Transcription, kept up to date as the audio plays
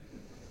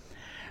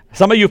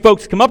Some of you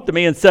folks come up to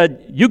me and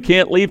said, you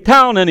can't leave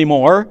town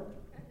anymore.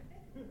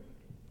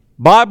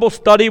 Bible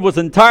study was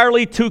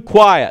entirely too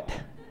quiet.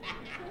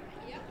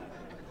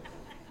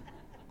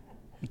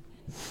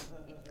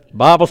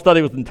 Bible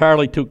study was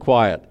entirely too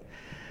quiet.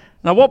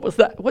 Now, what was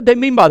that? What did they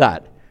mean by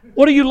that?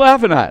 What are you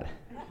laughing at?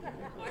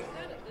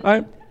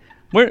 Right?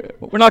 We're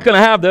not going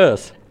to have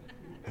this.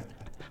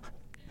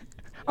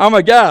 I'm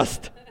a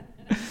guest.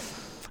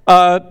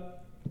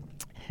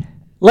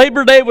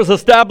 Labor Day was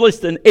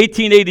established in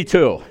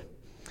 1882.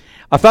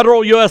 A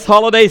federal U.S.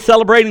 holiday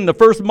celebrating the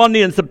first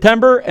Monday in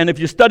September, and if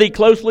you study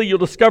closely, you'll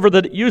discover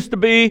that it used to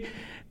be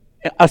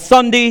a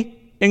Sunday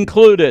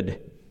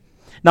included.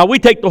 Now, we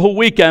take the whole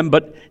weekend,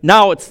 but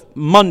now it's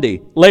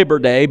Monday, Labor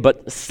Day,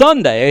 but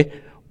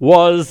Sunday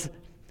was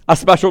a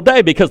special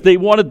day because they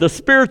wanted the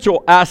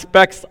spiritual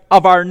aspects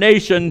of our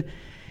nation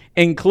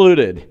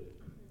included.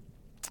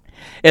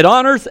 It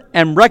honors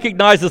and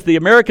recognizes the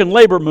American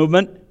labor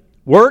movement,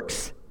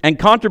 works, and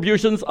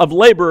contributions of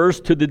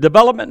laborers to the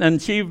development and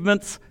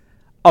achievements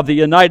of the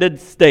United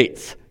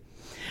States.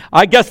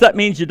 I guess that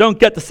means you don't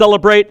get to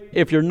celebrate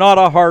if you're not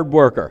a hard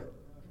worker.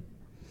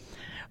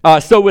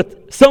 So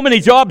with so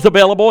many jobs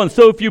available and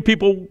so few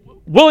people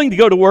willing to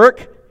go to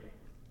work,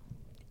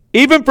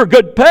 even for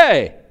good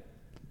pay,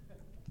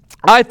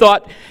 I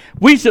thought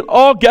we should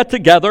all get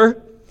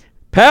together,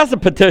 pass a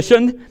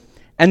petition,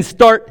 and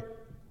start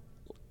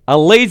a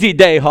lazy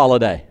day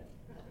holiday.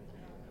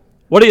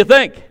 What do you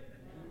think?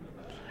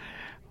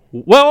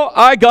 Well,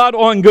 I got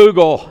on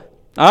Google.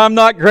 I'm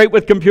not great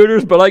with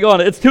computers, but I go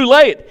on it. It's too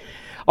late.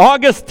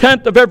 August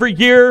 10th of every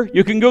year,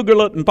 you can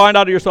Google it and find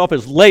out yourself,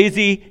 is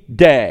Lazy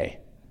Day.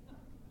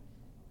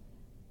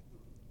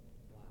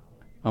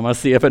 I'm going to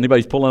see if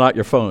anybody's pulling out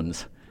your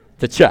phones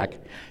to check.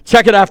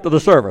 Check it after the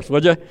service,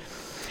 would you?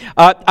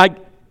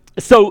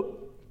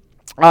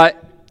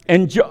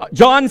 In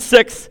John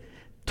 6,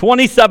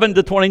 27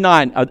 to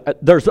 29,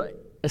 there's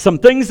some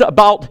things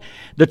about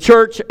the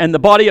church and the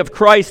body of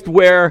Christ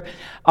where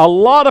a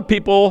lot of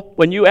people,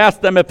 when you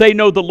ask them if they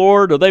know the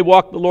Lord or they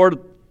walk the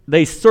Lord,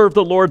 they serve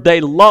the Lord, they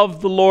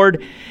love the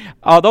Lord,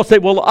 they'll say,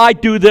 well, I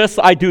do this,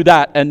 I do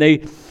that, and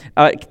they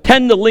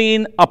tend to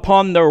lean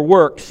upon their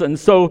works. And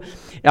so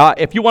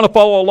if you want to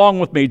follow along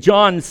with me,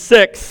 John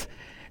 6,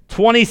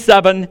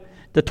 27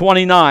 to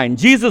 29.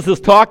 Jesus is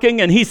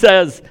talking and he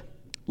says,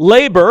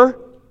 labor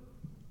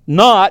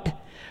not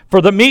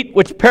for the meat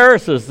which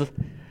perishes,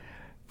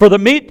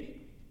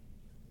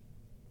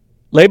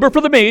 labor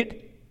for the meat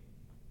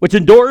which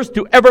endures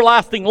to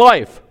everlasting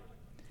life.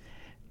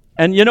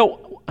 And you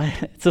know,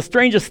 it's the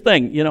strangest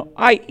thing. You know,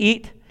 I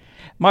eat.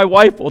 My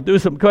wife will do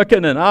some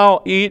cooking and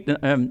I'll eat.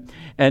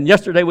 And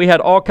yesterday we had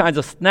all kinds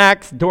of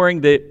snacks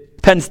during the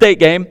Penn State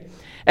game.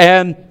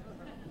 And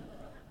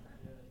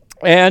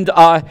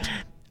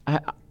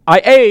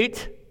I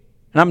ate,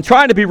 and I'm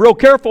trying to be real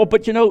careful,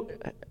 but you know,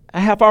 a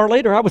half hour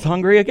later I was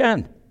hungry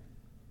again.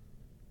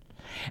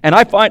 And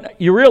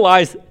you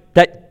realize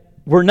that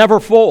we're never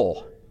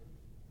full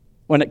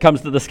when it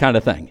comes to this kind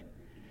of thing.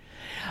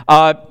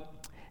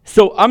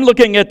 So I'm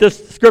looking at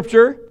this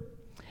scripture,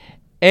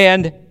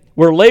 and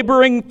we're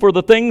laboring for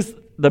the things,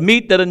 the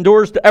meat that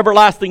endures to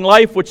everlasting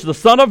life, which the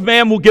Son of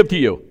Man will give to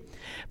you.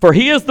 For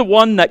he is the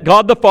one that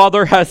God the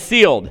Father has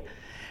sealed.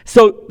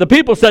 So the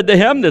people said to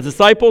him, the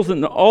disciples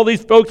and all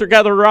these folks are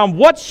gathered around,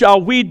 what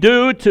shall we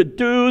do to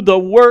do the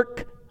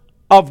work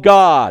of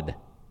God?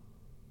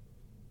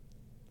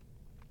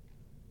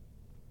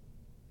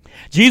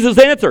 Jesus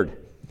answered.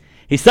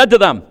 He said to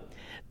them,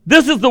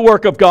 this is the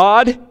work of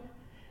God,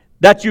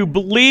 that you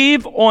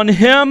believe on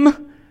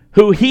him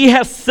who he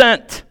has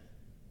sent.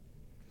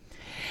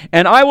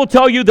 And I will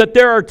tell you that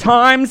there are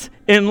times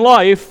in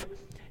life,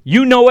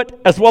 you know it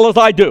as well as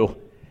I do,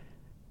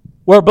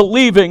 where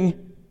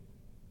believing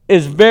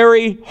is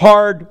very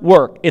hard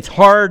work. It's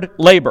hard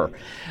labor.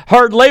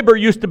 Hard labor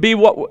used to be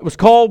what was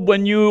called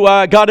when you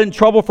got in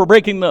trouble for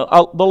breaking the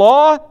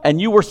law and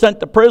you were sent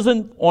to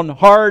prison on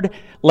hard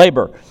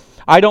labor.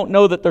 I don't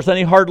know that there's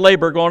any hard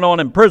labor going on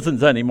in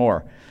prisons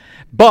anymore.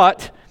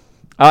 But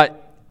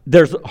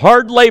there's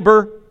hard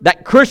labor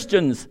that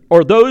Christians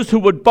or those who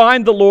would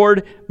find the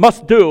Lord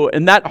must do.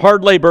 And that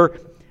hard labor,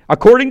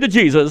 according to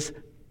Jesus,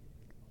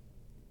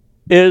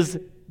 is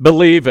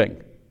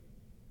believing.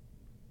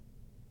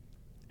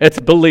 It's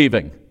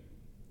believing.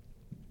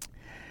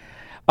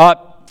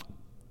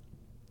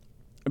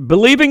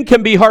 Believing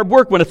can be hard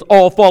work when it's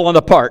all falling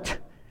apart.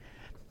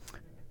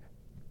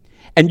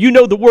 And you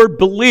know the word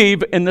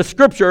believe in the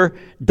scripture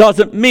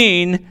doesn't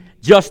mean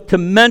just to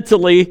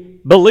mentally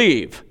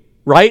believe,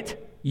 right?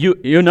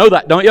 You know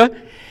that, don't you?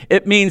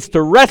 It means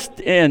to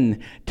rest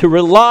in, to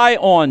rely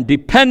on,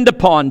 depend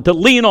upon, to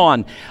lean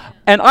on.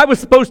 And I was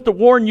supposed to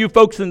warn you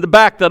folks in the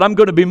back that I'm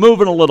going to be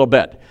moving a little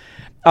bit.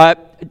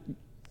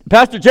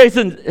 Pastor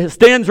Jason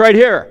stands right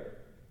here.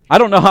 I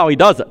don't know how he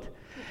does it.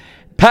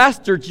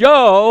 Pastor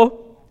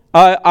Joe,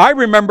 I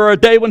remember a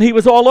day when he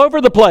was all over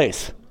the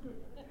place.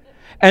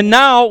 And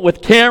now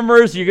with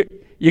cameras,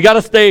 you got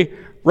to stay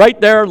right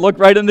there, look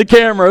right in the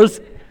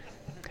cameras.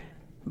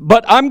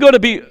 But I'm going to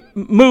be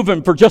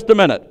moving for just a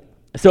minute.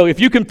 So if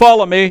you can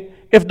follow me,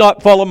 if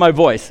not, follow my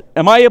voice.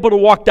 Am I able to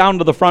walk down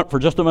to the front for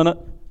just a minute?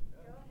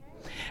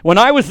 When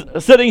I was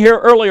sitting here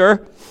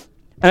earlier,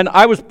 and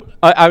I was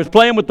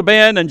playing with the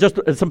band, and just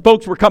some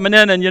folks were coming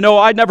in, and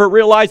I never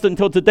realized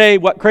until today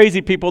what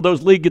crazy people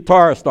those lead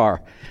guitarists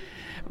are.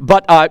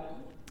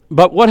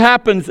 But what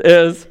happens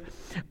is,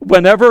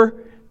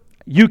 whenever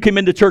you came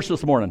into church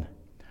this morning,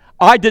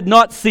 I did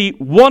not see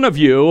one of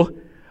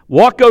you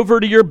walk over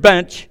to your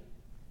bench,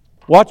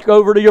 walk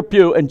over to your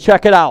pew, and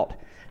check it out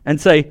and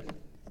say,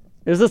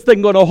 is this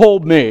thing going to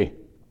hold me?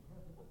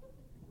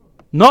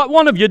 Not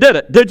one of you did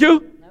it, did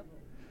you? Nope.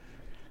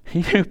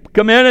 You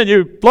come in and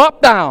you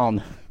flop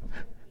down.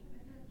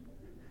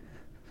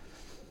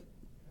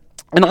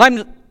 And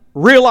I'm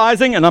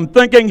realizing and I'm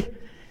thinking,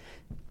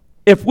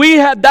 if we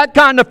had that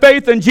kind of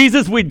faith in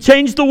Jesus, we'd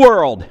change the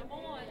world.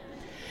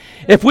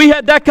 If we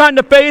had that kind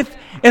of faith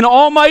in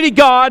Almighty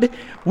God,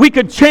 we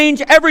could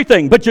change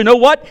everything. But you know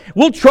what?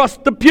 We'll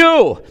trust the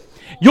pew.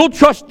 You'll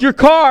trust your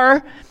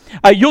car.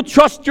 You'll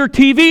trust your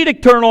TV to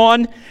turn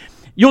on.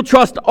 You'll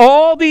trust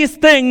all these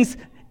things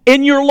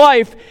in your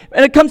life.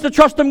 And it comes to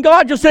trusting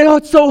God, you'll say, oh,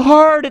 it's so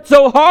hard. It's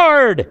so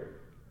hard.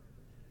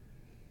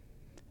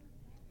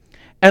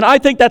 And I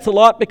think that's a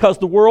lot because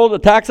the world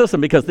attacks us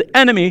and because the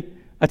enemy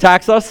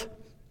attacks us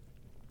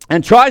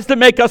and tries to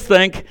make us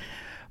think,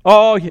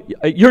 oh,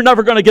 you're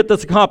never going to get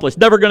this accomplished,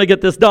 never going to get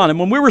this done. And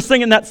when we were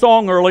singing that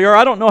song earlier,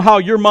 I don't know how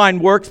your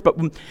mind works, but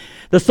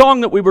the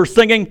song that we were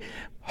singing,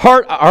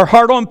 Our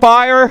Heart on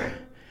Fire,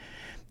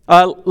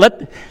 let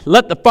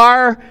the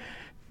fire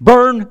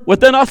burn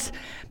within us.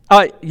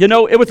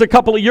 It was a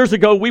couple of years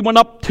ago, we went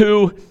up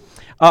to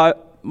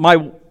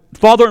my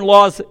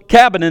father-in-law's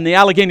cabin in the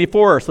Allegheny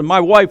Forest, and my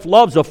wife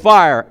loves a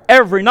fire.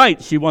 Every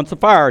night she wants a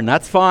fire, and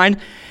that's fine.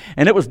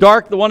 And it was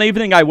dark the one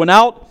evening. I went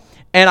out,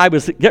 and I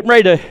was getting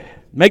ready to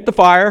make the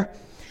fire,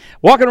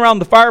 walking around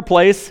the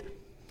fireplace,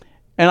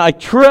 and I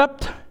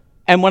tripped,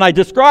 and when I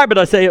describe it,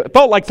 I say it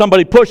felt like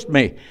somebody pushed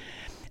me.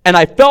 And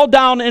I fell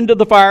down into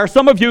the fire.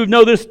 Some of you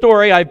know this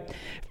story. I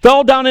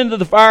fell down into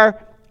the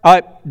fire.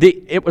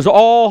 It was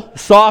all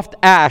soft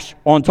ash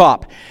on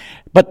top.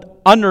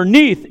 But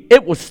underneath,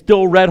 it was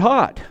still red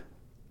hot.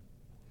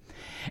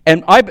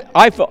 And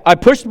I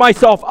pushed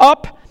myself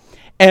up,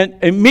 and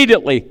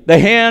immediately the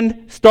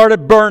hand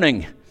started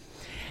burning.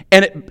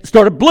 And it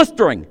started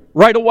blistering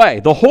right away,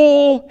 the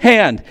whole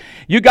hand.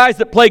 You guys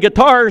that play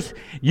guitars,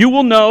 you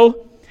will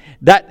know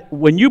that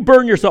when you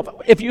burn yourself,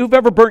 if you've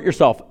ever burnt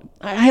yourself,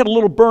 I had a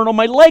little burn on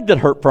my leg that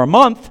hurt for a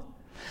month.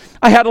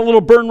 I had a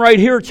little burn right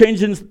here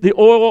changing the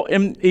oil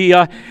in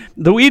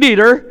the weed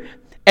eater,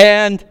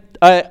 and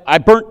I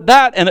burnt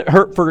that, and it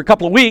hurt for a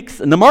couple of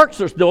weeks, and the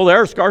marks are still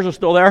there, scars are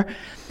still there,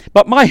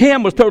 but my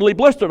hand was totally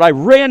blistered. I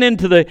ran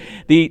into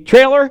the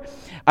trailer.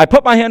 I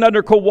put my hand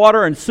under cold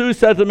water, and Sue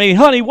said to me,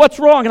 honey, what's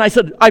wrong? And I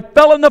said, I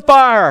fell in the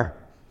fire.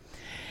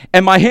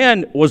 And my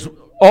hand was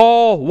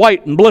all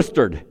white and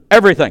blistered,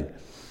 everything.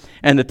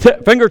 And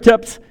the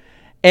fingertips.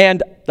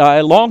 And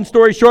long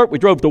story short, we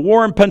drove to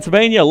Warren,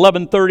 Pennsylvania,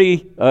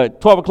 11:30,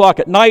 12 o'clock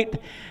at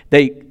night.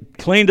 They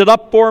cleaned it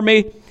up for me.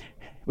 It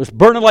was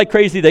burning like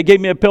crazy. They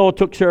gave me a pill,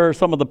 took care of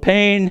some of the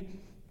pain.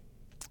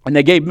 And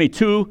they gave me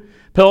 2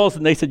 pills,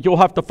 and they said, you'll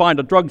have to find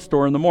a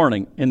drugstore in the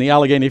morning in the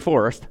Allegheny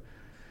Forest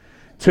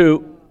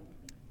to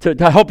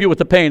help you with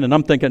the pain. And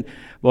I'm thinking,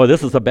 well,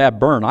 this is a bad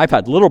burn. I've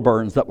had little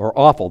burns that were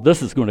awful.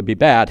 This is going to be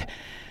bad.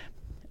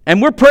 And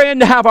we're praying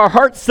to have our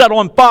hearts set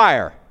on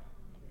fire,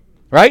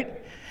 right?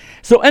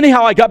 So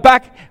anyhow, I got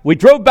back. We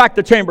drove back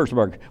to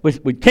Chambersburg.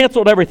 We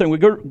canceled everything. We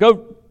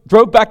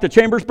drove back to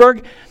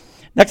Chambersburg.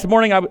 Next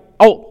morning,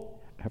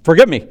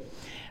 forgive me.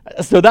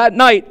 So that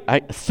night,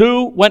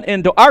 Sue went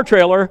into our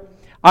trailer.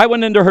 I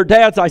went into her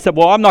dad's. I said,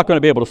 well, I'm not going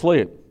to be able to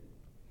sleep.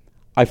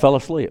 I fell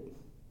asleep.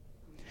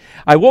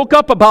 I woke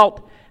up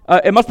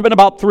it must have been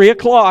about 3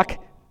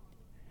 o'clock,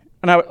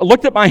 and I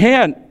looked at my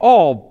hand,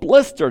 all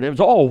blistered. It was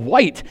all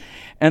white.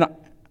 And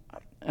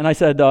I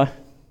said,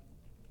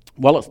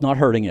 well, it's not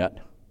hurting yet.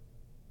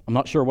 I'm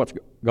not sure what's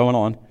going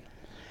on.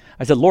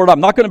 I said, Lord, I'm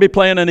not going to be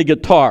playing any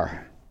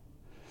guitar.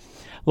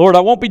 Lord, I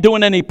won't be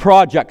doing any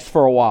projects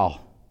for a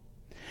while.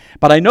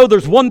 But I know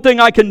there's one thing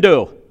I can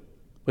do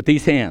with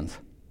these hands.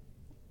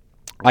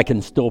 I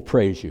can still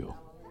praise you.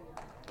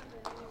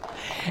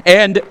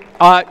 And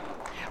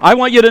I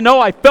want you to know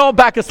I fell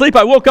back asleep.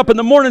 I woke up in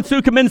the morning.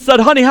 Sue came in and said,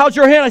 honey, how's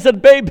your hand? I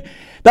said, babe,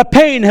 the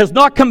pain has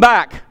not come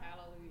back.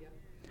 Hallelujah.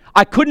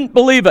 I couldn't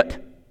believe it.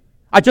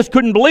 I just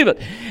couldn't believe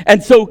it.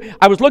 And so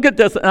I was looking at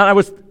this,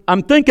 and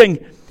I'm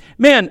thinking,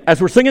 man, as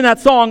we're singing that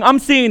song, I'm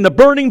seeing the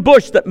burning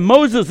bush that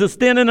Moses is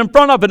standing in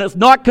front of, and it's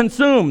not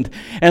consumed.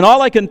 And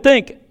all I can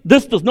think,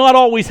 this does not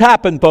always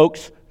happen,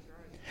 folks.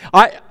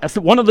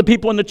 One of the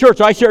people in the church,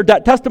 I shared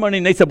that testimony,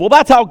 and they said, well,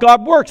 that's how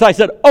God works. I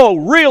said, oh,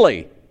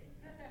 really?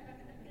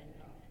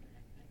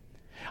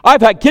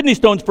 I've had kidney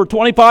stones for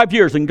 25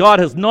 years, and God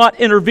has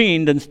not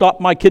intervened and stopped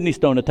my kidney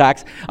stone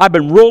attacks. I've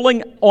been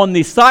rolling on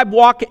the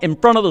sidewalk in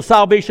front of the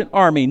Salvation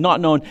Army,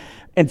 not known,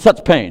 in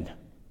such pain.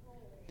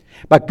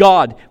 But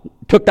God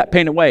took that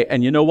pain away,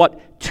 and you know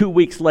what? 2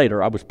 weeks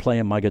later, I was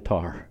playing my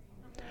guitar.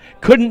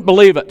 Couldn't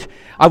believe it.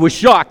 I was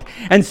shocked.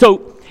 And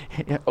so,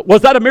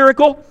 was that a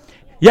miracle?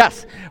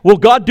 Yes. Will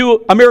God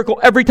do a miracle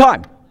every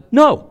time?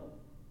 No.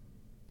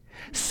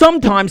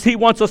 Sometimes he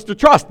wants us to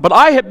trust, but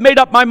I have made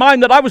up my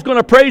mind that I was going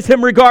to praise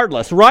him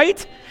regardless,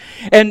 right?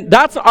 And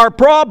that's our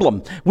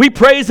problem. We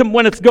praise him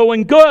when it's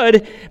going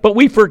good, but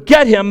we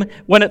forget him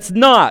when it's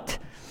not.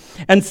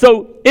 And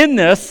so in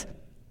this,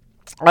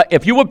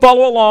 if you would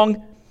follow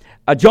along,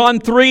 John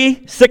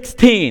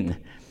 3:16.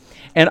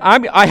 And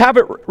I have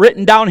it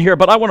written down here,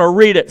 but I want to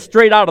read it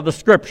straight out of the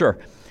scripture.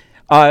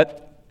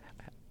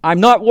 I'm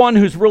not one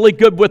who's really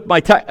good with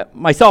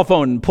my cell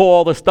phone and pull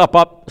all this stuff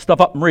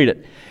up and read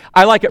it.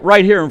 I like it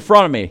right here in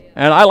front of me,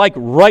 and I like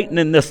writing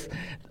in this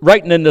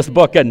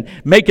book and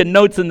making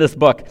notes in this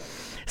book.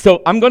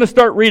 So I'm going to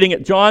start reading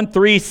it. John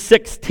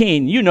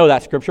 3:16. You know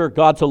that scripture.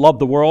 God so loved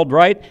the world,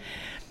 right?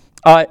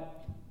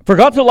 For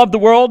God so loved the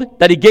world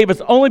that he gave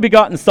his only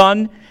begotten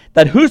Son,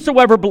 that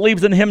whosoever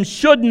believes in him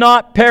should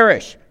not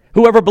perish.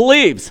 Whoever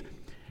believes,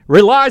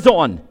 relies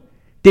on,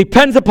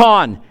 depends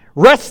upon,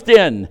 rests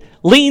in,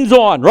 leans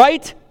on,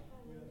 right?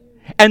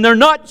 And they're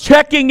not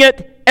checking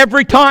it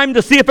every time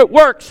to see if it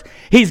works.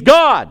 He's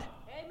God.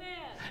 Amen.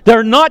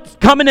 They're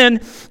not coming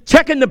in,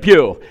 checking the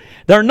pew.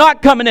 They're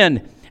not coming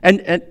in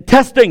and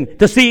testing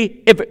to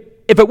see if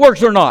it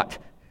works or not.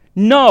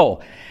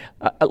 No.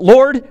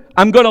 Lord,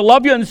 I'm going to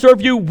love you and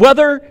serve you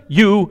whether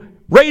you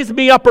raise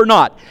me up or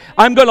not.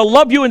 I'm going to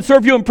love you and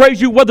serve you and praise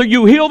you whether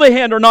you heal the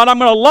hand or not. I'm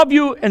going to love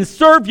you and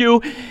serve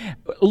you.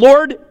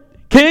 Lord,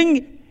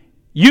 King,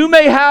 you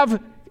may have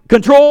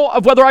control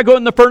of whether I go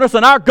in the furnace,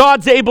 and our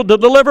God's able to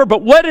deliver,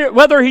 but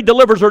whether he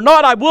delivers or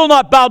not, I will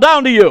not bow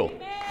down to you.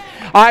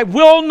 Amen. I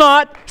will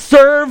not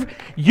serve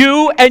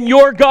you and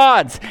your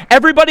gods.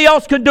 Everybody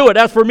else can do it.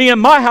 As for me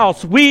and my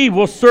house, we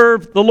will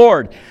serve the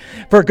Lord.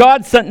 For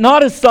God sent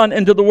not his Son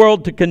into the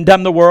world to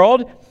condemn the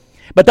world,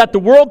 but that the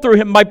world through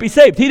him might be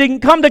saved. He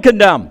didn't come to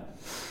condemn.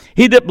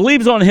 He that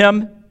believes on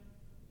him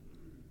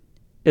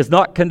is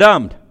not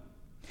condemned.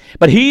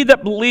 But he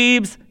that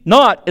believes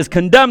not is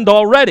condemned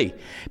already,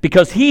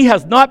 because he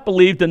has not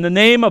believed in the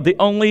name of the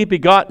only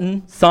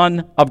begotten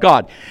Son of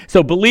God.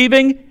 So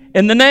believing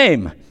in the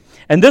name.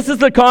 And this is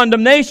the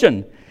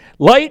condemnation.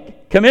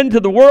 Light come into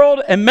the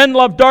world, and men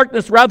love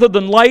darkness rather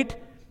than light,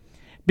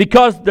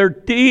 because their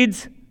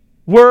deeds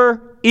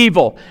were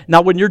evil.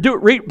 Now, when you're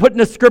putting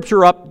this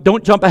scripture up,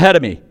 don't jump ahead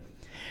of me.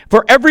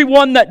 For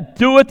everyone that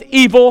doeth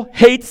evil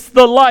hates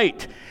the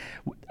light,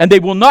 and they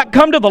will not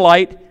come to the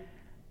light,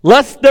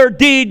 lest their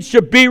deeds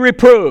should be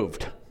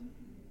reproved.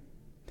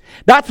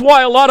 That's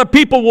why a lot of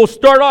people will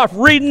start off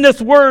reading this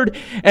word,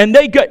 and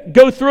they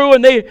go through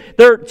and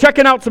they're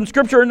checking out some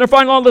scripture, and they're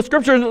finding all the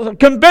scripture and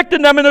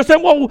convicting them, and they're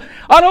saying, well,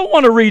 I don't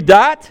want to read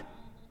that.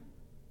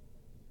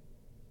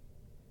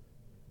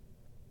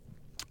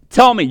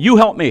 Tell me, you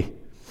help me.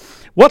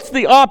 What's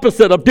the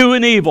opposite of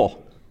doing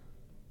evil?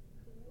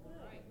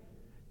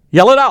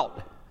 Yell it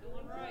out.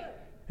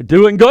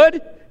 Doing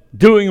good?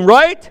 Doing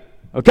right?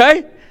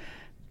 Okay?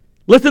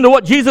 Listen to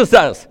what Jesus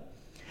says.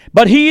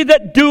 But he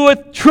that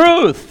doeth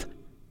truth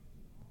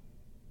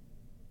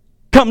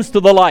comes to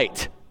the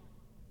light,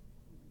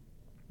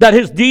 that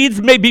his deeds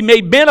may be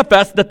made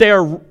manifest, that they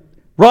are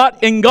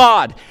wrought in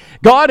God.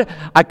 God,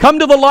 I come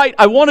to the light.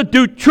 I want to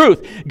do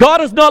truth.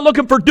 God is not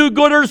looking for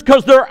do-gooders,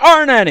 because there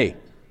aren't any.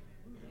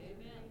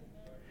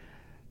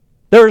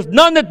 There is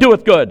none that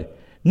doeth good.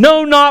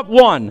 No, not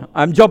one.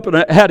 I'm jumping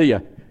ahead of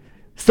you.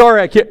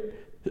 Sorry, I can't.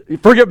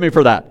 Forgive me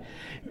for that.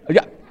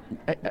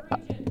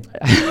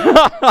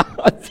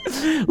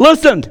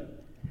 Listen,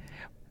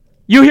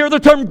 you hear the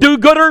term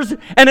do-gooders,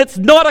 and it's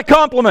not a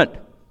compliment.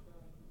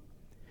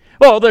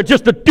 Oh, they're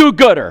just a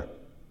do-gooder.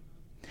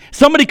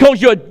 Somebody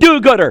calls you a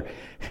do-gooder.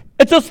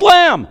 It's a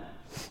slam.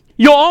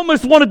 You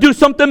almost want to do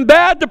something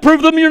bad to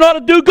prove them you're not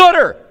a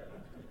do-gooder.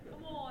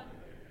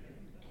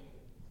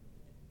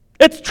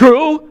 It's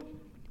true.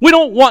 We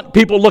don't want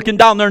people looking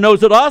down their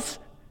nose at us.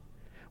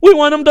 We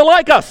want them to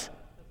like us.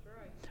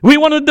 We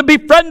want them to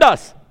befriend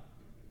us.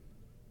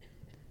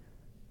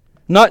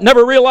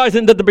 Never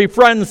realizing that to be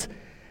friends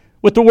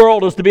with the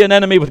world is to be an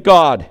enemy with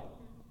God.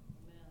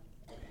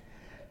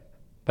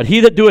 But he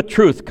that doeth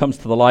truth comes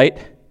to the light,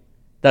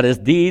 that his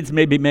deeds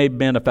may be made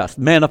manifest.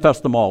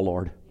 Manifest them all,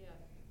 Lord.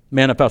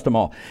 Manifest them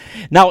all.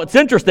 Now, it's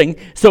interesting.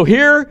 So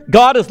here,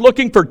 God is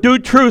looking for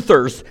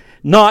do-truthers,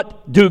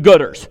 not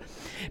do-gooders.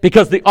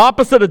 Because the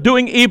opposite of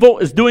doing evil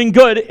is doing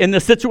good in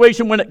the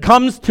situation when it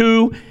comes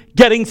to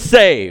getting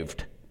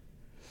saved.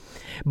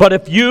 But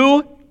if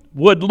you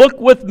would look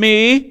with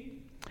me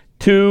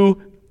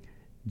to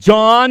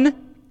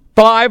John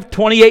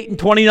 5:28 and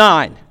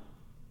 29.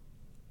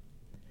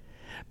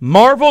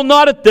 Marvel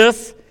not at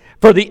this,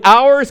 for the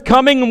hour is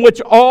coming in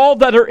which all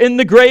that are in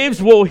the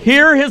graves will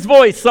hear his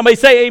voice. Somebody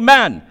say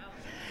amen.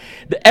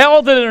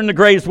 All that are in the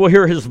graves will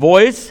hear his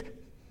voice.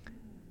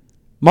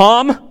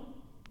 Mom,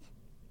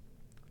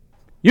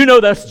 you know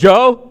this,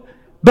 Joe,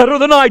 better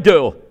than I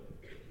do.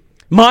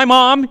 My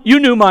mom, you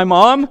knew my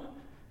mom.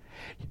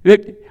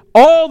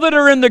 all that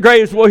are in the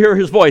graves will hear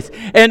his voice.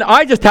 And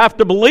I just have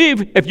to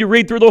believe, if you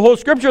read through the whole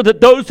scripture,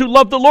 that those who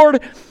love the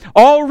Lord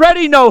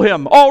already know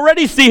him,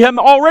 already see him,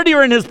 already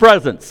are in his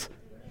presence.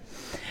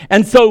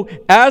 And so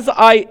as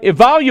I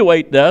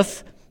evaluate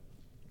this,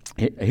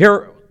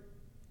 here,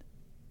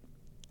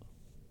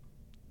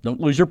 don't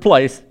lose your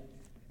place.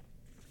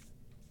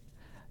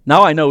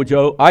 Now I know,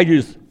 Joe, I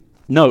use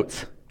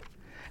notes.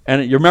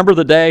 And you remember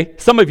the day?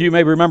 Some of you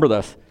may remember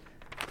this.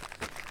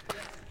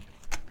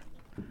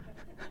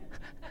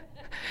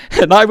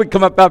 And I would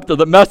come up after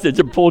the message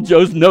and pull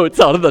Joe's notes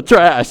out of the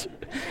trash.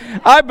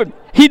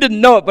 He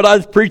didn't know it, but I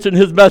was preaching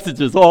his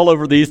messages all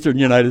over the eastern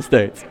United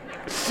States.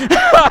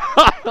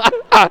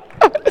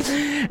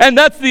 And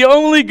that's the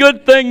only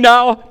good thing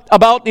now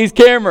about these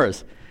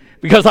cameras.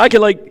 Because I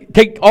can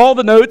take all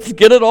the notes,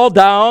 get it all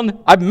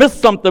down. I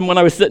missed something when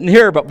I was sitting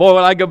here, but boy,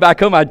 when I go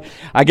back home, I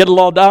get it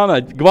all down.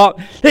 I'd go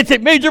out. They'd say,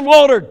 Major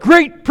Walter,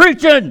 great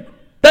preaching.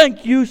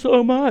 Thank you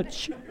so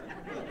much.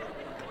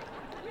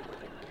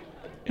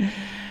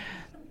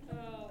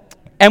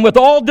 And with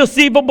all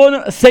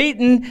deceivable,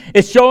 Satan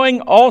is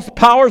showing all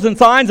powers and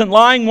signs and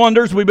lying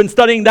wonders. We've been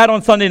studying that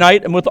on Sunday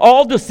night. And with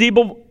all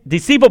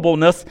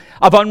deceivableness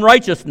of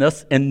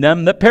unrighteousness in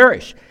them that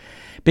perish,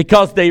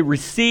 because they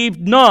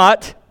received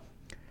not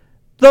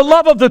the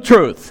love of the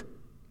truth.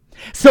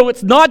 So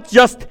it's not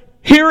just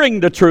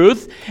hearing the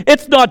truth.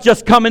 It's not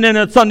just coming in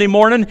on Sunday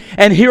morning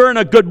and hearing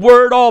a good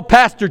word. Oh,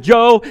 Pastor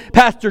Joe,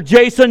 Pastor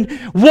Jason,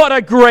 what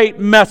a great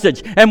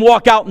message. And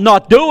walk out and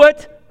not do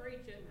it.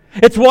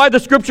 It's why the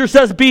scripture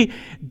says be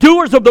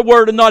doers of the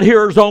word and not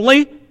hearers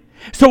only.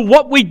 So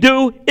what we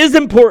do is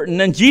important,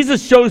 and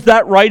Jesus shows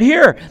that right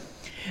here.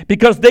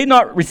 Because they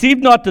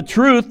received not the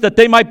truth that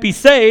they might be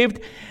saved.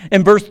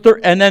 In verse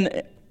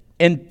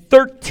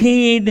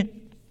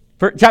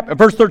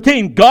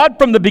 13, God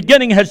from the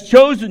beginning has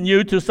chosen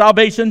you to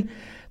salvation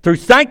through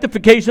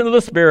sanctification of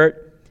the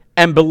Spirit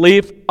and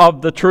belief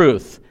of the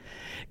truth.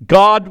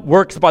 God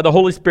works by the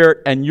Holy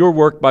Spirit, and your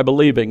work by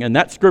believing. And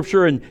that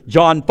scripture in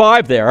John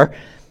 5 there,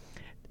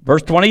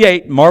 verse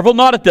 28, marvel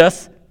not at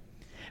this,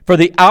 for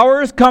the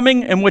hour is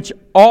coming in which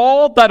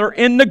all that are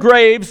in the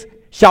graves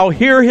shall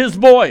hear his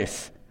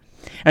voice,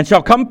 and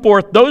shall come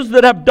forth those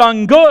that have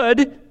done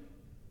good.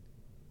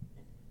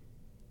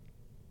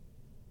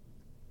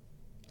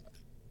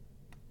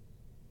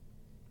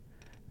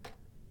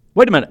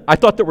 Wait a minute, I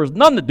thought there was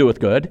none that doeth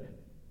good.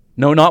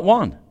 No, not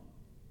one.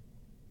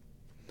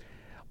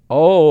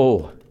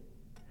 Oh,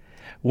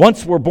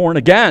 once we're born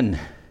again,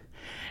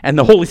 and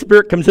the Holy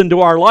Spirit comes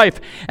into our life,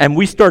 and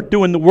we start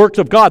doing the works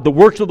of God, the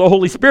works of the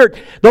Holy Spirit,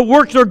 the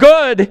works are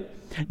good.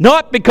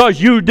 Not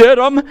because you did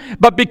them,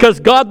 but because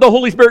God the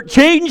Holy Spirit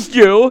changed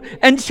you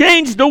and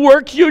changed the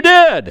works you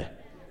did.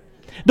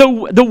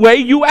 The way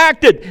you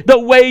acted, the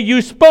way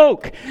you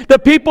spoke. The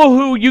people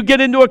who you get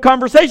into a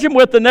conversation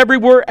with and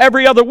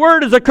every other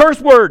word is a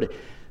curse word.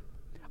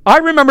 I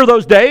remember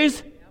those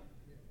days.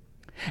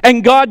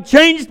 And God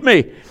changed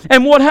me.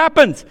 And what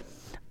happens?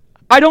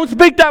 I don't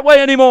speak that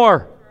way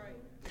anymore.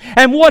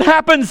 And what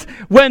happens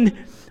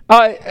when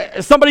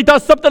somebody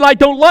does something I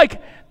don't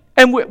like?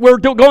 And we're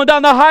going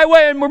down the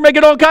highway and we're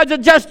making all kinds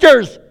of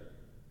gestures.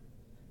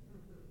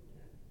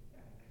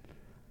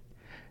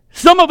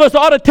 Some of us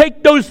ought to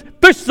take those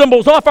fish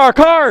symbols off our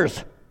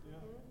cars.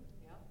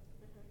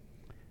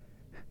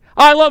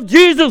 I love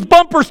Jesus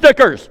bumper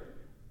stickers.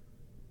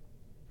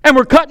 And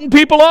we're cutting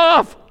people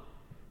off.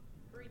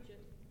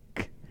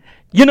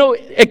 You know,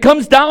 it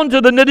comes down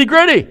to the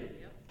nitty-gritty.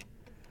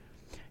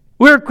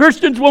 We're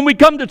Christians when we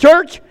come to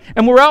church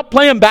and we're out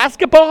playing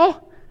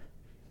basketball.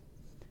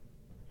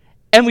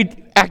 And we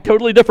act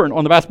totally different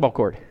on the basketball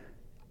court.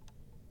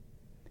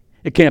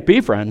 It can't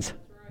be, friends.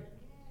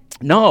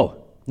 No,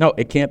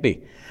 it can't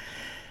be.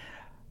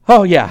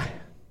 Oh, yeah.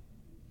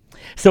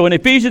 So in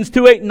Ephesians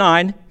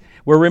 2:8-9,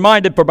 we're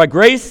reminded, for by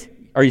grace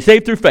are you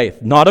saved through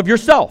faith, not of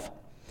yourself.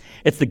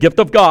 It's the gift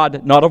of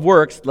God, not of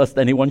works, lest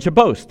anyone should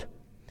boast.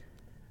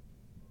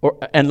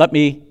 And let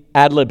me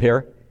ad-lib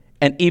here,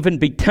 and even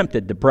be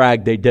tempted to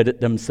brag they did it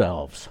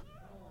themselves.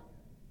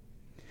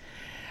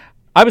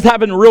 I was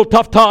having a real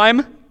tough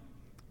time.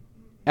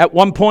 At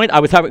one point, I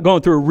was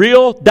going through a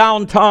real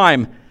down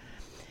time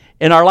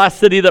in our last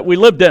city that we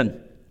lived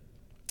in.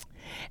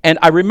 And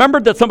I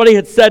remembered that somebody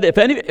had said,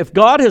 if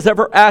God has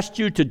ever asked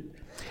you to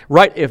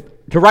write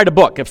a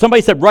book, if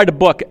somebody said write a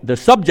book, the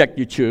subject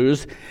you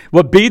choose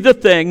would be the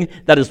thing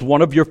that is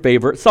one of your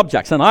favorite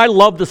subjects. And I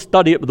love the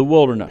study of the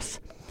wilderness.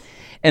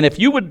 And if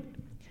you would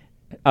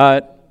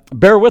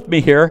bear with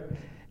me here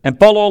and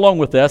follow along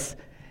with this,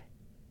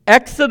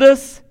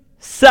 Exodus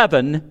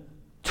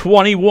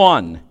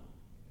 7:21.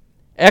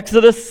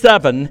 Exodus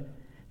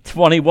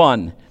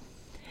 7:21.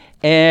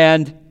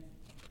 And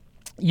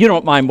you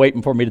don't mind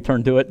waiting for me to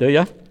turn to it, do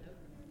you?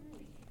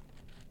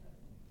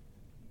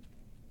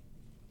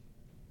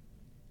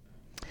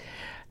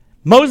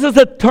 Moses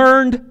had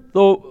turned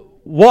the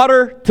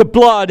water to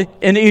blood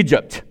in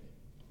Egypt.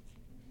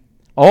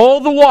 All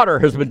the water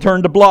has been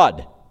turned to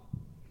blood.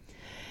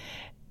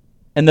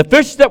 And the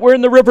fish that were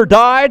in the river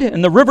died,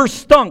 and the river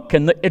stunk,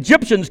 and the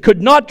Egyptians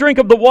could not drink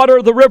of the water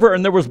of the river,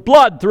 and there was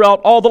blood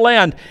throughout all the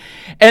land.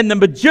 And the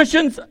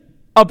magicians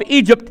of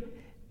Egypt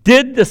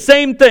did the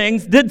same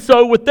things, did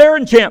so with their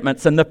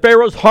enchantments, and the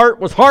Pharaoh's heart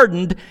was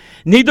hardened,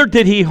 neither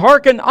did he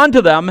hearken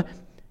unto them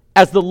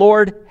as the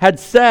Lord had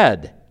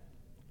said.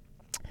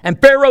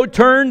 And Pharaoh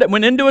turned and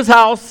went into his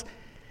house,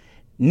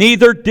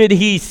 neither did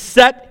he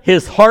set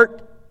his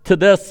heart to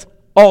this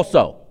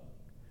also.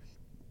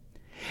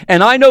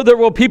 And I know there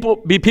will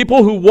be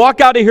people who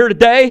walk out of here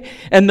today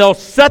and they'll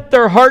set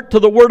their heart to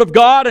the Word of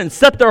God and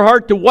set their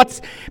heart to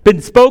what's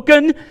been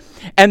spoken.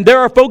 And there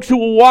are folks who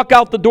will walk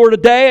out the door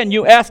today and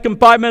you ask them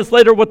 5 minutes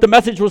later what the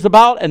message was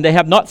about and they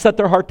have not set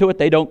their heart to it.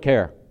 They don't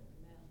care.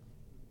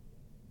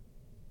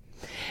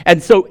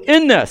 And so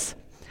in this,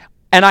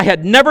 and I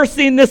had never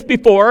seen this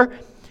before,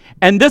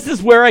 and this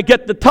is where I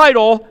get the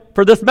title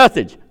for this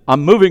message.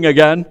 I'm moving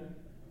again.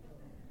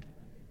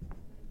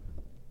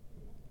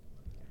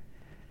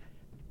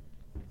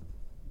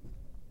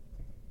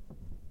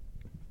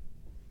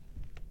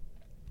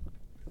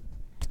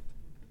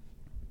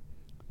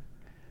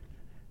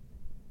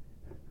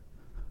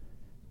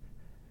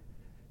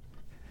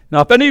 Now,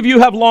 if any of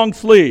you have long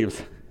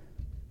sleeves,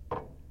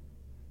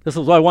 this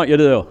is what I want you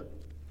to do.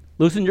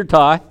 Loosen your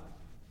tie.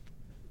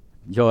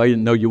 Joe, I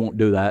know you won't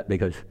do that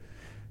because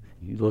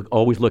you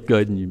always look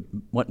good and you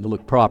want to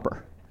look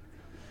proper.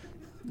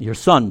 Your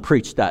son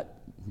preached that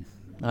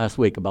last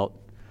week about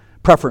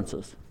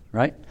preferences,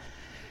 right?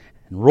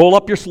 And roll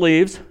up your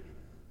sleeves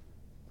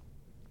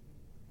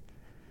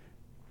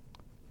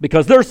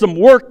because there's some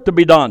work to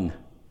be done.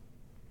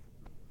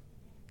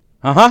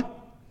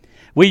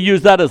 We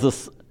use that as a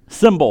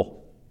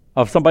symbol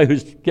of somebody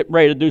who's getting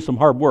ready to do some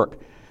hard work.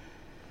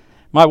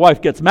 My wife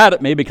gets mad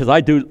at me because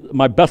I do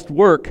my best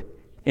work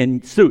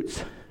in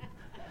suits.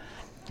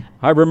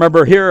 I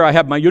remember here I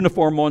had my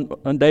uniform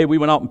one day. We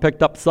went out and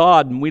picked up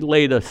sod, and we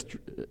laid a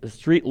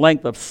street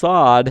length of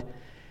sod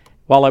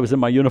while I was in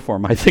my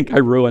uniform. I think I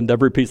ruined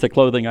every piece of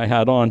clothing I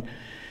had on.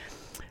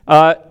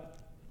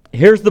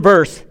 Here's the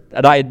verse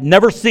that I had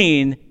never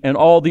seen in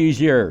all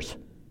these years.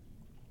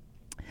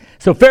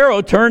 So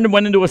Pharaoh turned and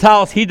went into his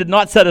house. He did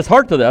not set his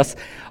heart to this.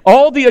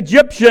 All the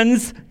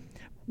Egyptians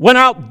went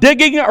out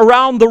digging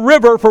around the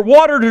river for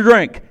water to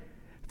drink,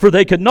 for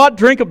they could not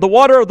drink of the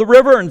water of the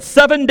river, and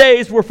 7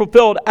 days were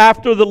fulfilled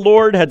after the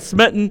Lord had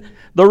smitten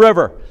the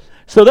river.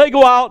 So they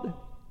go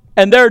out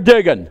and they're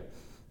digging.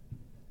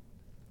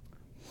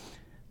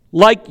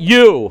 Like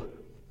you.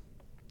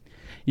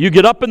 You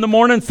get up in the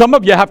morning. Some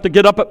of you have to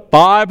get up at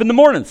 5 in the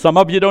morning. Some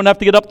of you don't have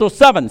to get up till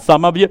 7.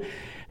 Some of you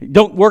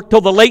don't work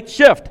till the late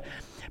shift.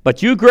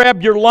 But you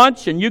grab your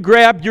lunch and you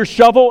grab your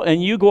shovel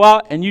and you go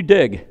out and you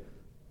dig.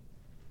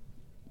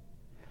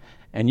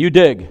 And you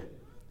dig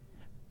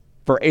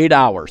for 8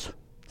 hours.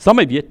 Some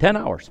of you, 10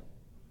 hours.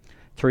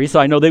 Teresa,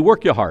 I know they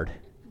work you hard.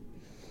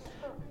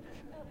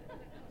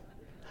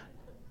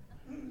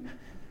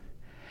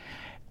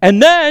 And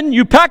then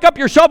you pack up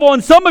your shovel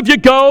and some of you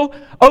go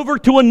over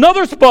to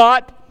another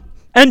spot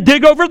and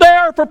dig over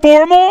there for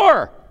 4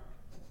 more.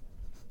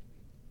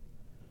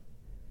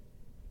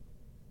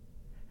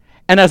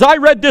 And as I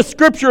read this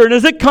scripture and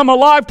as it come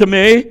alive to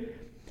me,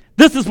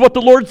 this is what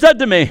the Lord said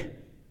to me.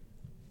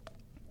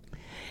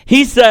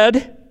 He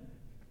said,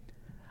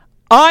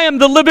 I am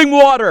the living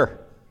water.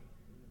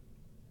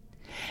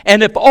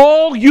 And if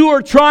all you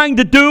are trying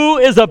to do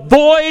is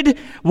avoid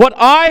what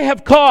I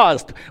have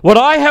caused, what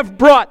I have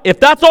brought, if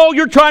that's all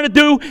you're trying to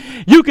do,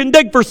 you can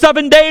dig for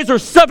 7 days or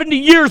 70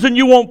 years and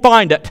you won't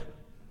find it.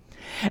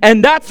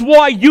 And that's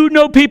why you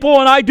know people,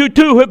 and I do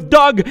too, have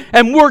dug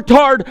and worked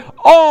hard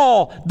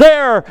all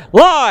their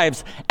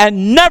lives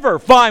and never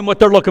find what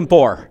they're looking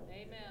for.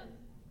 Amen.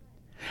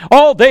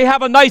 Oh, they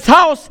have a nice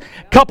house,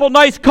 couple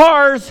nice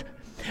cars.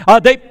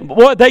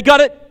 They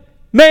got it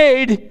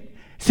made.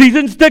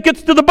 Season's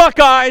tickets to the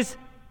Buckeyes.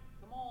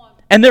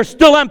 And they're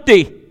still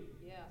empty.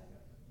 Yeah.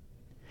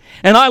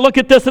 And I look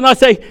at this and I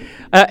say,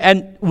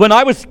 and when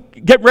I was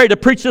getting ready to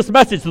preach this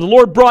message, the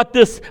Lord brought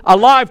this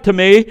alive to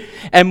me.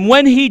 And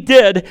when He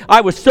did,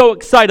 I was so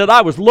excited.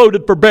 I was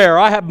loaded for bear.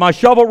 I had my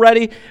shovel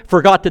ready,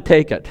 forgot to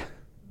take it.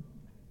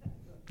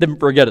 Didn't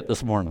forget it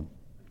this morning.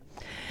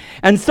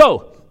 And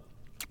so,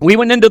 we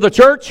went into the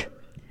church.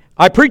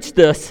 I preached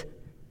this.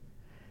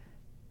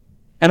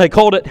 And I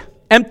called it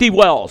Empty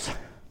Wells.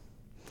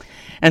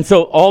 And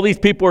so all these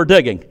people are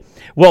digging.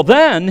 Well,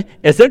 then,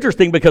 it's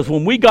interesting because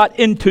when we got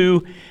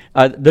into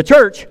the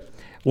church,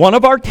 one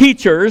of our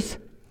teachers,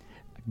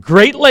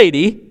 great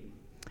lady,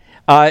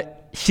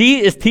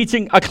 she is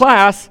teaching a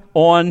class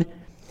on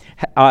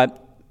the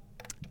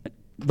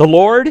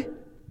Lord,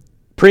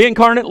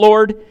 pre-incarnate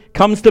Lord,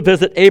 comes to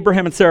visit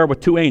Abraham and Sarah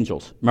with 2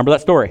 angels. Remember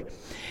that story?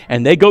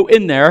 And they go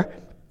in there,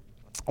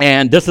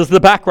 and this is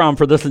the background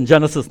for this in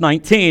Genesis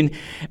 19.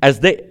 As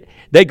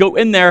they go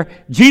in there,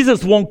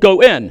 Jesus won't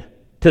go in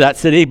to that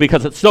city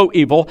because it's so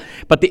evil,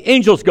 but the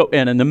angels go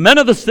in, and the men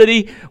of the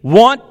city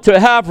want to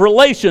have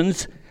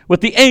relations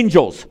with the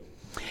angels.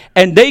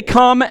 And they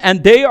come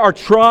and they are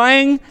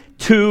trying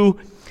to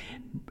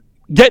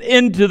get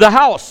into the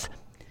house.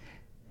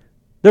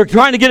 They're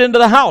trying to get into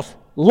the house.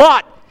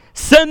 Lot,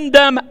 send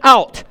them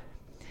out.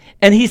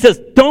 And he says,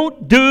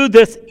 don't do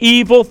this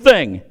evil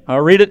thing.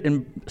 I'll read it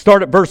and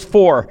start at verse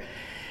 4.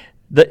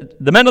 The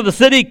men of the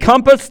city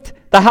compassed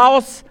the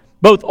house,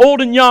 both old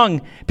and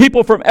young,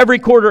 people from every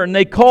quarter, and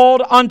they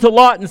called unto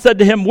Lot and said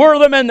to him, where are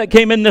the men that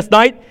came in this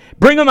night?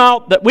 Bring them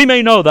out that we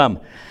may know them.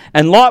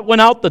 And Lot went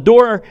out the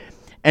door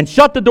and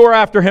shut the door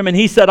after him, and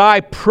he said,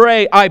 I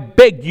pray, I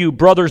beg you,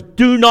 brothers,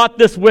 do not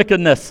this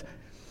wickedness.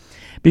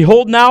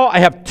 Behold, now I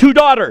have 2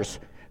 daughters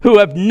who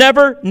have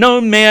never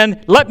known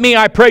man. Let me,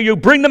 I pray you,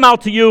 bring them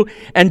out to you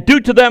and do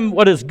to them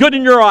what is good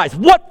in your eyes.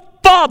 What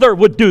father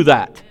would do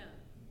that?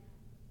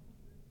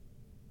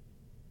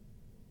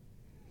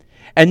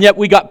 And yet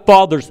we got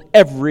fathers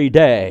every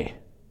day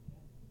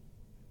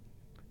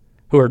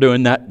who are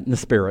doing that in the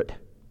spirit.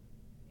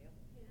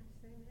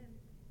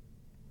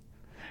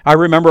 I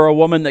remember a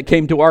woman that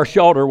came to our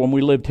shelter when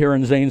we lived here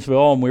in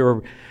Zanesville and we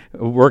were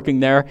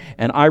working there.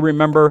 And I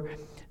remember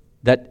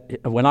that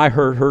when I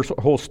heard her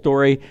whole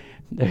story,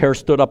 the hair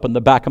stood up on the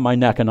back of my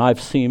neck, and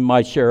I've seen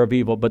my share of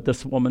evil. But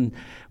this woman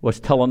was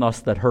telling us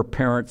that her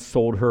parents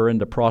sold her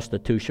into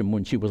prostitution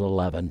when she was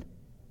 11.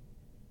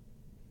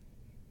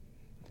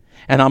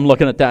 And I'm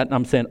looking at that and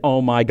I'm saying,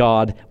 oh my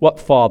God, what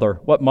father,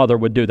 what mother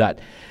would do that?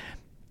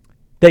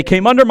 They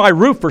came under my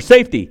roof for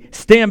safety.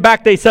 Stand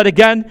back, they said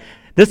again.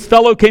 This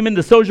fellow came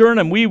into sojourn,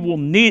 and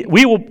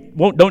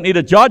don't need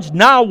a judge.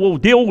 Now we'll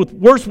deal with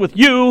worse with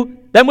you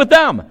than with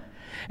them.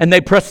 And they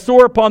pressed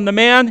sore upon the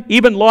man,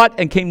 even Lot,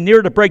 and came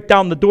near to break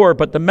down the door.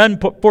 But the men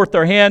put forth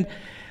their hand,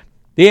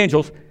 the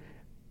angels,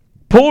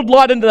 pulled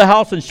Lot into the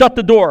house and shut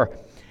the door.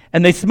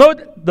 And they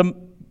smote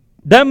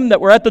them that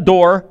were at the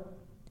door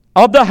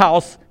of the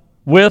house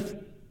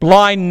with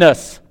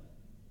blindness,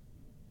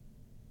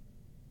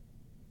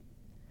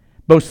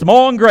 both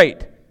small and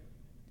great.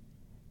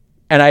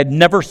 And I had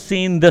never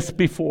seen this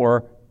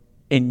before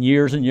in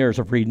years and years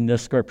of reading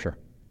this scripture.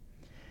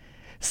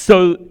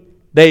 So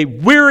they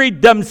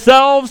wearied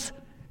themselves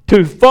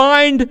to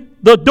find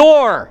the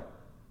door.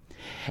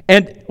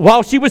 And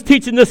while she was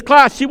teaching this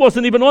class, she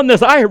wasn't even on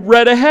this. I had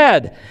read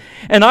ahead.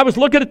 And I was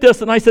looking at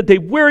this and I said, they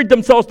wearied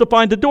themselves to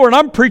find the door. And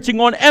I'm preaching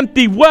on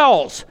empty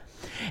wells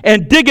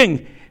and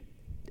digging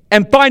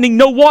and finding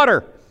no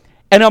water.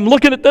 And I'm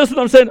looking at this and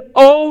I'm saying,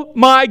 oh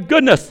my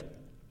goodness.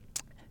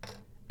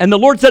 And the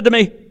Lord said to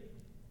me,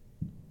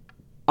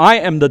 I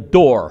am the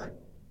door.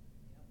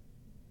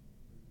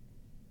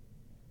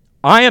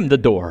 I am the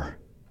door.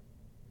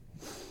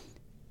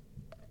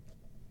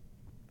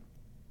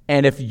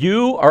 And if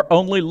you are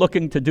only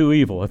looking to do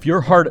evil, if your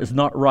heart is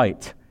not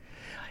right,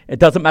 it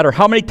doesn't matter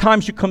how many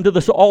times you come to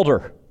this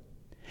altar.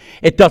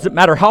 It doesn't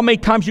matter how many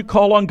times you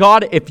call on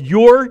God. If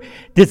your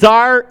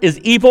desire is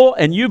evil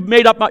and you've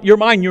made up your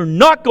mind, you're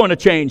not going to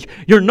change.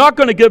 You're not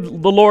going to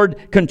give the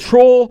Lord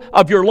control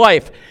of your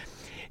life.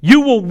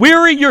 You will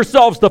weary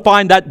yourselves to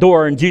find that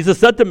door. And Jesus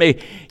said to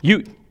me,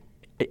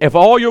 if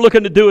all you're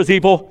looking to do is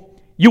evil,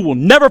 you will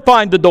never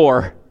find the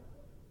door.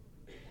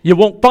 You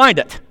won't find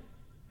it.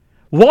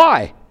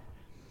 Why?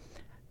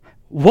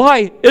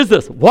 Why is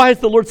this? Why is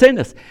the Lord saying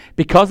this?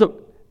 Because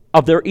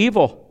of their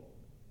evil.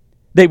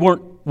 They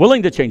weren't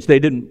willing to change. They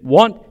didn't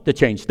want to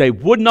change. They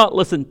would not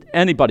listen to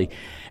anybody.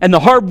 And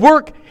the hard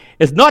work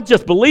is not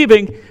just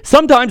believing.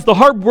 Sometimes the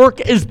hard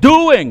work is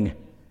doing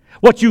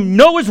what you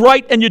know is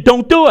right and you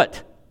don't do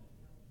it.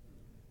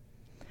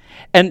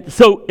 And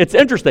so it's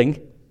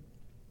interesting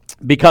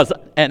because,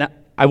 and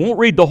I won't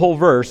read the whole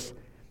verse,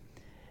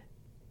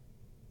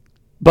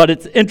 but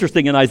it's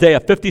interesting in Isaiah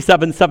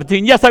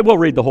 57:17. Yes, I will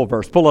read the whole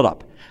verse. Pull it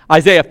up.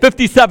 Isaiah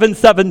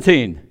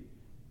 57:17.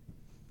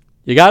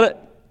 You got it?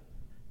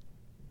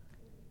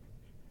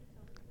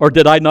 Or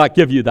did I not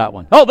give you that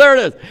one? Oh, there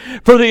it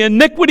is. For the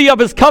iniquity of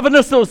his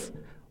covetousness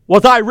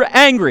was I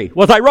angry,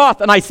 was I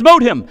wroth, and I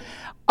smote him.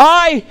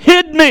 I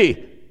hid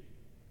me.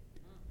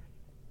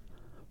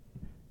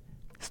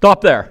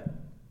 Stop there.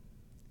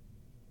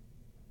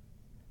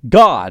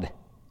 God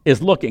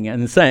is looking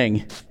and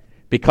saying,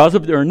 because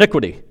of their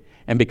iniquity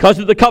and because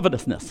of the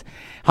covetousness,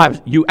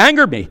 you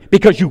angered me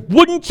because you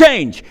wouldn't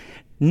change.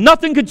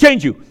 Nothing could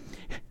change you.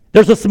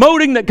 There's a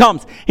smoting that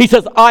comes. He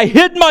says, I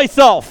hid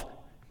myself.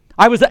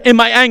 I was in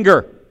my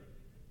anger.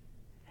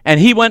 And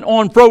he went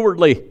on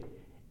forwardly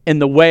in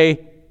the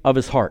way of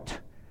his heart.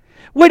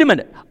 Wait a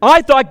minute.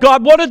 I thought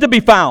God wanted to be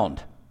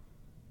found.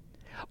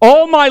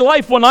 All my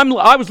life when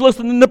I was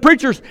listening to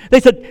preachers,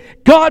 they said,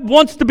 God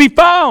wants to be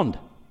found.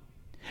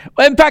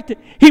 In fact,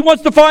 he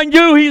wants to find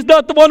you. He's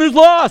not the one who's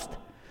lost.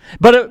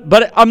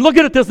 But I'm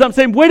looking at this and I'm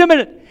saying, wait a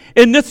minute.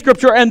 In this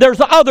scripture, and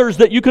there's others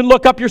that you can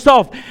look up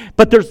yourself,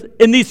 but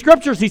in these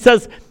scriptures, he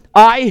says,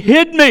 I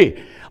hid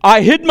me.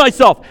 I hid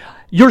myself.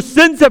 Your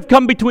sins have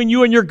come between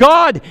you and your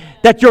God,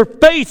 that your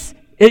face,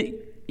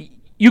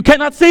 you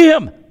cannot see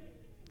him.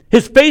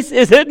 His face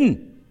is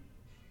hidden.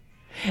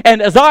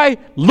 And as I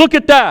look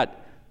at that,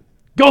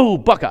 go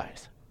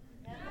Buckeyes.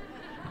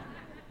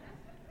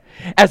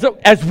 As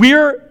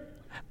we're,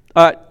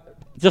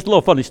 just a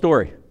little funny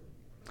story.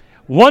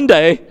 One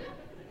day,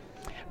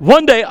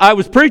 one day I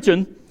was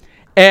preaching,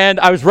 and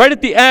I was right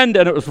at the end,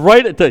 and it was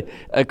right at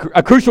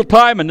a crucial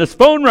time, and this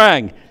phone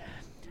rang.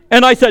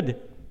 And I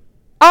said,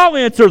 I'll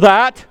answer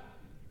that.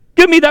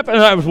 Give me that phone.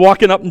 And I was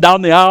walking up and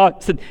down the aisle. I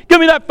said, give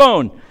me that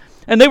phone.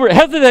 And they were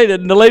hesitated,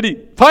 and the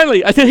lady,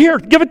 finally, I said, here,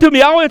 give it to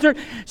me. I'll answer it.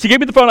 She gave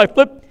me the phone. I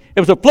flipped. It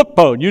was a flip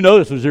phone. You know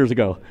this was years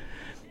ago.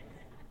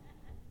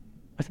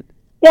 I said,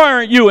 why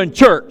aren't you in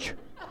church?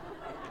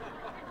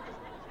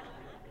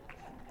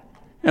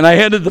 And I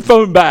handed the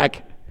phone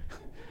back.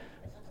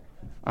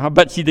 I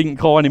bet she didn't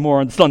call anymore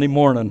on Sunday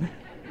morning.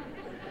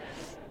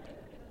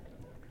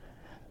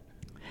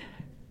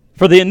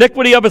 For the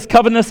iniquity of his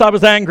covetousness I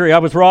was angry, I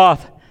was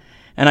wroth,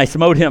 and I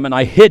smote him, and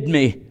I hid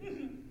me,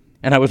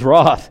 and I was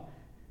wroth.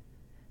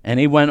 And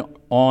he went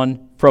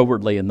on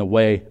frowardly in the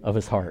way of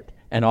his heart.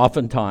 And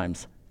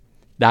oftentimes,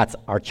 that's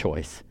our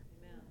choice.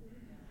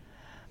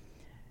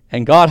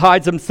 And God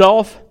hides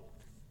himself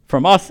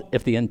from us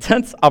if the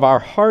intents of our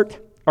heart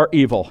are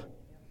evil.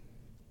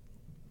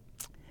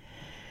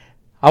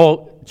 I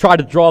will try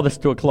to draw this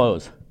to a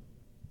close.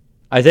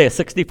 Isaiah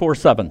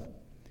 64:7.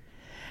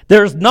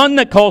 There's none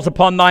that calls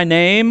upon thy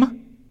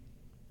name.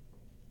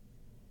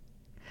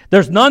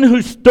 There's none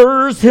who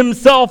stirs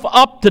himself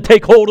up to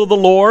take hold of the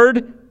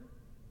Lord.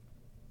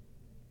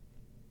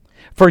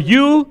 For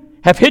you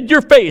have hid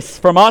your face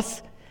from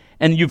us,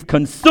 and you've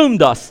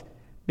consumed us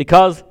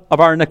because of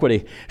our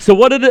iniquity. So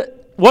what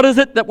is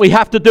it that we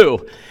have to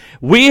do?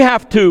 We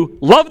have to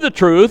love the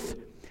truth,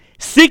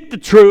 seek the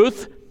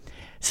truth,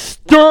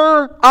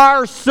 stir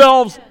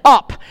ourselves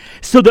up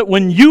so that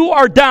when you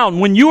are down,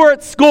 when you are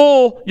at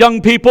school, young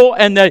people,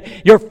 and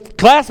your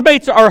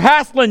classmates are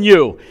hassling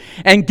you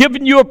and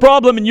giving you a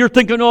problem and you're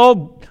thinking,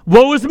 oh,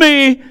 woe is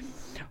me.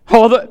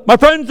 Oh, my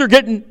friends are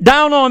getting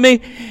down on me.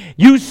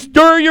 You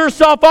stir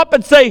yourself up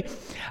and say,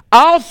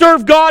 I'll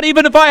serve God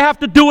even if I have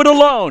to do it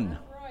alone.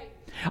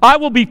 I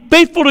will be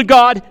faithful to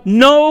God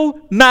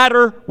no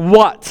matter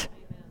what.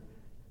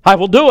 I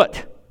will do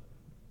it.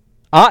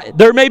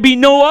 There may be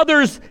no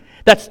others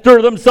that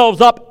stir themselves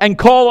up and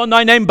call on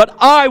thy name, but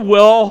I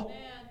will.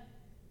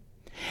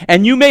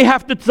 And you may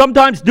have to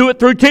sometimes do it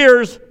through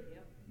tears,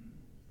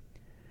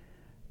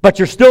 but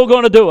you're still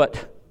going to do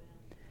it.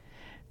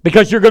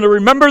 Because you're going to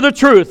remember the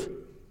truth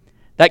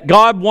that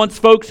God wants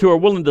folks who are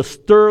willing to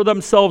stir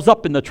themselves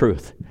up in the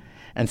truth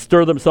and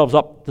stir themselves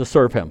up to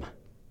serve him.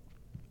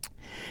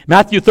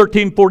 Matthew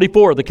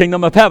 13:44, the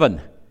kingdom of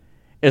heaven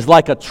is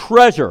like a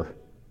treasure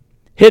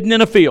hidden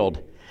in a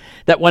field,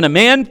 that when a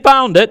man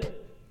found it,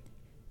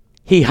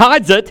 he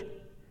hides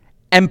it,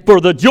 and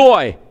for the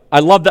joy. I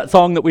love that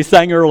song that we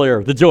sang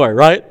earlier, The Joy,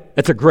 right?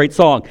 It's a great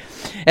song.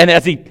 And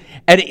as he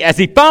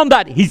found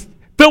that, he's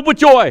filled with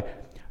joy.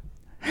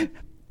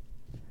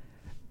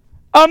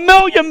 $1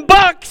 million!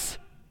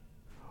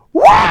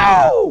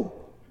 Wow!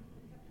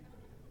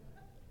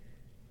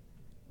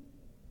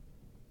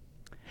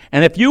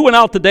 And if you went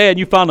out today and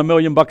you found $1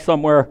 million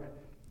somewhere,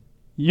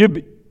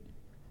 you'd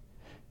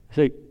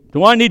say,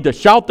 do I need to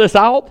shout this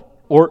out?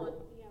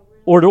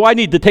 Or do I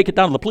need to take it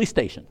down to the police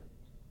station?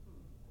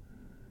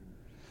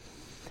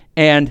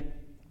 And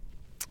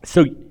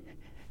so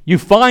you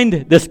find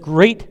this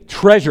great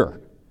treasure.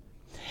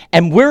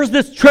 And where's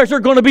this treasure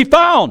going to be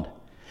found?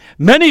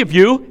 Many of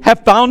you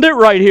have found it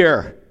right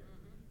here.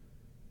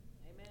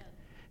 Amen.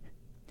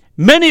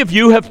 Many of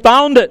you have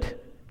found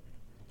it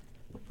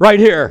right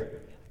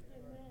here.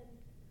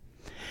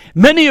 Amen.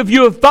 Many of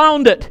you have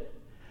found it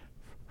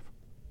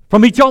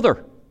from each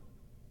other.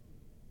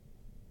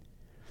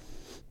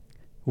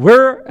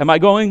 Where am I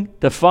going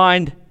to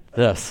find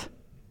this?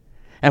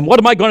 And what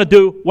am I going to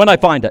do when I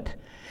find it?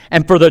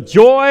 And for the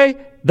joy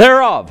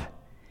thereof,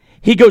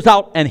 he goes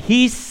out and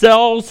he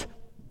sells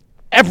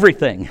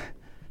everything.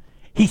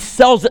 He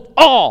sells it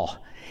all.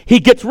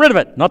 He gets rid of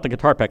it. Not the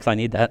guitar picks, I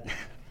need that.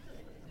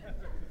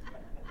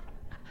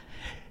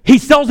 He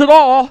sells it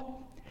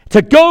all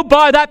to go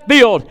buy that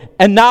field,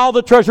 and now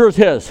the treasure is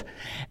his.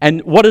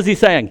 And what is he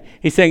saying?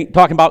 He's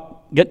talking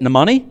about getting the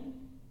money?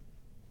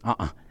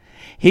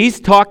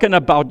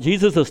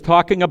 Jesus is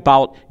talking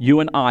about you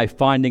and I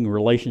finding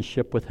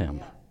relationship with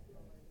him.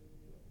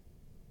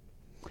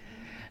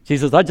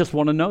 Jesus, I just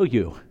want to know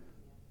you.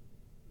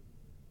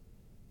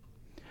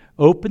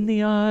 Open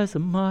the eyes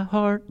of my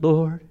heart,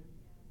 Lord.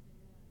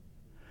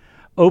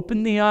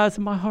 Open the eyes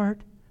of my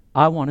heart.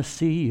 I want to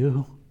see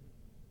you.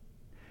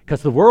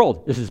 Because the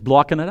world is just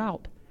blocking it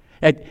out.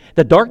 And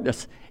the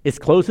darkness is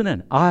closing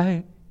in.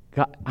 I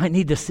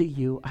need to see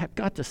you. I've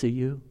got to see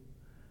you.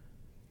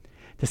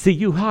 To see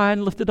you high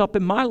and lifted up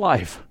in my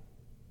life.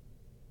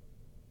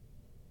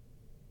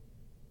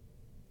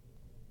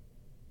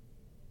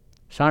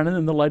 Shining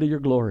in the light of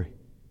your glory.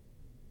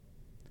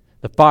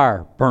 The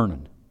fire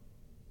burning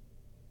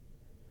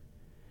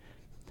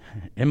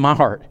in my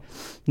heart,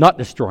 not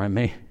destroying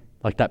me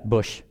like that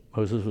bush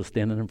Moses was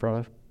standing in front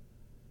of.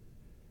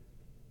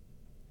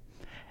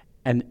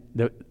 And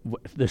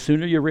the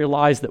sooner you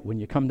realize that when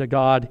you come to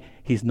God,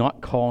 he's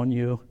not calling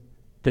you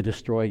to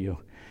destroy you.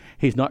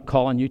 He's not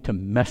calling you to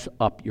mess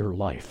up your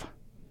life.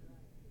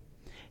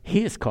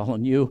 He is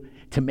calling you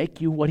to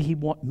make you what he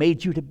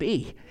made you to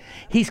be.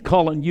 He's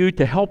calling you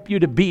to help you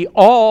to be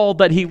all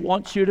that he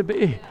wants you to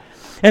be.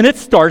 And it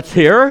starts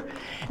here,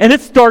 and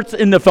it starts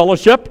in the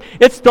fellowship,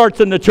 it starts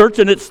in the church,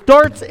 and it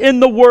starts in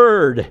the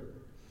Word.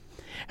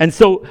 And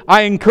so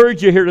I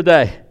encourage you here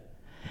today.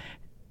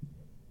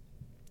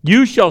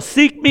 You shall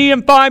seek me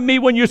and find me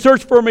when you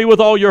search for me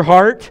with all your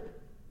heart.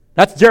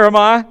 That's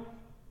Jeremiah.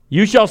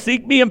 You shall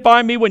seek me and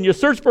find me when you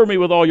search for me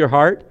with all your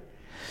heart.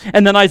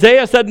 And then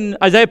Isaiah said in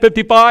Isaiah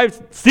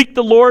 55, seek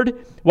the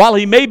Lord while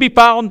he may be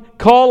found,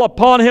 call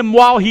upon him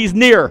while he's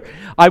near.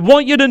 I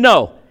want you to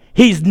know,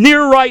 he's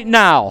near right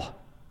now.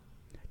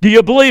 Do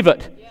you believe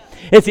it?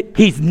 Yeah.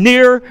 He's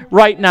near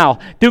right now.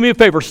 Do me a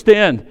favor,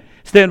 stand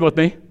with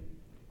me.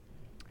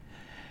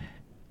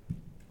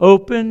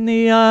 Open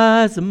the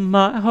eyes of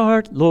my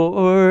heart,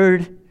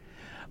 Lord.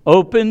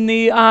 Open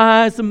the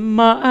eyes of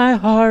my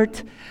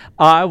heart.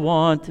 I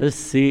want to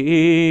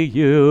see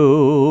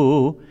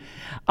you.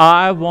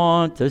 I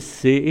want to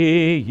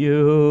see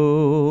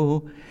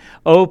you.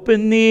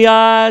 Open the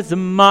eyes of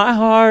my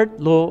heart,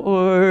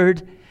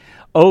 Lord.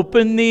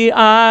 Open the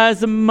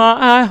eyes of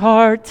my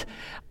heart.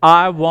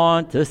 I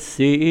want to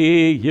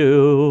see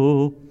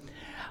you.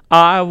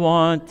 I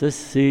want to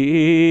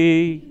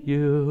see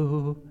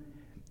you.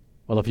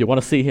 Well, if you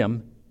want to see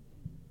him,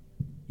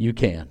 you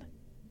can.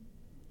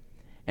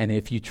 And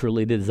if you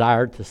truly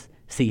desire to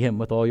see him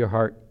with all your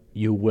heart,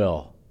 you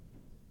will.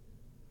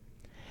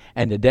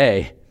 And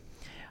today,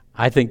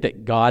 I think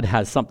that God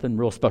has something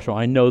real special.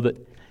 I know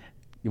that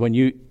when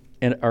you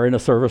are in a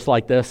service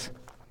like this,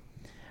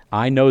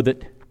 I know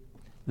that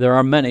there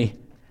are many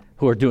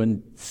who are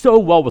doing so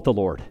well with the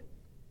Lord.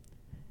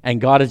 And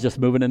God is just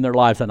moving in their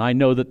lives. And I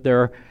know that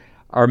there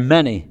are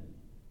many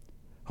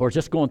who are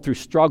just going through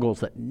struggles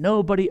that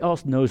nobody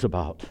else knows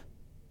about.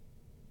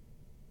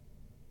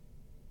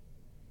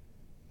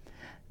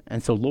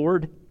 And so,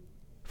 Lord,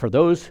 for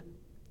those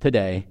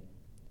today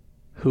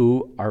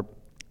who are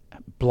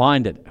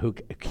blinded, who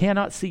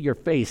cannot see your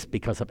face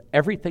because of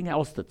everything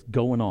else that's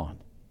going on,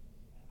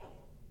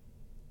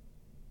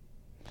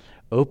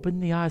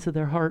 open the eyes of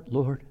their heart,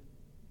 Lord.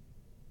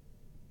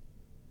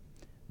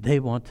 They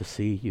want to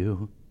see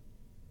you.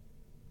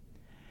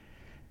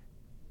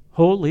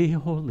 Holy,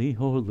 holy,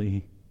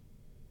 holy.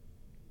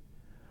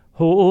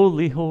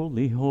 Holy,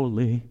 holy,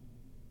 holy.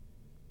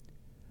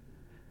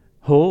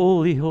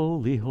 Holy,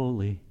 holy,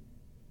 holy.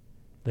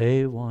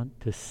 They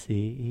want to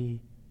see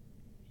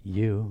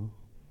you.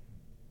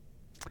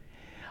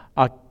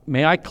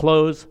 May I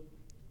close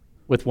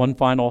with one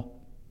final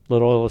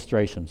little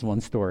illustration, one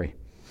story.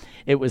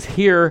 It was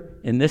here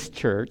in this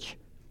church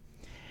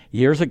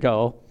years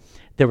ago.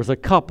 There was a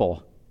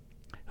couple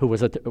who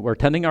were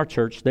attending our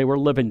church. They were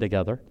living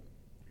together.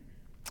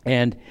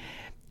 And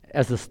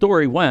as the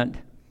story went,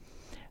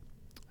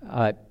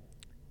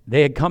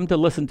 they had come to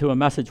listen to a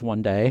message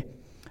one day,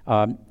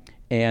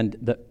 and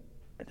the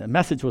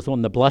message was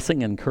on the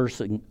blessing and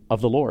cursing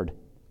of the Lord,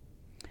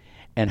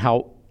 and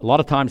how a lot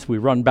of times we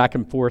run back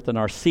and forth in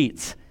our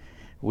seats.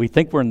 We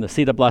think we're in the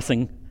seat of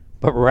blessing,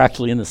 but we're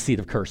actually in the seat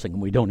of cursing,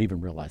 and we don't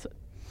even realize it.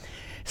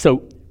 So,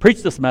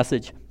 preached this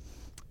message.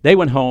 They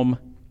went home.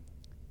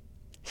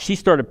 She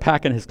started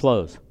packing his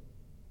clothes.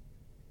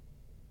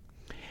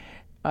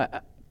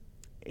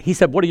 He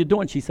said, "What are you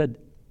doing?" She said,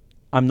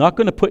 "I'm not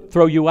going to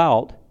throw you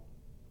out,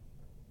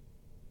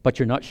 but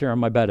you're not sharing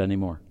my bed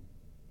anymore."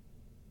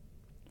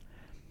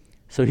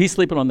 So he's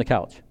sleeping on the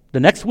couch. The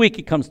next week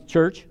he comes to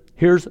church,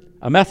 here's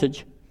a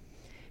message.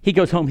 He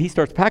goes home, he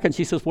starts packing.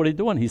 She says, "What are you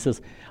doing?" He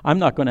says, "I'm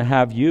not going to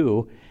have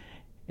you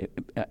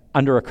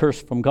under a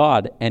curse from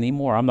God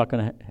anymore. I'm not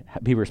going to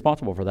be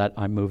responsible for that.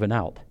 I'm moving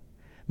out."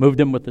 Moved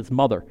him with his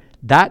mother.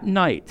 That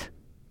night,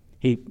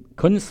 he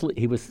couldn't sleep.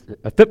 He was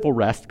a fitful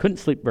rest, couldn't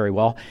sleep very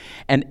well.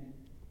 And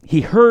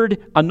he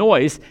heard a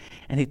noise,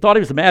 and he thought he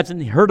was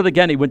imagining. He heard it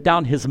again. He went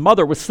down. His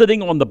mother was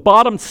sitting on the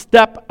bottom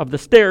step of the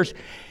stairs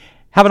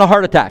having a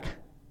heart attack.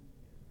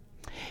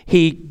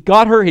 He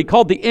got her. He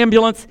called the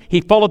ambulance.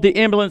 He followed the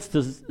ambulance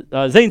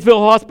to Zanesville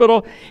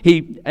Hospital.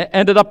 He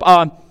ended up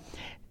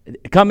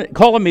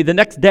calling me the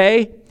next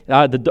day.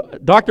 The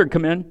doctor had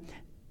come in,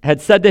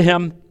 had said to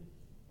him,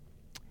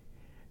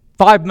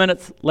 5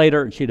 minutes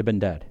later, and she'd have been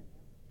dead.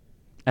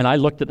 And I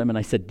looked at him and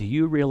I said, "Do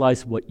you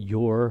realize what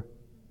your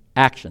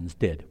actions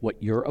did,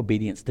 what your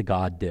obedience to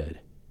God did?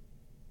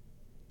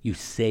 You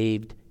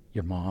saved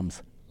your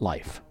mom's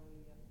life."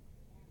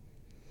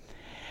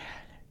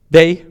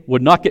 They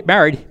would not get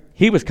married.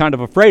 He was kind of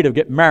afraid of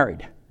getting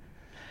married.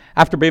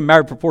 After being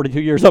married for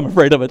 42 years, I'm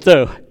afraid of it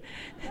too.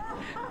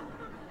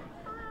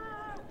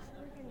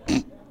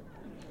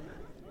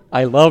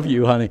 I love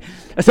you, honey.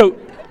 So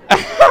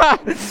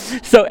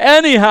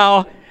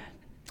anyhow,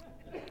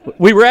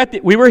 we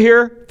were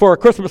here for a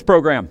Christmas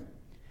program,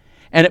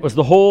 and it was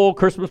the whole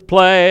Christmas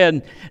play,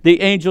 and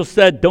the angels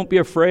said, "Don't be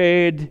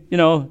afraid,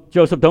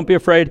 Joseph, don't be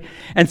afraid."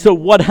 And so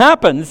what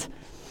happens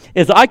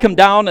is I come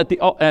down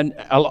and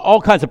all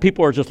kinds of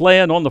people are just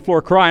laying on the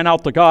floor crying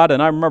out to God,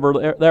 and I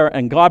remember there,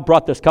 and God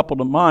brought this couple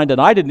to mind,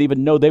 and I didn't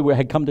even know they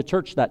had come to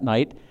church that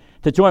night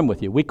to join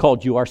with you. We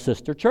called you our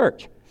sister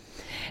church.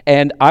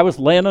 And I was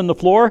laying on the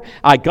floor.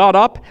 I got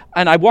up,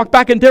 and I walked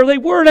back, and there they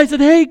were. And I said,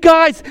 hey,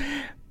 guys,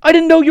 I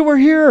didn't know you were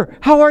here.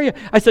 How are you?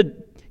 I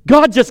said,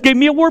 God just gave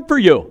me a word for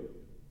you.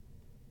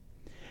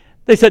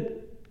 They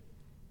said,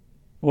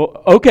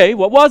 well, okay,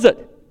 what was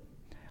it?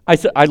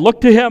 I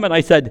looked to him, and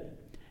I said,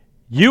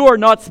 you are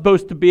not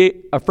supposed to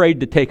be afraid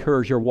to take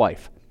her as your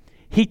wife.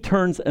 He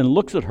turns and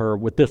looks at her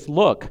with this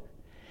look.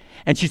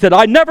 And she said,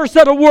 I never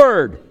said a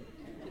word.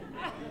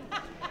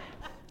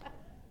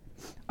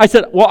 I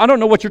said, well, I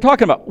don't know what you're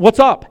talking about. What's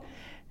up?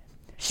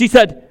 She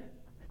said,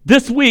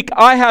 this week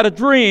I had a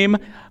dream.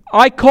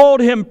 I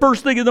called him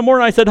first thing in the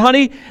morning. I said,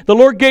 honey, the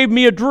Lord gave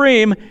me a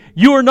dream.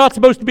 You are not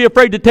supposed to be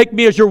afraid to take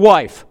me as your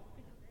wife.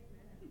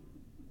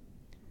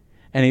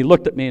 And he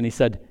looked at me and he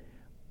said,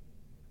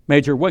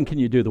 Major, when can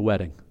you do the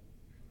wedding?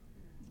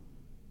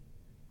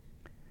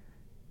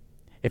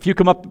 If you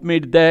come up to me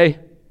today,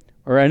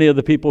 or any of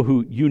the people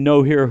who you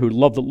know here who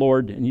love the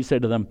Lord, and you say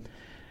to them,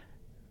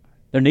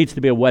 there needs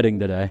to be a wedding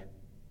today.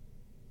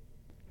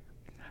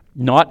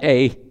 Not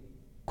a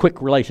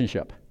quick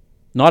relationship.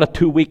 Not a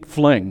 2-week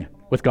fling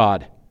with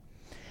God.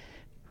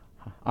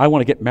 I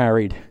want to get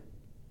married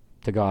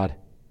to God.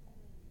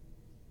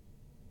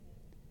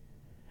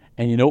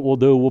 And you know what we'll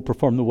do? We'll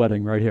perform the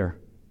wedding right here.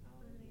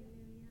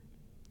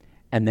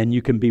 And then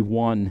you can be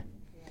one.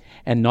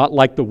 And not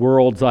like the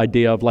world's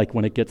idea of like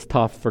when it gets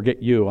tough,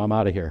 forget you, I'm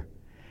out of here.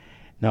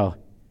 No,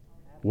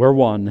 we're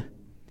one.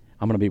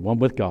 I'm going to be one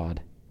with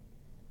God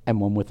and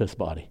one with this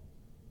body.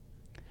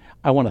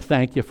 I want to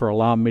thank you for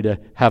allowing me to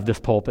have this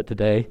pulpit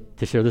today,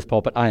 to share this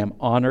pulpit. I am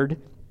honored.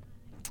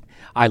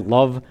 I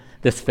love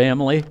this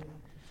family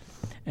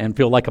and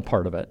feel like a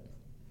part of it.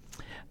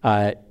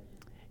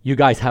 You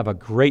guys have a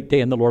great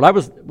day in the Lord.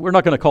 We're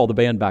not going to call the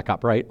band back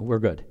up, right? We're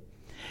good.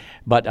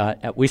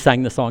 But we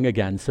sang the song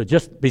again, so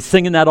just be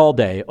singing that all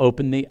day.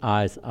 Open the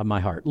eyes of my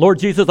heart. Lord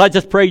Jesus, I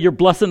just pray your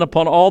blessing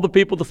upon all the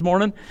people this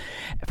morning,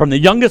 from the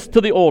youngest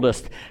to the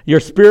oldest. Your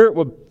Spirit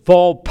would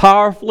fall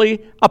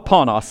powerfully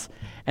upon us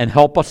and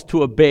help us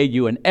to obey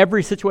you in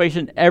every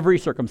situation, every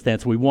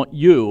circumstance. We want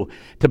you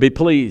to be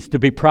pleased, to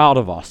be proud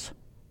of us.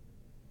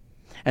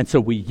 And so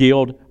we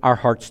yield our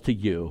hearts to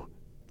you.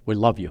 We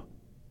love you.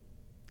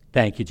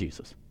 Thank you,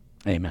 Jesus.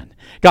 Amen.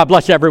 God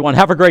bless you, everyone.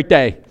 Have a great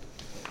day.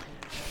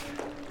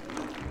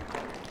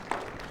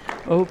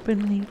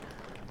 Open the...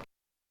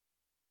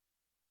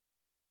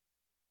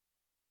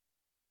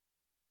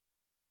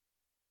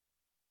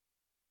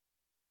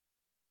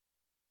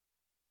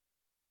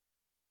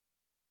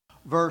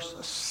 Verse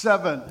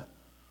 7.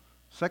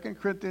 2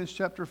 Corinthians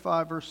chapter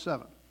 5, verse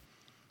 7.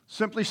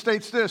 Simply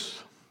states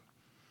this.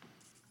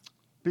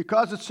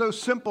 Because it's so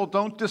simple,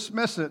 don't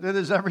dismiss it. It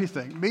is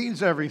everything. It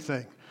means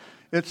everything.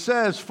 It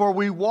says, for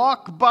we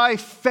walk by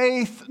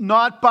faith,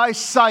 not by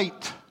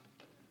sight.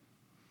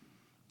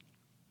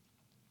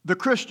 The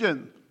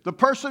Christian, the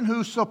person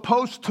who's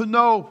supposed to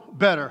know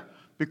better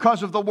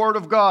because of the Word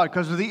of God,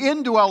 because of the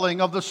indwelling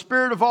of the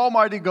Spirit of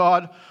Almighty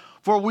God,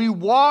 for we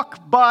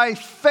walk by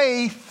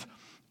faith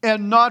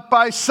and not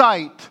by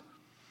sight.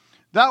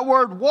 That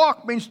word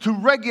walk means to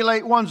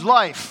regulate one's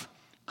life,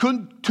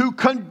 to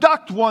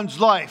conduct one's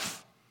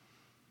life.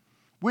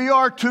 We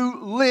are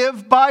to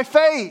live by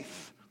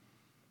faith.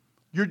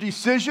 Your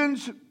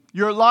decisions,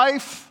 your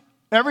life,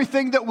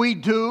 everything that we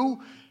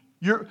do,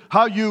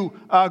 how you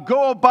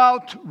go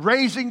about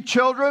raising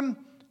children,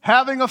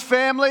 having a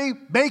family,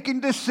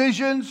 making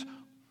decisions.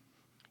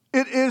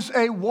 It is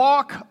a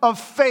walk of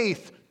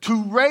faith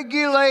to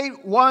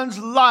regulate one's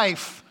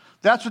life.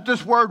 That's what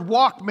this word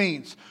walk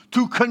means,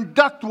 to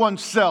conduct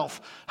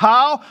oneself.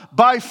 How?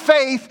 By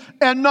faith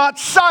and not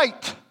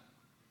sight.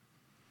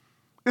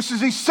 This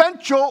is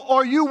essential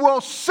or you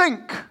will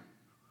sink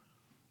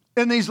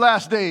in these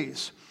last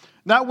days.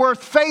 That word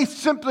faith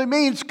simply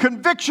means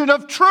conviction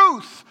of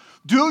truth.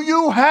 Do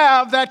you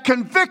have that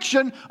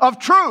conviction of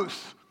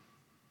truth?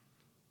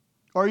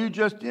 Or you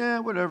just,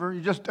 whatever,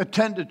 you just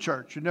attended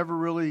church. You never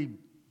really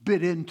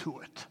bit into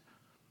it.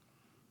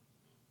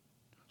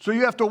 So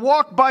you have to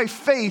walk by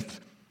faith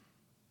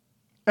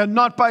and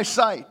not by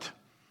sight.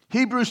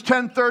 Hebrews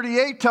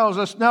 10:38 tells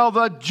us, now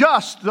the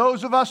just,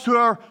 those of us who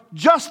are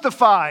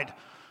justified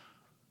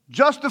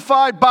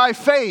by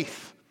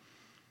faith,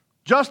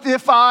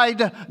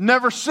 justified,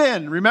 never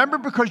sin. Remember,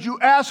 because you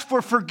ask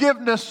for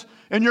forgiveness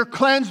and you're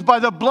cleansed by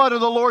the blood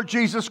of the Lord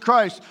Jesus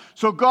Christ.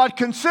 So God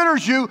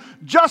considers you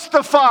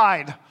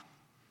justified.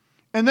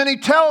 And then he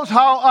tells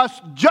how us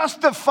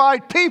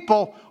justified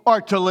people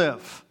are to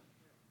live.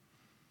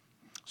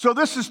 So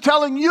this is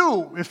telling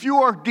you, if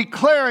you are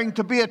declaring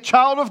to be a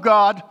child of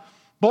God,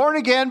 born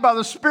again by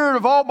the Spirit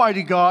of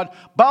Almighty God,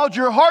 bowed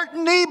your heart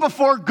and knee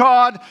before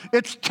God,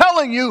 it's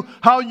telling you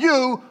how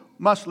you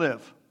must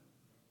live.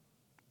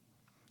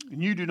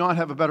 And you do not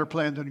have a better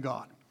plan than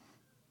God.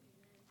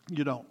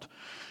 You don't.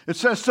 It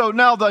says, so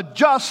now the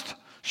just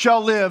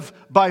shall live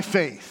by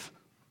faith.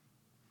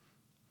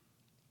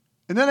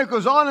 And then it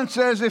goes on and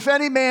says, if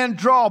any man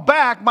draw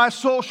back, my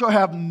soul shall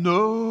have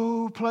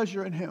no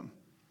pleasure in him.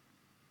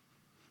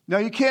 Now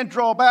you can't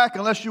draw back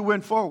unless you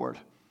win forward.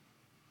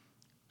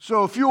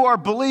 So if you are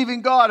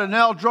believing God and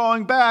now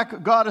drawing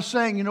back, God is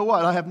saying, you know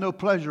what? I have no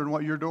pleasure in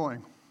what you're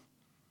doing.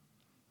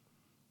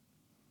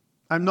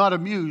 I'm not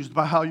amused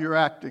by how you're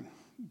acting,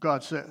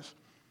 God says.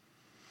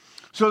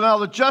 So now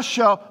the just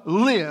shall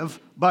live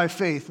by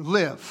faith.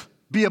 Live.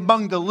 Be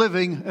among the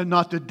living and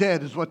not the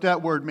dead is what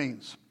that word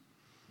means.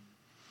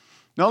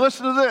 Now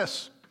listen to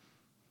this.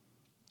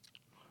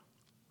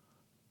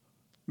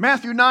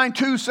 Matthew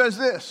 9:2 says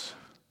this.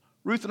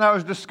 Ruth and I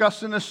was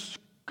discussing this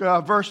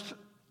verse a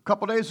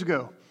couple days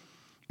ago.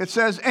 It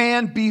says,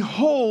 and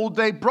behold,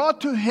 they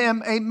brought to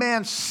him a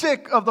man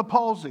sick of the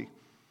palsy,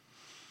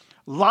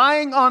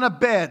 lying on a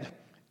bed,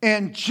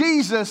 and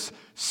Jesus,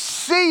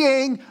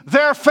 seeing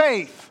their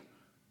faith.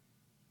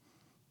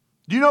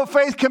 Do you know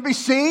faith can be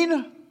seen?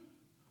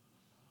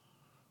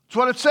 That's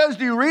what it says.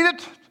 Do you read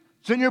it?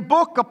 It's in your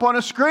book, up on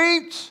the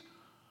screens.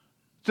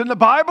 It's in the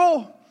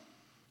Bible.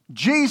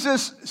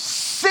 Jesus,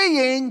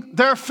 seeing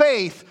their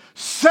faith,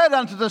 said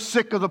unto the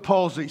sick of the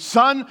palsy,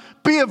 son,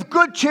 be of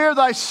good cheer,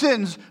 thy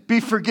sins be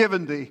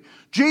forgiven thee.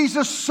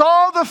 Jesus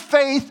saw the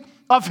faith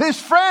of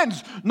his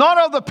friends, not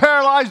of the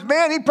paralyzed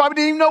man. He probably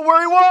didn't even know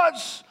where he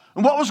was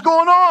and what was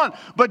going on.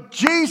 But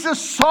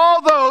Jesus saw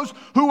those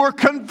who were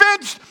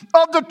convinced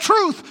of the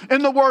truth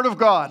in the Word of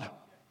God,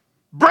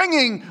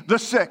 bringing the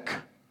sick.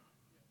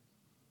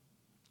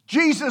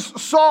 Jesus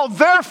saw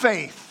their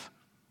faith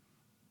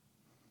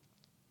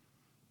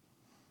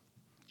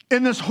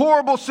in this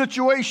horrible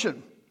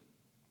situation.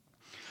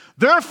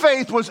 Their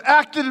faith was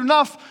active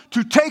enough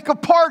to take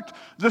apart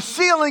the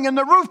ceiling and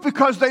the roof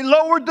because they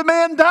lowered the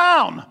man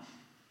down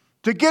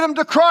to get him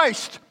to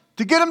Christ,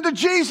 to get him to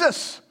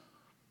Jesus.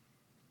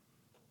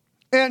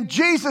 And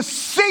Jesus,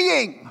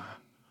 seeing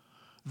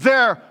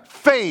their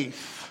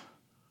faith,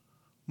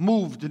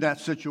 moved in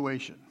that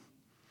situation.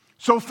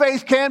 So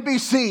faith can be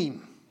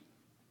seen.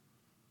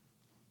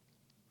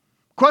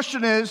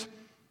 Question is,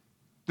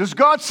 does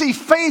God see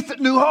faith at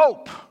New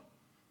Hope?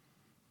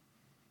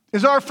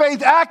 Is our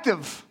faith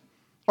active?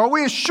 Are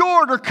we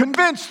assured or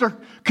convinced or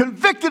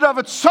convicted of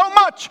it so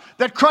much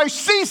that Christ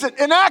sees it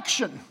in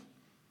action?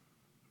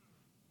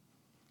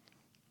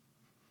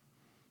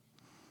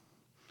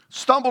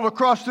 Stumbled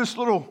across this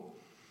little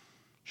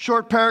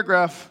short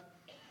paragraph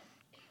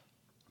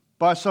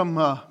by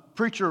some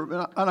preacher,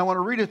 and I want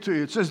to read it to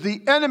you. It says,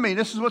 the enemy,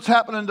 this is what's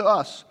happening to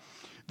us.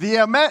 The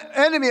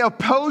enemy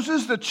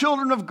opposes the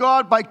children of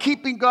God by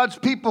keeping God's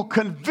people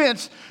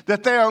convinced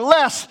that they are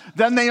less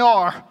than they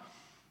are.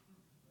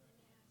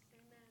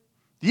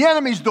 The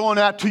enemy's doing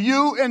that to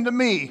you and to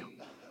me.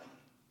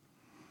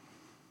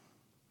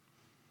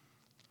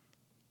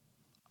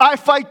 I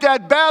fight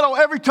that battle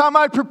every time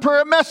I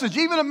prepare a message.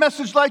 Even a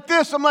message like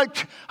this, I'm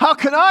like, how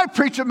can I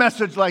preach a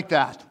message like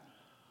that?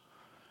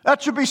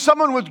 That should be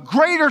someone with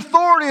greater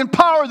authority and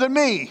power than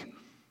me.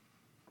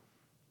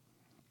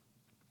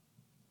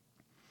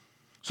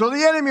 So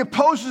the enemy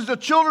opposes the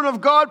children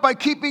of God by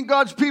keeping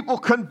God's people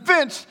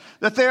convinced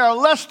that they are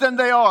less than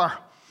they are.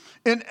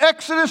 In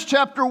Exodus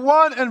chapter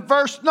 1 and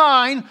verse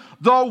 9,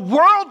 the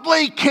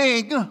worldly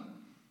king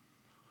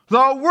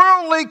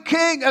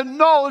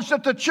acknowledged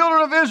that the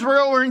children of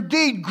Israel were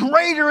indeed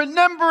greater in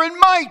number and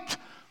might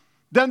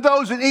than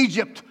those in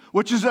Egypt,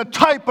 which is a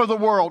type of the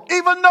world.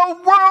 Even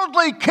the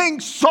worldly king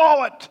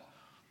saw it.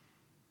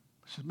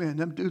 He said, man,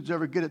 them dudes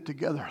ever get it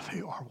together, they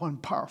are one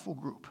powerful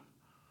group.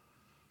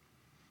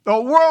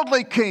 The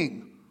worldly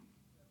king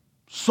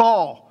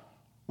saw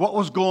what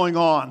was going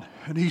on,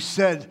 and he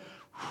said,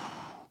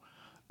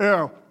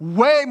 they're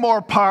way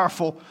more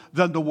powerful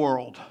than the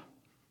world.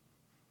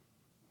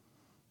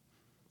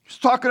 He's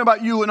talking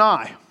about you and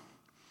I.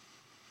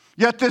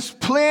 Yet this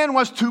plan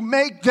was to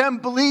make them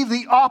believe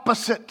the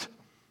opposite.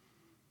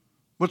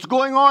 What's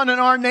going on in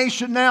our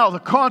nation now, the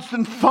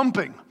constant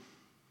thumping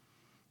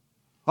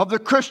of the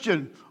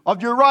Christian,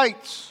 of your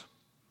rights,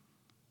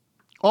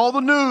 all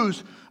the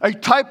news, a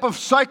type of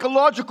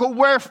psychological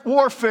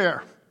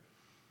warfare.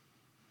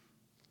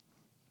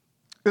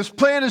 This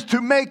plan is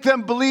to make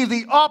them believe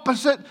the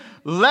opposite,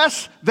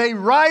 lest they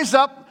rise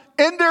up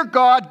in their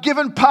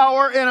God-given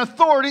power and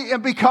authority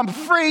and become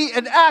free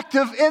and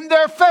active in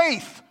their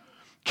faith.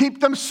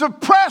 Keep them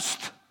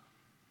suppressed.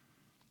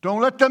 Don't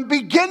let them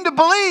begin to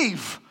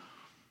believe.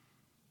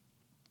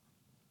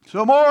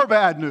 So more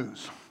bad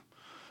news.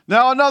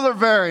 Now another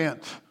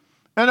variant.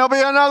 And there'll be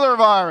another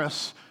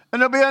virus.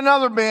 And there'll be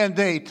another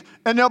mandate.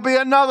 And there'll be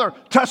another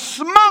to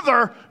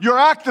smother your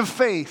active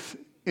faith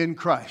in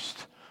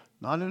Christ.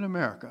 Not in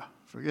America.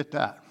 Forget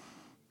that.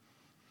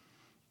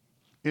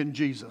 In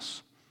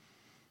Jesus.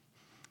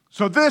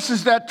 So this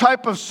is that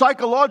type of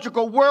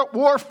psychological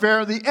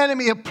warfare. The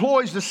enemy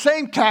employs the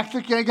same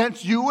tactic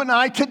against you and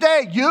I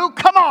today. You?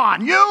 Come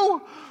on,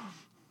 you!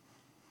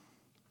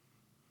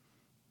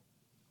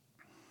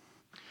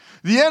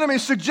 The enemy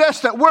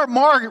suggests that we're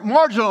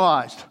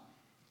marginalized.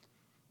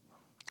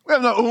 We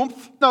have no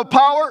oomph, no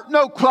power,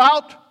 no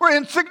clout. We're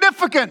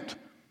insignificant.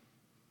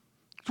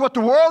 It's what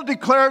the world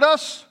declared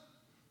us.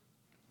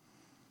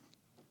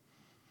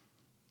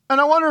 And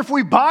I wonder if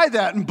we buy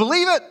that and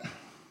believe it.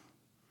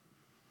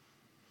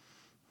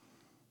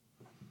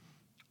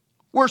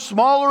 We're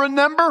smaller in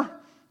number,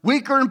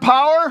 weaker in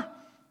power.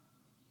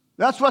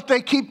 That's what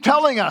they keep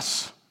telling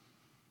us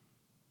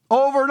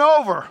over and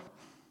over.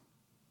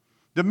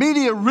 The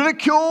media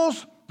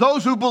ridicules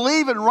those who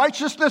believe in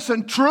righteousness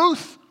and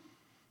truth,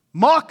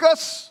 mock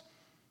us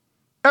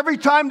every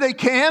time they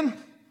can.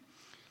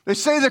 They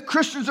say that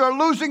Christians are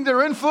losing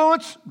their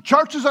influence,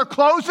 churches are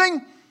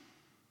closing.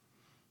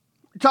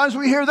 Sometimes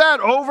we hear that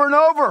over and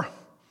over.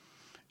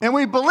 And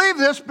we believe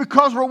this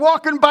because we're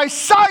walking by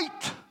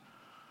sight,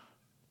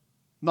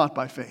 not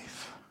by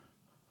faith.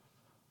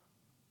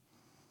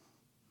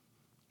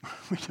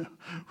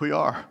 We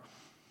are.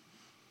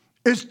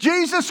 Is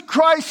Jesus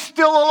Christ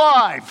still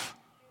alive?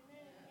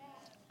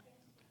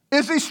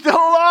 Is he still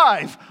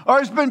alive? Or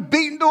has been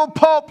beaten to a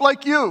pulp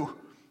like you?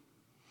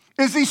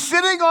 Is he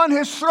sitting on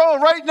his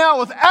throne right now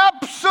with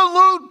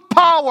absolute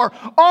power?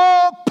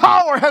 All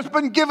power has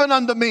been given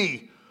unto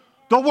me,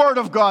 the Word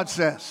of God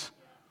says.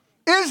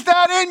 Is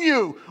that in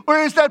you? Or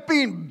is that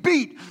being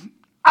beat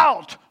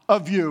out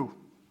of you?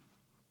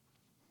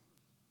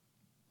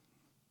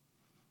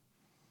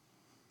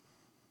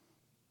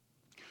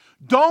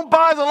 Don't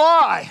buy the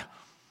lie.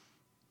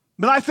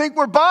 But I think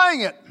we're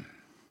buying it.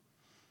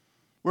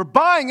 We're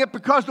buying it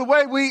because the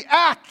way we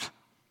act,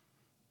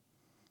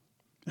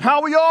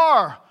 how we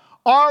are.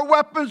 Our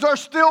weapons are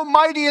still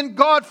mighty in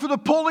God for the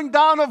pulling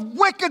down of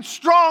wicked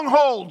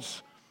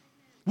strongholds.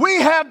 We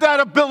have that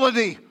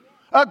ability.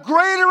 A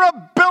greater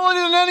ability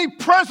than any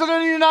president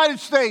of the United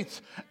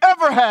States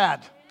ever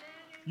had.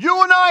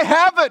 You and I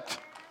have it.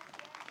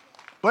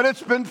 But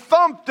it's been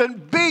thumped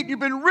and beat. You've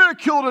been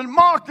ridiculed and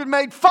mocked and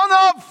made fun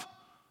of.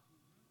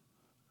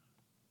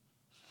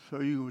 So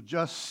you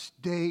just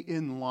stay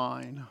in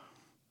line.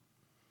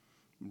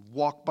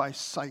 Walk by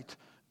sight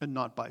and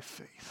not by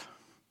faith.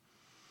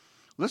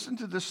 Listen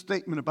to this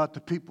statement about the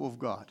people of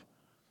God.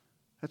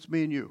 That's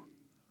me and you.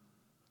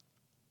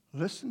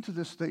 Listen to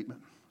this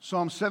statement.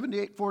 Psalm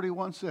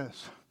 78:41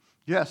 says,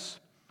 yes,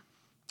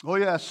 oh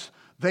yes,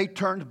 they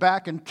turned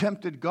back and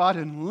tempted God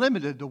and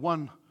limited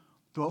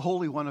the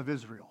Holy One of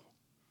Israel.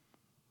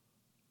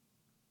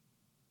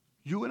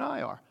 You and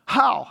I are.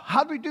 How?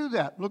 How do we do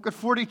that? Look at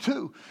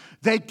 42.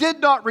 They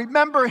did not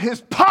remember his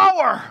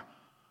power.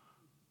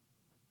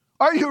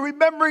 Are you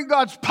remembering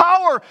God's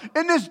power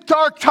in this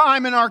dark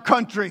time in our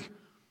country?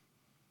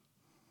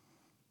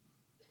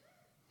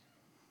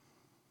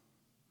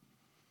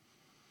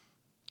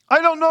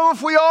 I don't know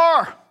if we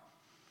are.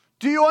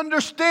 Do you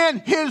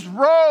understand? His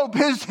robe,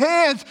 his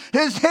hands,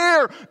 his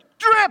hair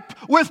drip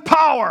with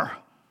power.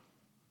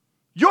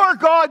 Your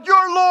God,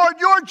 your Lord,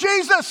 your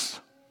Jesus.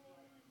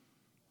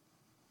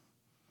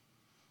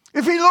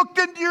 If he looked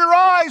into your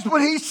eyes,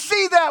 would he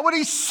see that? Would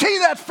he see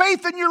that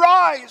faith in your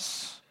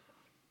eyes?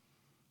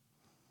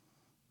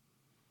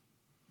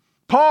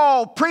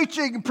 Paul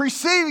preaching and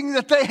perceiving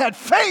that they had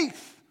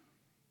faith.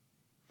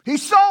 He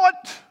saw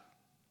it.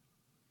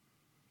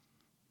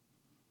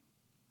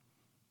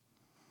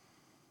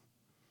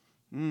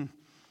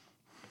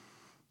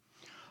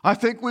 I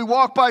think we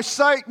walk by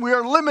sight. We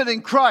are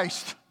limiting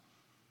Christ.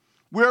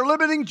 We are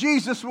limiting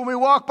Jesus when we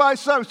walk by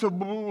sight. We say,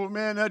 oh,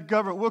 man, that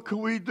government, what can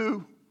we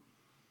do?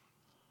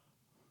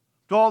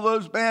 To all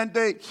those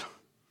mandates.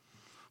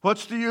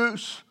 What's the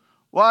use?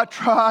 Why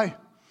try?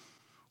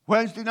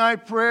 Wednesday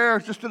night prayer,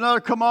 just another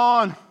come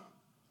on.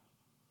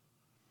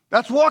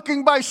 That's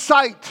walking by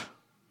sight.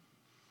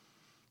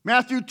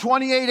 Matthew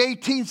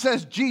 28:18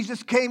 says,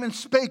 Jesus came and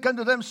spake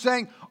unto them,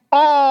 saying,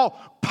 all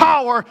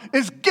power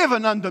is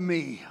given unto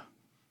me.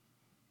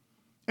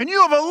 And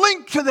you have a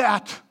link to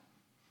that.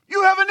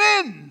 You have an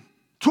in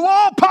to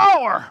all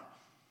power.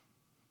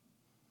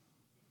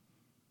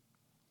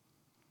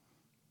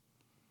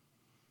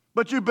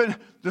 But you've been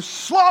the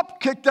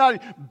slop kicked out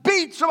of you,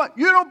 beat someone.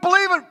 You don't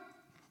believe it.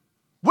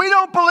 We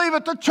don't believe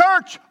it, the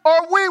church,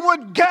 or we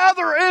would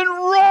gather and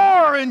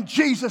roar in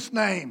Jesus'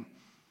 name.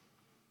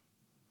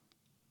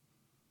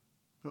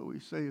 But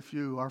we say a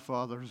few, our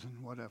fathers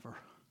and whatever.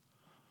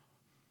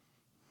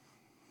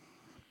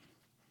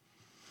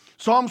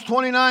 Psalms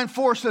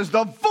 29:4 says,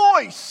 the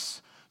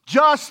voice,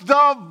 just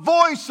the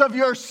voice of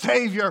your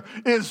Savior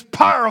is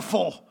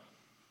powerful.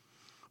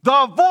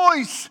 The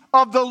voice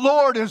of the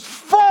Lord is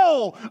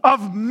full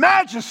of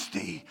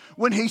majesty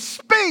when he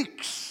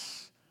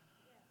speaks.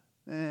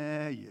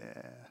 Yeah.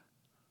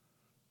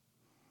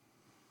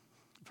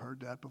 I've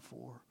heard that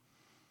before.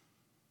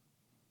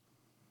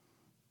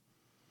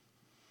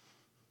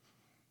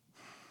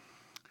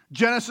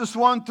 Genesis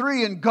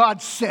 1:3, and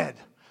God said,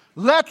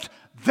 let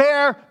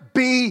there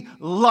be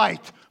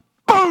light.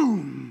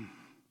 Boom!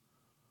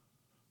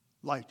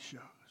 Light shows.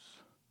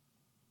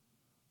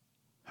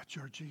 That's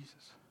your Jesus.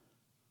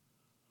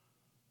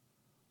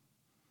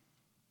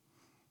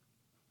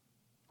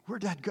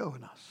 Where'd that go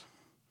in us?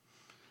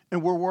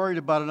 And we're worried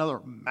about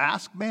another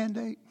mask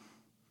mandate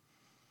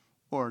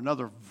or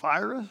another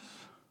virus.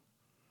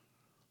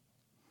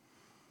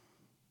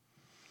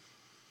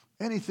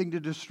 Anything to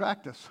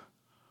distract us.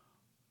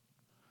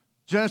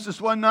 Genesis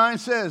 1:9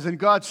 says, and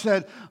God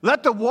said,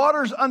 let the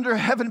waters under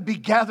heaven be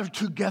gathered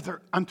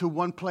together unto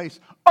one place.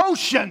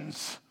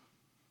 Oceans.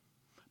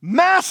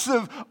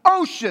 massive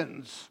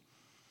oceans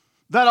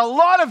that a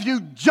lot of you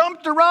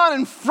jumped around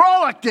and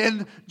frolicked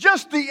in,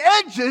 just the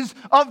edges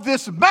of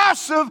this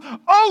massive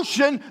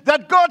ocean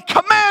that God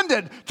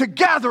commanded to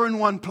gather in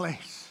one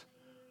place.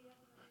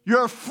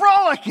 You're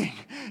frolicking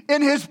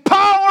in His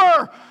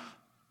power.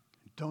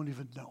 Don't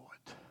even know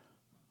it.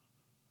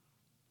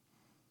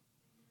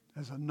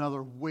 As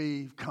another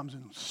wave comes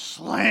and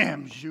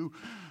slams you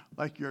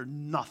like you're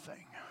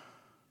nothing.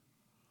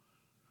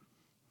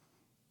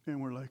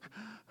 And we're like,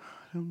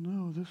 I don't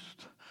know,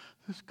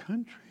 this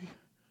country.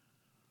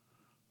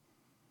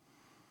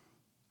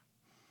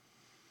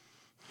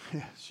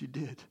 Yes, you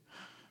did.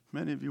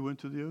 Many of you went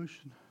to the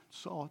ocean,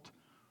 saw it,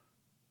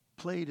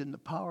 played in the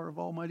power of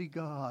Almighty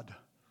God.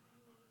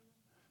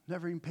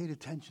 Never even paid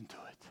attention to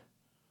it.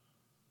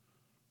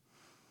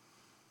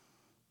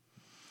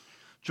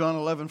 John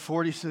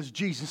 11:40 says,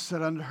 Jesus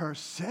said unto her,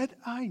 said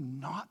I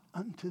not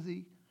unto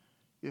thee,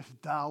 if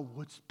thou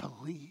wouldst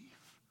believe?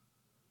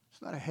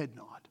 It's not a head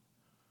nod.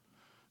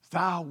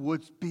 Thou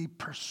wouldst be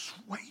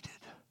persuaded.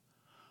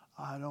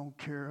 I don't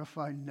care if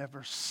I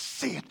never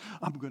see it,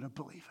 I'm going to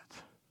believe it.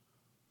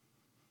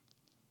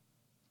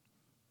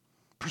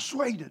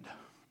 Persuaded.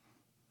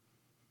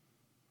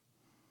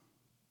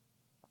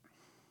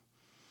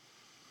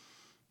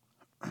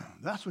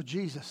 That's what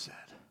Jesus said.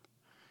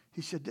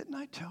 He said, didn't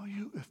I tell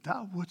you, if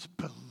thou wouldst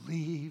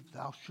believe,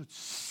 thou shouldst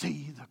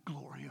see the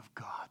glory of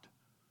God?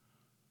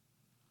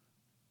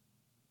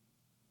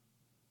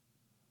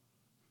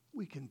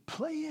 We can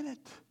play in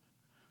it,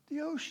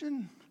 the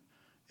ocean,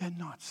 and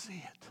not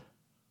see it.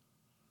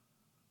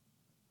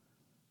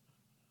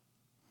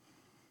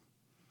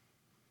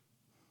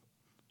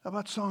 How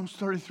about Psalms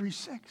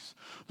 33:6?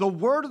 The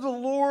word of the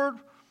Lord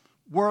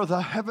were the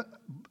heaven.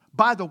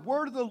 By the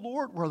word of the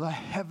Lord were the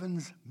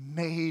heavens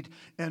made,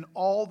 and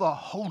all the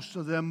hosts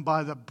of them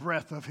by the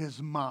breath of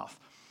His mouth.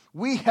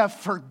 We have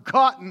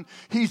forgotten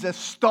He's a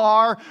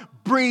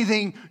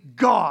star-breathing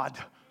God.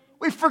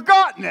 We've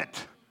forgotten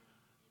it.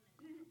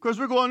 Because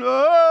we're going,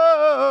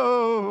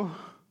 oh.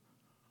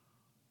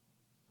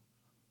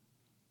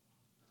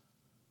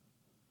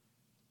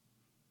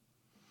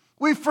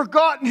 We've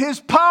forgotten His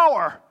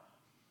power.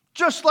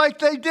 Just like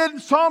they did in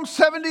Psalm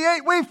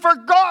 78. We've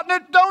forgotten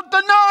it. Don't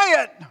deny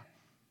it.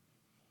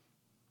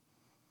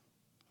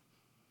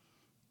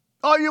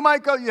 Oh, you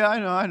might go, yeah,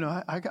 I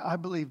know. I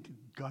believe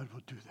God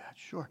will do that.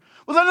 Sure.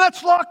 Well, then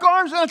let's lock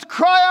arms and let's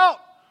cry out.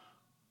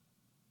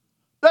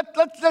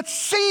 Let's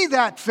see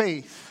that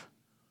faith.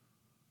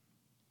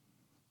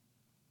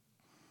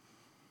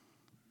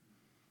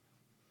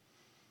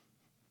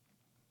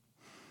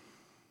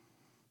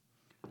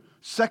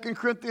 Second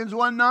Corinthians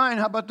 1:9.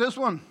 How about this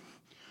one?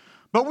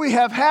 But we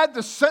have had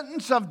the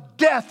sentence of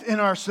death in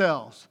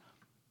ourselves.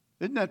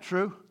 Isn't that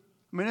true?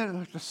 I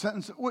mean, the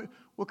sentence.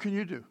 What can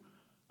you do?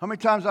 How many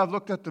times I've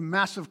looked at the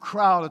massive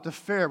crowd at the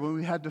fair when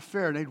we had the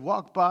fair, and they'd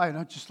walk by, and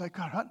I'm just like,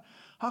 God,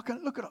 how can I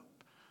look at them?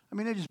 I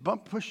mean, they just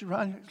push you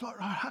around. Lord,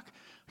 how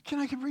can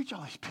I reach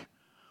all these people?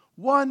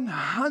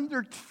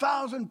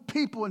 100,000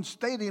 people in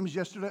stadiums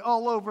yesterday,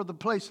 all over the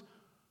place.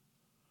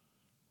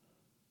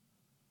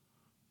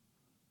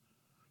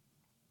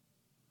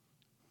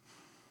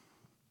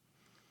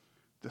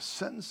 The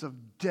sentence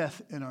of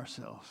death in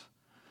ourselves.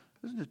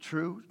 Isn't it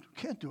true? We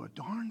can't do a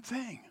darn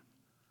thing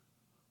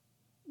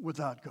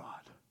without God.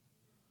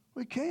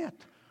 We can't.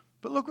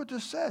 But look what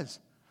this says.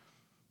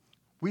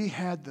 We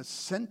had the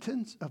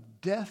sentence of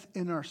death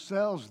in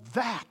ourselves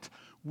that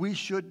we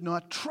should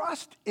not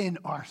trust in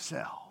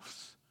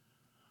ourselves.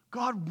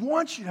 God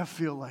wants you to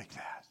feel like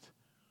that.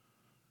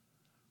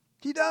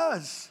 He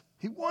does.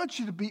 He wants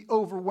you to be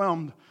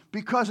overwhelmed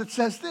because it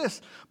says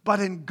this,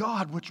 but in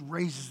God which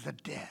raises the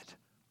dead.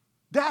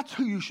 That's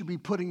who you should be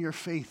putting your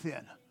faith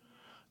in.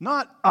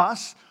 Not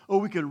us. Oh,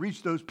 we can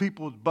reach those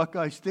people at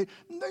Buckeye State.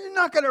 No, you're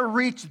not going to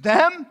reach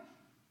them.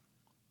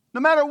 No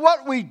matter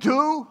what we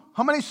do,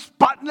 how many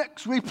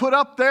Sputniks we put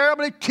up there, how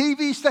many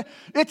TV stations.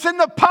 It's in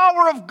the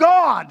power of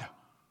God.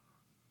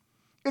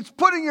 It's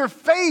putting your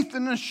faith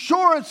and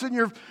assurance in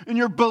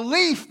your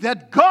belief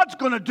that God's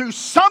going to do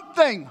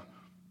something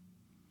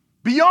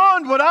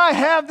beyond what I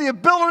have the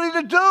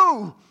ability to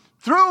do.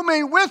 Through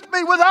me, with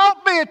me,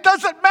 without me. It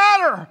doesn't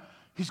matter.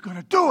 He's going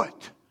to do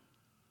it.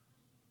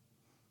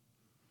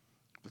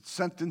 The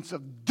sentence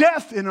of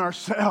death in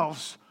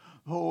ourselves.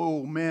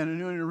 Oh, man, and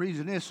the only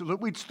reason is so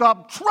that we'd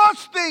stop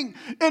trusting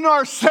in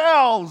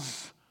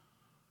ourselves.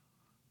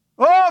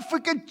 Oh, if we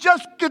could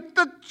just get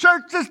the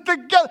churches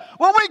together.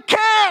 Well, we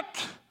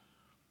can't.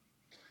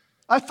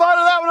 I thought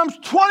of that when I was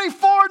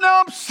 24.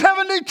 Now I'm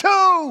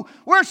 72.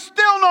 We're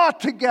still not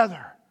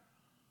together.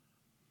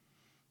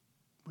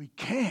 We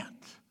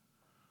can't.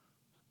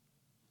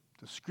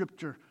 The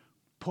scripture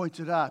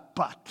points it out,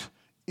 but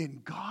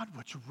in God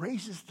which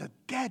raises the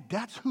dead,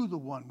 that's who the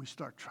one we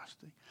start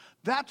trusting.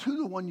 That's who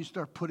the one you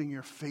start putting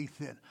your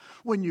faith in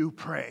when you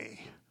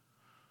pray.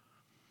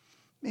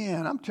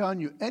 Man, I'm telling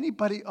you,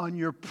 anybody on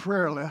your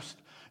prayer list,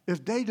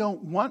 if they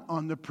don't want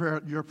on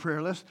your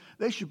prayer list,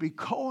 they should be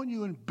calling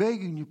you and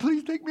begging you,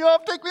 please take me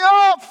off, take me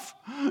off.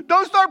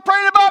 Don't start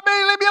praying about me,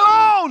 leave me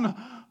alone.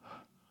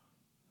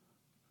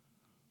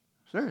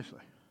 Seriously.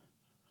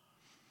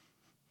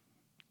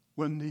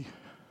 When the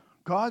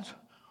gods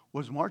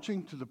was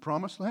marching to the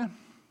promised land,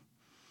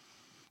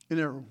 and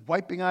they were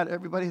wiping out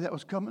everybody that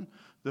was coming,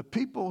 the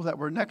people that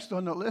were next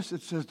on the list,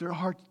 it says their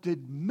hearts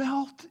did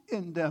melt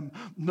in them,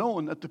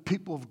 knowing that the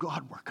people of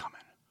God were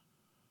coming.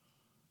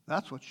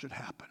 That's what should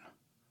happen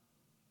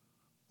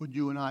when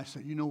you and I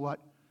say, you know what?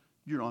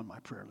 You're on my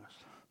prayer list.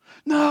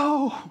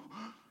 No!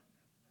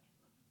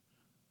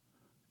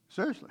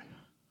 Seriously.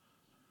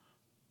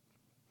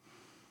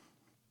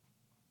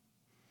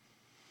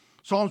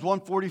 Psalms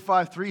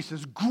 145:3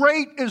 says,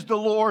 great is the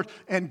Lord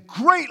and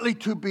greatly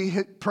to be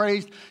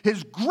praised.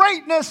 His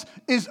greatness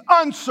is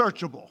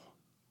unsearchable.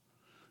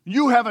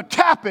 You have a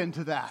tap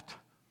into that.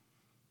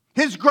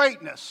 His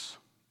greatness.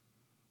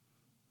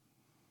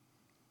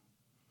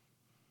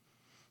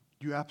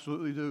 You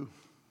absolutely do.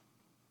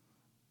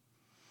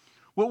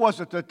 What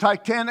was it? The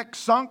Titanic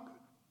sunk?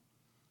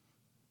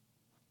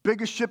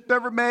 Biggest ship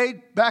ever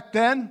made back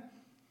then.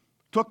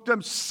 Took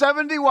them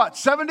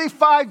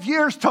 75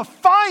 years to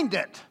find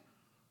it.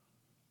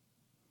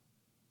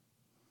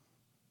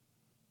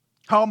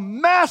 How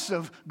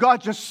massive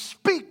God just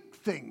speak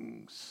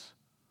things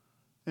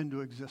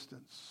into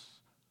existence.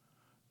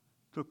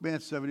 Took man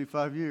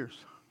 75 years.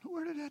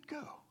 Where did that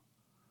go?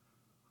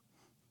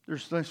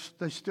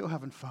 They still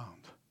haven't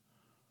found.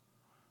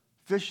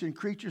 Fish and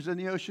creatures in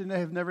the ocean they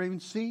have never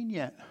even seen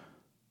yet.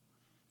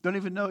 Don't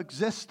even know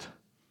exist.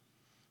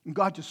 And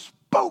God just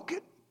spoke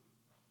it.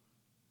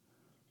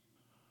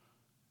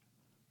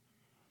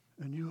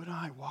 And you and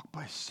I walk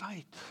by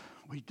sight.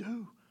 We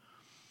do.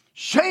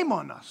 Shame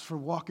on us for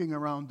walking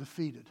around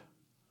defeated.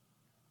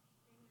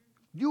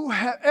 You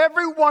have,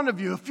 every one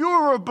of you, if you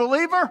are a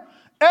believer,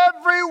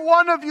 every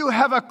one of you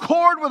have a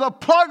cord with a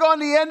plug on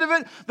the end of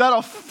it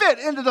that'll fit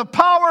into the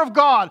power of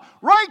God,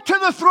 right to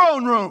the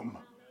throne room.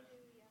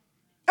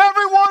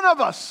 Every one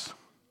of us.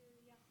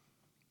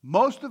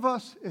 Most of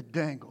us, it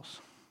dangles.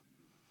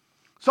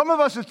 Some of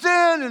us, it's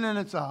in and then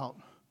it's out.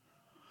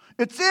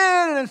 It's in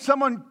and then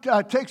someone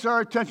takes our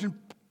attention,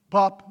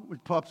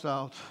 it pops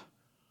out.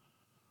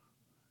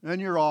 And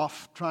you're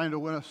off trying to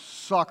win a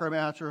soccer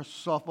match or a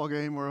softball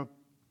game or a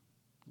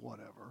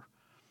whatever.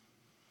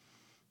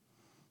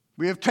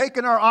 We have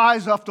taken our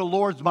eyes off the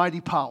Lord's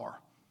mighty power.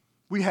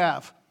 We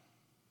have.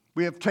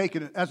 We have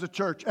taken it as a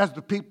church, as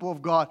the people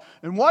of God.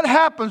 And what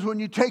happens when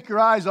you take your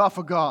eyes off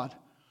of God?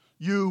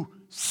 You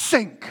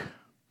sink.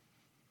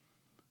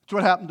 That's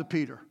what happened to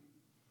Peter.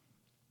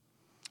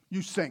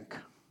 You sink.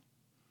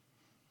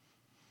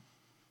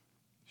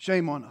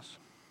 Shame on us.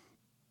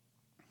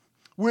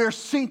 We're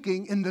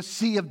sinking in the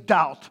sea of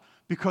doubt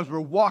because we're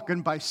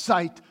walking by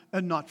sight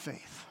and not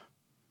faith.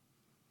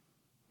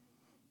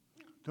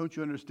 Don't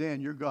you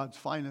understand? You're God's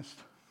finest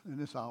in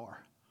this hour.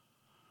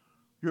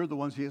 You're the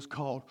ones He has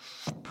called.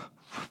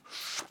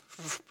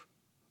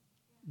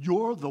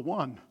 You're the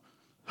one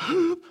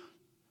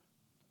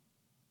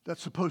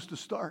that's supposed to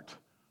start.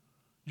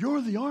 You're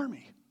the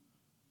army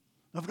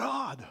of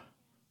God.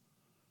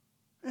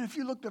 And if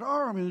you looked at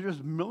our army, they're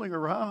just milling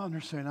around.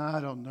 They're saying,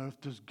 I don't know if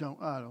this going.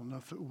 I don't know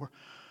if it works.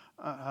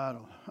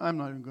 I'm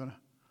not even going to.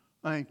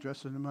 I ain't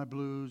dressing in my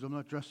blues. I'm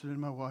not dressing in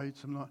my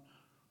whites. I'm not.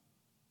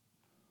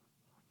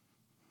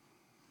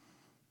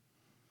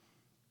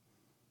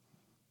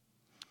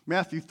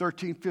 Matthew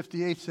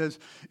 13:58 says,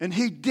 and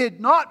He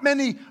did not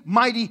many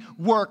mighty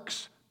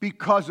works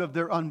because of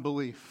their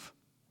unbelief.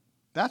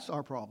 That's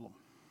our problem.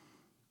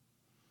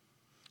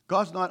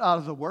 God's not out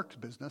of the works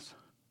business.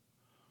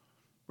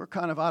 We're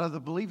kind of out of the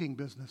believing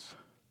business.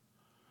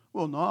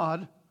 We'll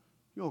nod.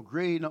 You'll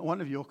agree. Not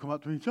one of you will come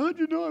up to me and say, how'd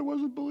you know I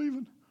wasn't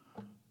believing?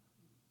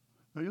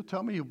 No, you'll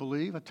tell me you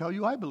believe. I tell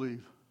you I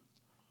believe.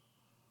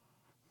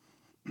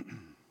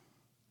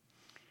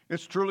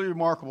 It's truly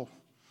remarkable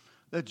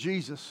that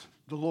Jesus,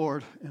 the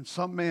Lord, in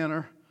some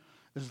manner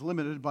is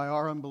limited by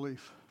our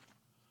unbelief.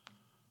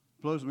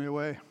 Blows me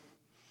away.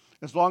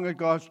 As long as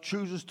God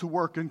chooses to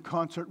work in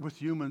concert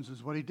with humans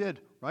is what He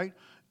did, right?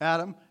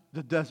 Adam,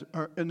 the desert,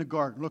 or in the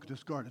garden. Look at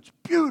this garden. It's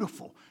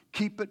beautiful.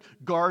 Keep it,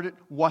 guard it,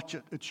 watch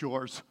it. It's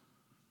yours.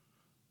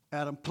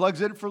 Adam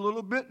plugs in for a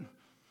little bit.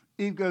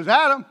 Eve goes,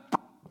 Adam.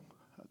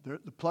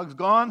 The plug's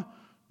gone,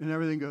 and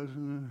everything goes.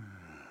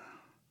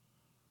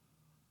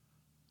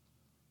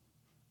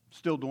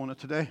 Still doing it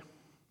today.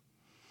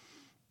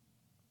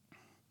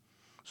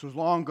 So as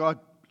long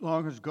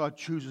as God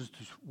chooses to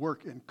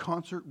work in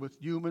concert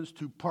with humans,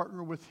 to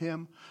partner with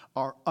Him,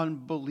 our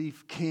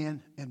unbelief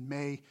can and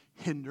may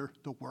hinder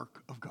the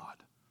work of God.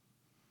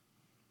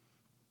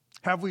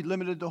 Have we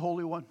limited the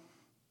Holy One?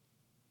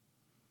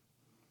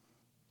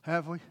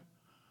 Have we?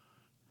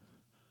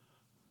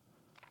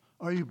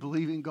 Are you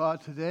believing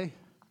God today?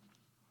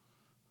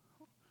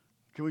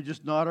 Can we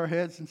just nod our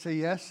heads and say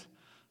yes?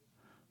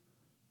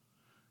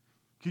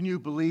 Can you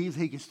believe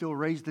He can still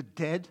raise the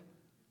dead?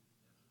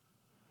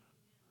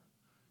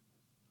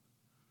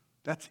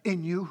 That's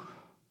in you.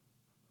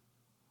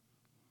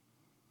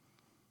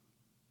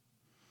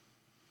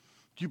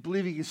 Do you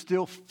believe He can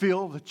still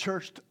fill the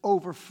church to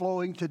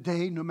overflowing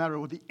today, no matter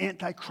what the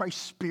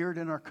Antichrist spirit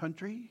in our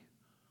country?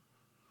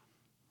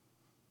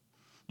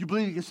 You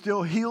believe he can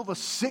still heal the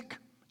sick?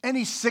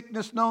 Any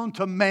sickness known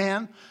to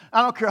man.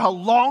 I don't care how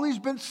long he's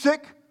been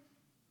sick.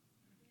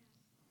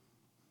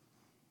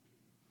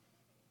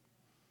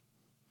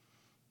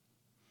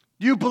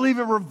 Do you believe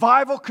a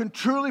revival can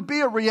truly be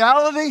a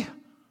reality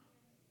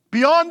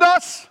beyond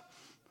us?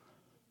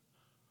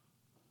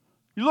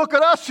 You look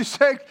at us, you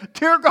say,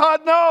 dear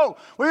God, no.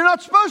 Well, you're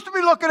not supposed to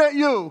be looking at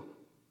you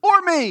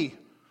or me.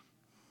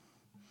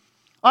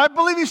 I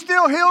believe he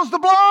still heals the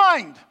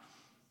blind.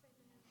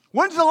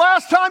 When's the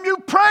last time you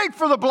prayed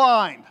for the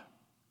blind?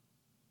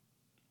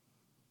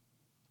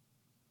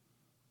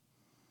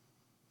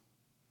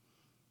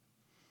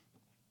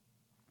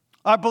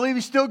 I believe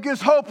he still gives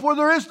hope where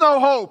there is no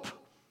hope.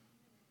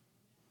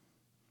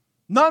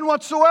 None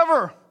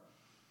whatsoever.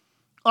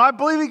 I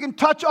believe he can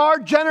touch our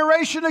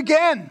generation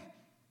again.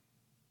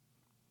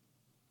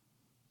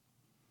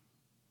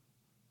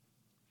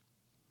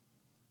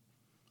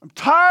 I'm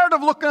tired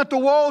of looking at the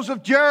walls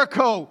of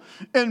Jericho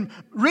and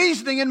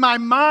reasoning in my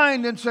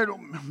mind and said, oh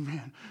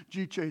man,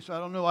 gee, Chase, I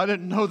don't know. I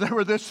didn't know they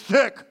were this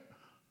thick.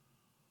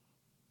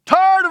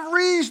 Tired of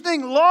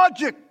reasoning,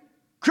 logic,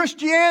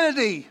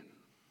 Christianity.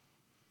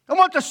 I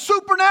want the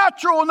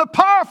supernatural and the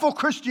powerful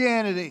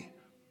Christianity.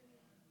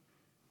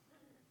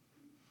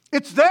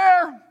 It's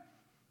there.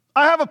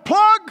 I have a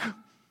plug.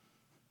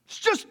 It's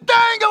just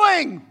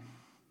dangling.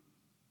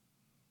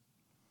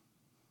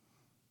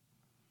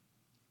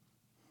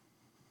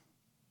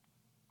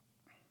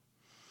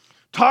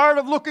 Tired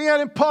of looking at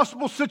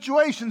impossible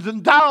situations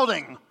and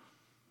doubting.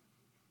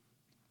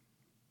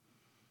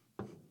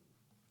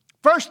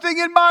 First thing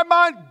in my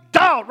mind,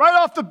 doubt right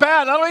off the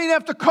bat. I don't even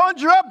have to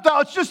conjure up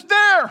doubt. It's just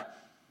there.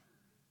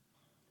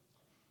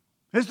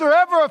 Is there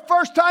ever a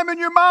first time in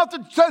your mouth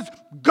that says,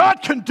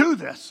 God can do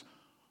this?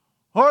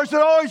 Or is it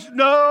always,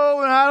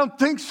 no, and I don't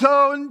think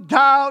so, and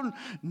doubt, and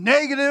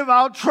negative,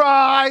 I'll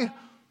try?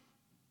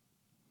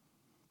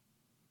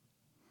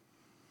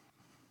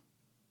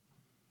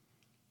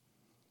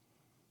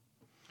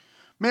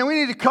 Man,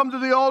 we need to come to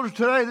the altar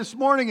today, this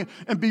morning,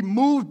 and be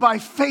moved by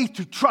faith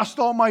to trust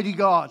Almighty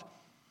God.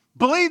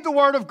 Believe the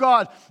Word of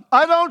God.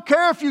 I don't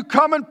care if you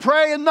come and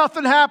pray and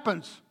nothing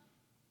happens.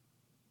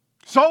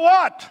 So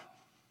what?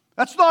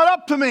 That's not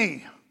up to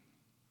me.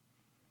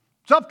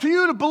 It's up to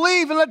you to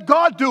believe and let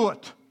God do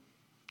it.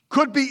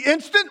 Could be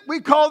instant. We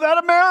call that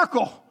a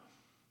miracle.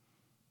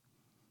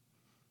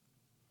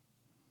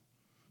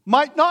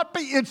 Might not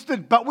be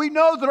instant, but we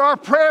know that our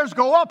prayers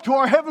go up to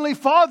our Heavenly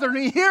Father and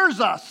He hears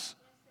us.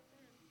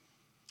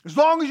 As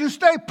long as you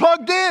stay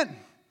plugged in.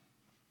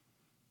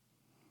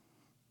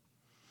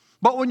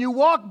 But when you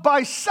walk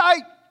by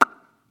sight, the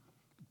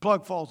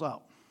plug falls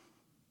out.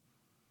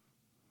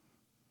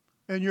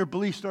 And your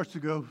belief starts to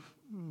go,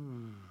 It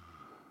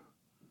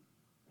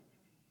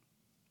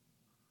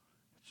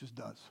just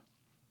does.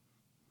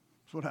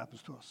 That's what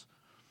happens to us.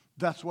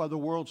 That's why the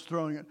world's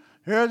throwing it.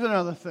 Here's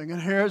another thing, and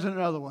here's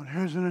another one.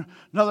 Here's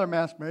another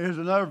mass. Here's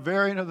another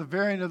variant of the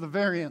variant of the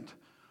variant.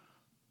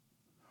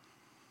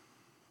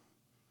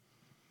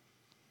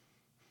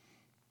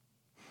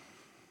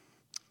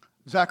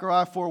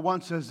 Zechariah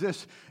 4:1 says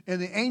this,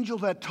 and the angel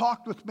that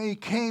talked with me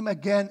came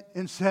again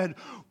and said,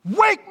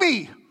 wake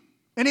me!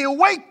 And he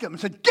awaked them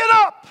and said, get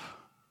up!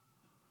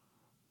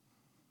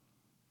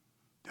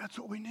 That's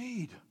what we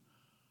need.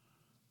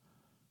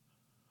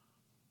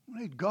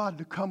 We need God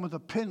to come with a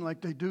pin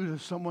like they do to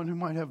someone who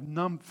might have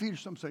numb feet or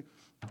something.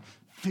 Say,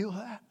 feel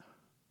that?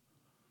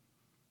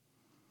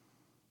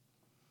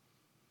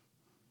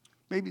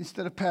 Maybe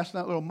instead of passing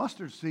out little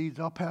mustard seeds,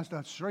 I'll pass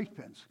out straight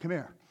pins. Come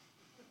here.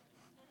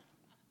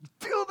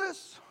 Feel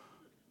this?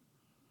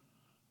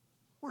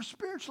 We're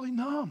spiritually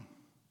numb.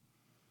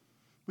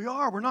 We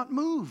are. We're not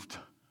moved.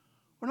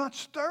 We're not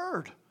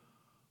stirred.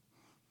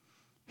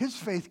 His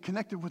faith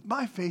connected with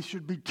my faith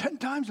should be 10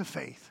 times a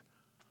faith.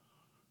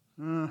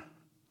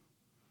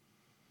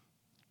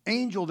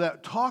 Angel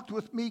that talked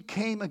with me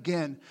came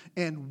again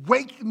and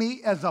waked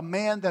me as a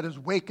man that is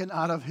wakened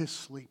out of his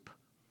sleep.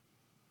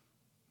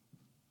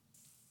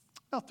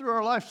 Now, through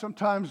our life,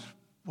 sometimes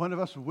one of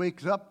us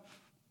wakes up.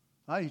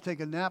 You take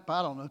a nap,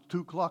 I don't know,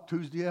 2 o'clock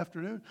Tuesday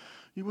afternoon.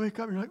 You wake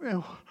up and you're like,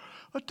 man,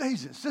 what day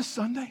is this? Is this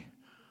Sunday?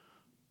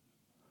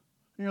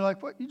 And you're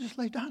like, what? You just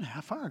laid down a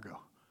half hour ago.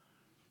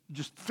 You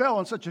just fell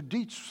in such a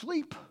deep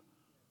sleep.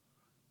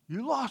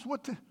 You lost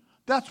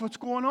that's what's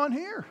going on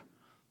here.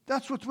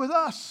 That's what's with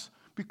us.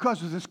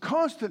 Because of this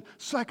constant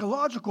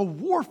psychological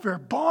warfare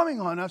bombing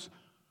on us,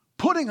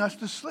 putting us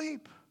to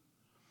sleep.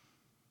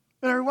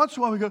 And every once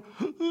in a while we go,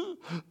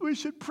 we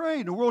should pray.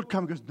 And the world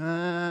comes and goes,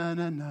 na,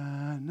 na,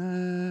 na,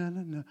 na,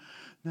 na, na,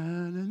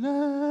 na,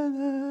 na,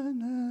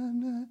 na,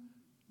 na,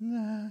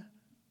 na,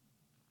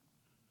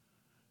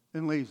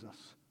 and leaves us.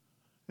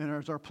 And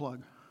there's our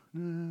plug.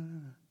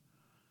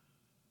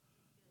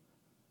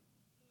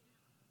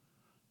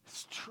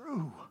 It's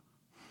true.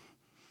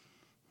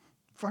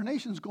 If our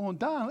nation's going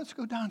down, let's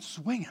go down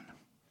swinging. I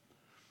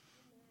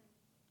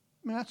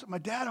mean, that's what my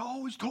dad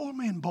always told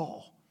me in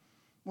ball.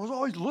 I was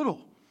always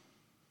little.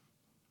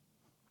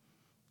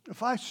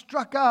 If I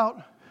struck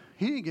out,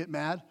 he didn't get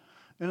mad.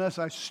 unless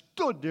I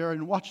stood there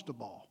and watched the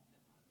ball.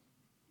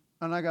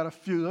 And I got a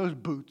few of those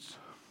boots.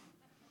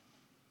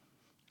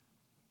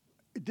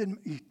 It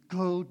didn't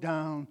go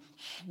down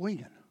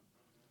swinging.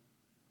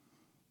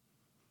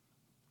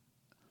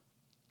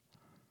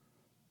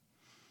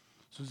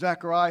 So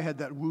Zechariah had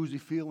that woozy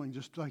feeling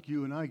just like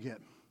you and I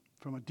get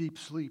from a deep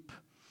sleep.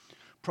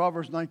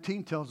 Proverbs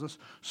 19 tells us,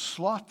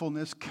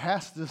 slothfulness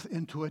casteth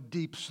into a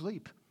deep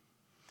sleep,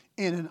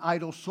 and an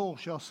idle soul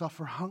shall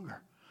suffer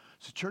hunger.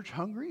 Is the church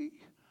hungry?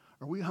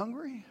 Are we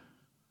hungry?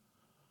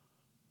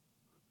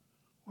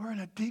 We're in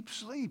a deep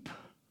sleep.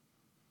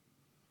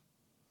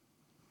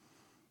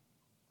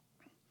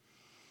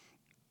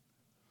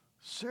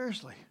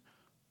 Seriously,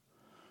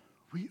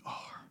 we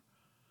are.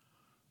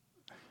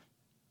 We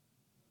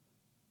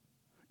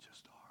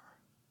just are.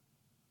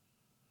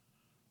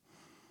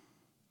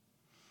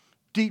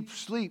 Deep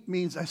sleep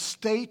means a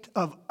state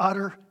of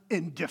utter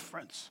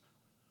indifference.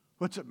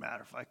 What's it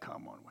matter if I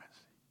come on Wednesday?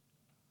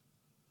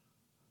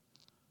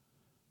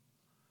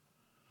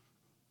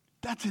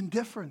 That's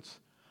indifference.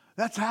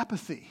 That's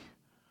apathy.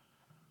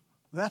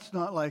 That's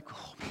not like,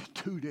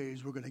 2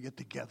 days we're going to get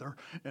together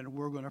and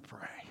we're going to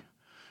pray.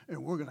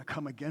 And we're going to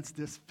come against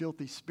this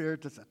filthy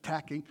spirit that's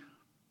attacking.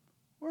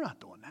 We're not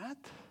doing that.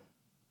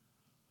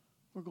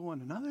 We're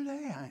going another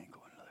day? I ain't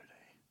going another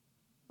day.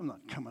 I'm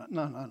not coming,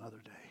 not another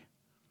day.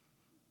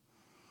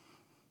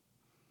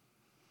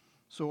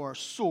 So our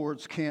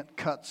swords can't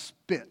cut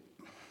spit.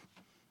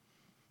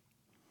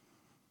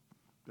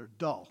 They're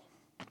dull.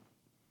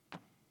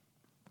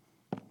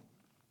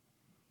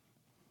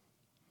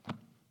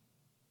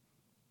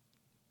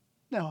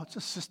 Now, it's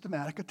a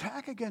systematic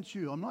attack against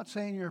you. I'm not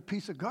saying you're a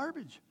piece of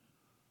garbage.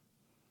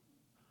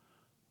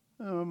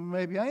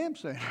 Maybe I am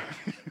saying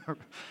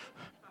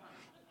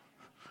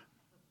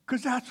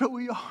because that's what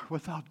we are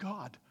without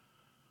God.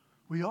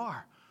 We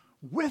are.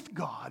 With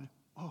God,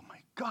 oh my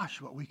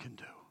gosh, what we can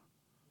do.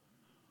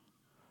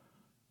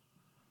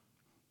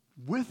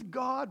 With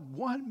God,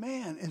 one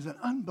man is an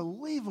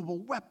unbelievable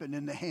weapon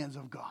in the hands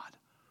of God.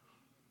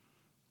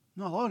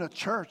 Not alone a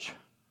church.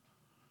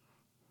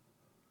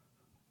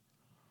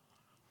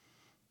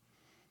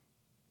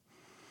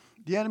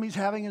 The enemy's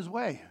having his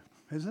way,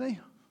 isn't he?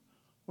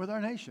 With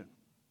our nation.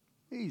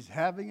 He's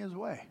having his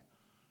way.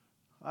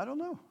 I don't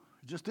know.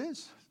 It just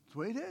is. It's the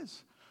way it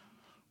is.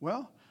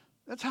 Well,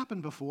 that's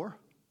happened before.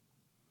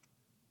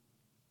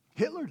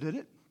 Hitler did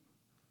it.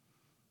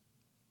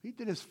 He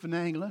did his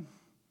finagling.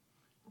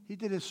 He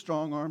did his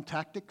strong arm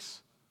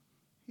tactics.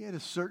 He had a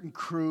certain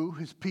crew,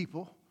 his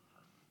people,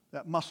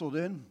 that muscled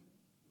in.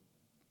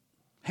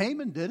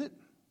 Haman did it.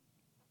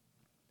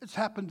 It's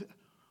happened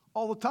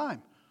all the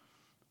time.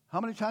 How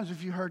many times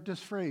have you heard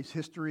this phrase?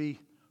 History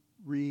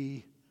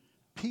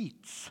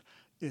repeats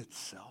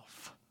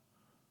itself.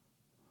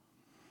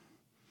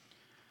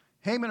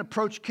 Haman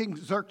approached King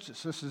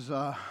Xerxes. This is,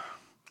 I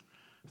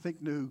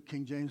think, New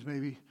King James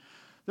maybe.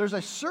 There's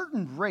a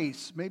certain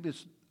race, maybe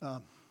it's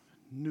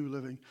New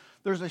Living.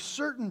 There's a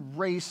certain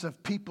race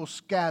of people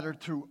scattered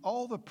through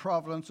all the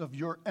province of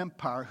your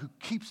empire who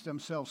keeps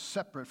themselves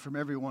separate from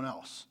everyone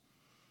else.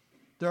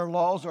 Their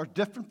laws are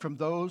different from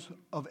those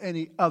of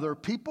any other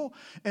people,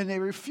 and they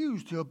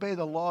refuse to obey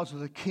the laws of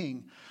the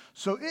king.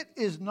 So it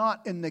is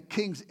not in the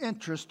king's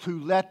interest to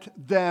let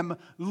them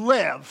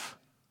live.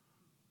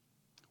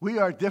 We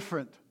are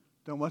different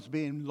than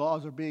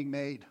laws are being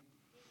made.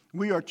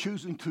 We are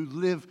choosing to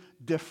live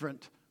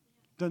different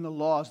than the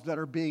laws that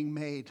are being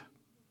made.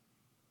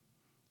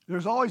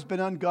 There's always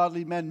been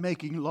ungodly men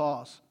making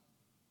laws.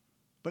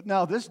 But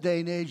now this day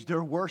and age,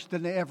 they're worse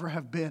than they ever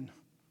have been.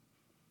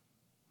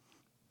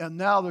 And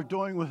now they're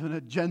doing with an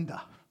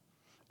agenda.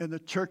 And the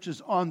church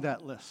is on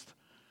that list.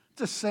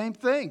 It's the same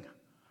thing.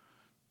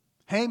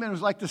 Haman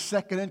was like the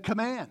second in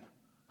command.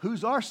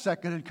 Who's our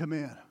second in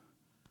command?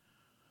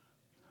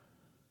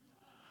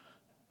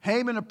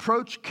 Haman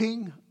approached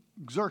King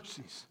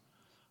Xerxes.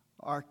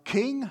 Our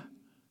king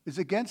is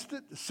against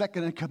it. The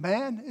second in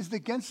command is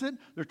against it.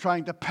 They're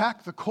trying to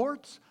pack the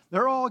courts.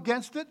 They're all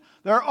against it.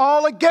 They're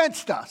all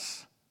against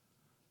us.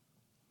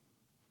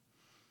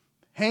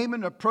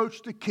 Haman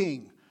approached the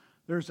king.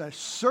 There's a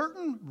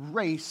certain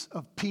race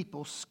of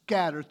people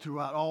scattered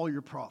throughout all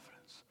your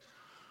province,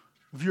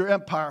 of your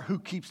empire, who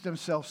keeps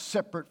themselves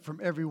separate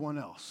from everyone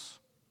else.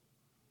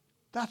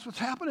 That's what's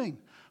happening.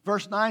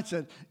 Verse 9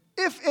 said,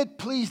 if it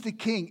please the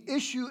king,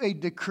 issue a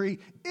decree,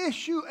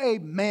 issue a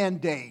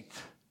mandate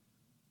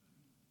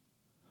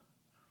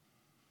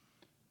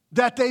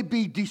that they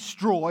be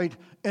destroyed,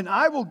 and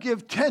I will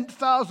give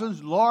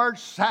 10,000 large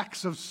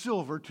sacks of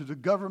silver to the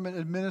government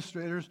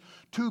administrators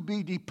to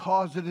be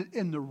deposited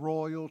in the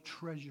royal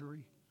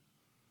treasury.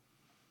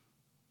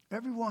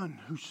 Everyone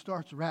who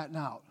starts ratting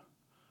out,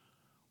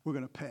 we're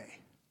going to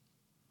pay.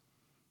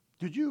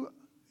 Did you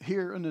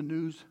hear in the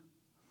news?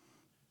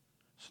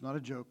 It's not a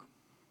joke.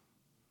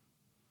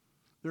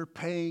 They're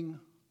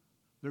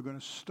going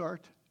to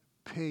start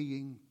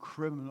paying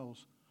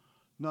criminals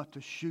not to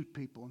shoot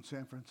people in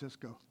San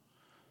Francisco.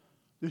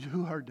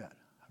 Who heard that?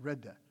 I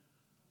read that.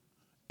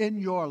 In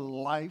your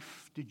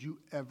life, did you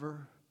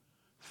ever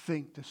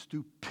think the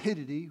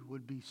stupidity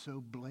would be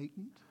so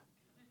blatant.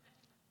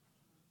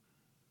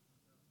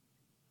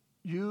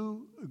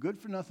 You, a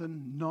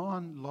good-for-nothing,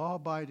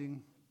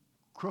 non-law-abiding,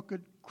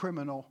 crooked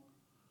criminal,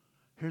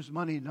 here's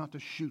money not to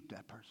shoot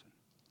that person.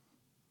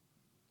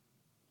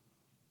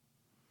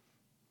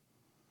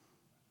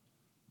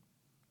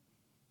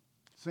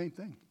 Same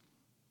thing.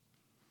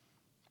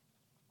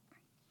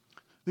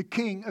 The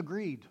king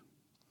agreed.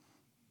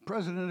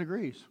 President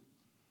agrees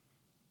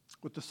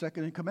with the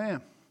second in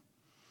command,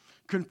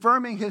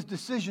 confirming his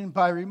decision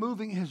by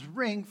removing his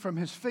ring from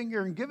his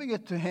finger and giving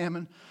it to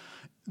Haman,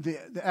 the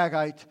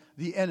Agagite,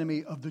 the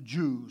enemy of the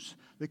Jews.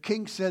 The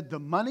king said, the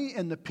money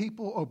and the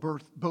people are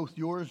both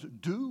yours.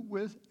 Do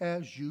with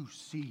as you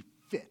see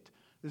fit.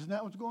 Isn't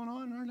that what's going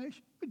on in our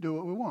nation? We do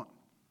what we want.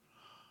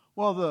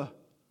 Well, the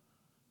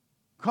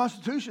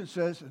Constitution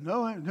says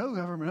no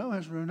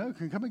government, no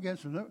can come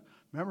against them. No.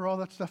 Remember all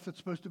that stuff that's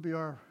supposed to be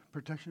our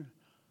protection?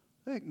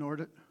 They ignored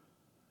it.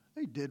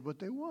 They did what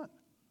they want.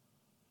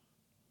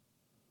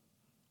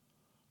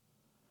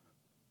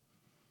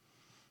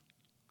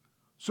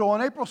 So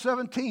on April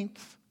 17th,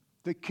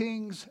 the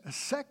king's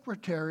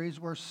secretaries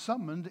were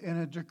summoned and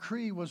a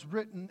decree was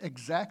written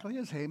exactly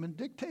as Haman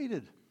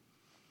dictated.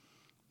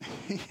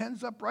 He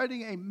ends up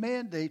writing a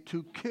mandate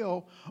to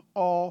kill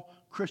all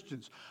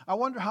Christians. I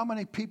wonder how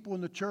many people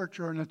in the church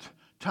or in the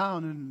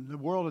town and the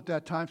world at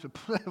that time said,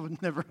 that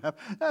would never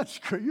happen. That's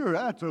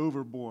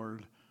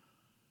overboard.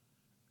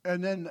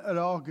 And then it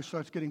all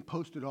starts getting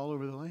posted all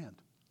over the land.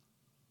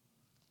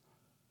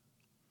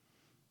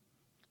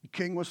 The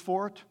king was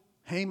for it.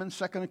 Haman,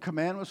 second in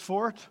command, was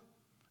for it.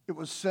 It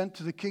was sent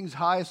to the king's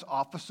highest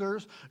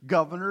officers,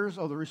 governors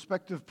of the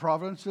respective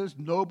provinces,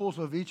 nobles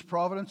of each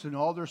province in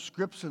all their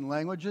scripts and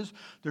languages.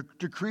 The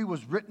decree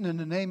was written in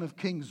the name of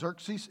King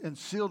Xerxes and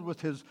sealed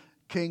with his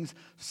king's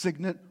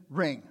signet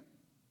ring.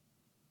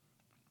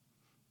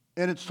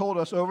 And it's told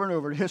us over and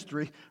over,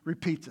 history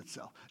repeats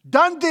itself.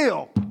 Done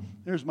deal.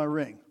 There's my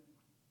ring.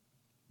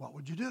 What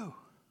would you do?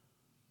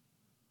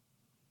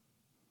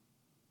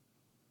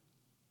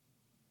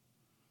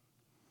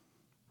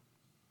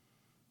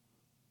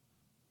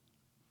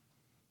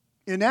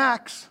 In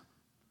Acts,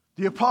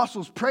 the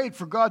apostles prayed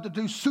for God to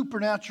do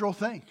supernatural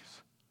things.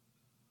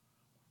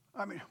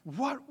 I mean,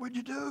 what would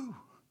you do?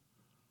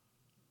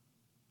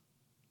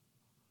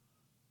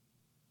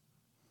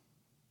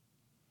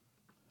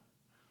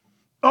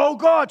 Oh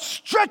God,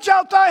 stretch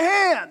out thy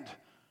hand.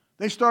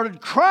 They started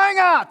crying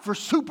out for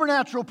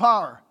supernatural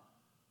power.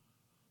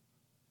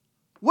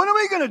 When are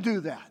we going to do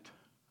that?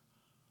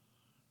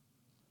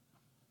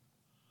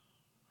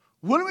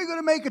 When are we going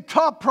to make a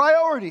top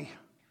priority?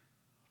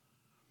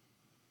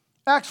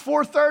 Acts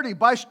 4:30,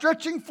 by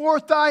stretching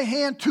forth thy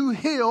hand to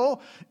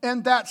heal,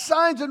 and that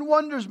signs and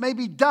wonders may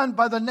be done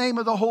by the name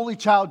of the Holy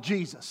Child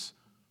Jesus.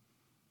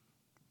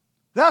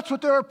 That's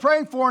what they were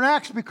praying for in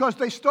Acts, because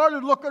they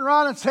started looking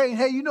around and saying,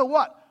 hey, you know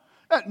what?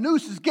 That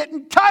noose is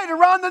getting tight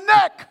around the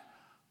neck.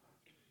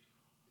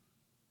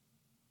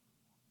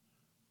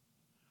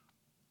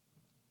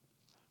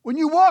 When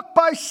you walk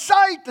by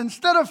sight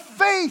instead of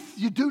faith,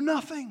 you do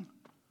nothing.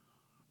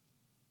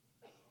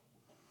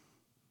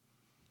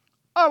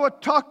 I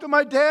would talk to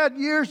my dad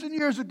years and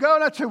years ago,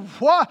 and I'd say,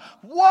 why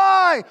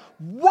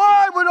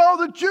would all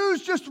the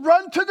Jews just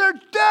run to their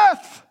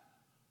death?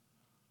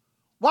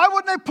 Why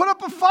wouldn't they put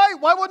up a fight?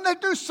 Why wouldn't they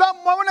do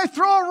something? Why wouldn't they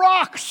throw a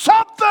rock?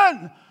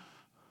 Something!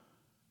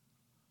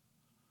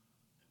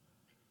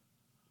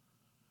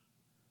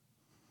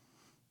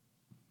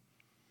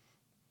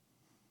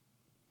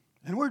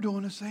 And we're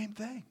doing the same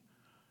thing.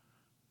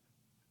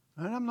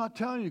 And I'm not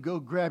telling you to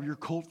go grab your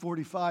Colt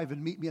 45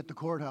 and meet me at the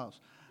courthouse.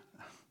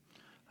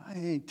 I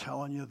ain't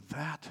telling you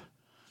that.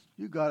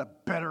 You got a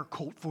better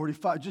Colt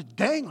 45. Just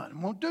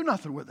dangling. Won't do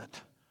nothing with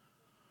it.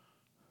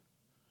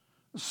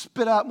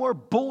 Spit out more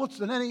bullets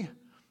than any.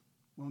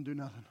 Won't do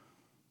nothing.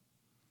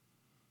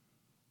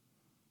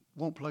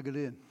 Won't plug it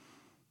in.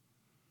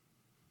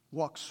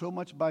 Walk so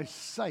much by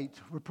sight,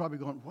 we're probably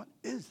going, what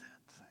is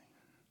that thing?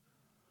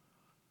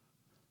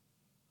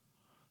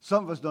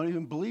 Some of us don't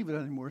even believe it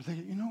anymore. We're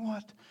thinking, you know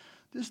what?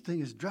 This thing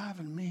is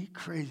driving me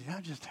crazy.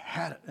 I just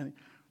had it. And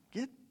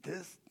get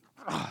this.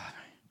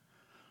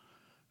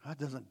 God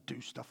doesn't do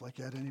stuff like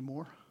that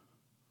anymore.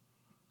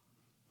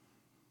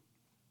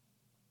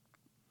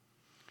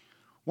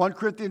 1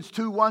 Corinthians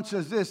 2:1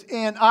 says this,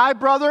 and I,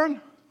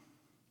 brethren,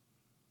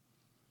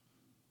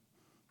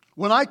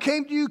 when I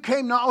came to you,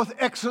 came not with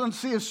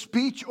excellency of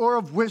speech or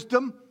of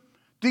wisdom,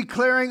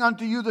 declaring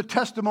unto you the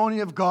testimony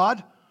of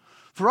God.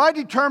 For I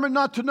determined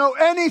not to know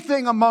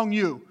anything among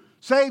you,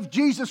 save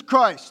Jesus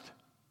Christ.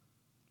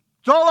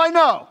 That's all I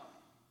know.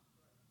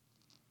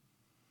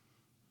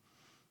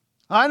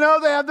 I know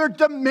they have their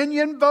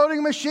Dominion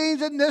voting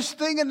machines and this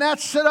thing and that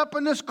set up,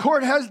 and this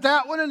court has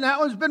that one, and that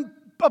one's been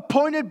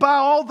appointed by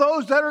all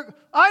those that are.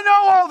 I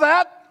know all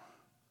that.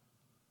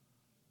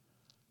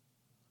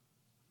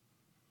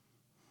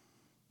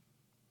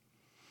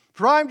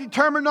 For I am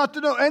determined not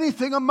to know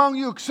anything among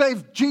you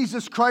save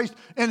Jesus Christ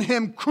and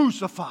Him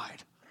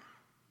crucified.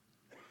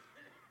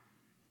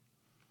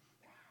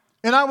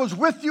 And I was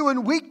with you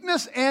in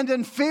weakness and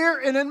in fear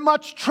and in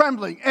much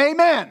trembling.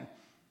 Amen.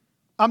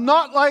 I'm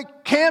not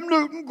like Cam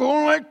Newton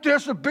going like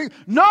this.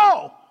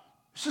 No!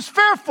 This is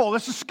fearful.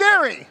 This is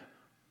scary.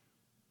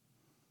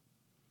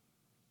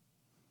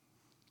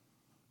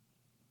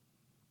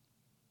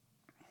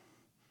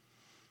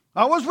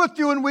 I was with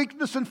you in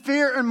weakness and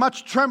fear and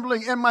much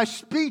trembling, and my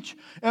speech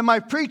and my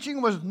preaching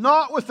was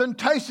not with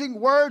enticing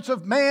words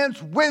of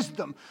man's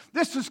wisdom.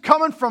 This is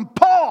coming from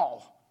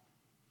Paul.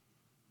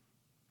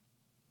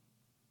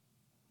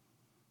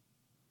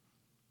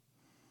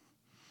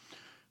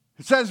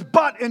 It says,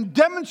 but in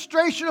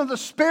demonstration of the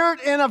Spirit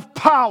and of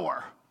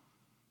power.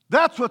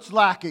 That's what's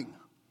lacking.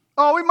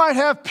 Oh, we might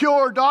have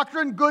pure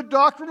doctrine, good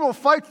doctrine. We'll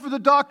fight for the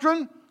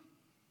doctrine.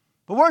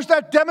 But where's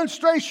that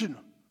demonstration?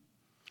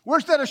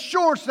 Where's that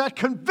assurance, that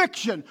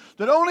conviction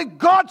that only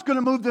God's going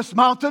to move this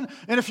mountain?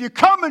 And if you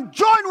come and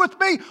join with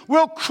me,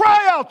 we'll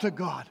cry out to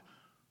God.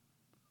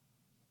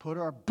 Put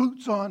our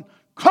boots on,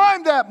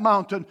 climb that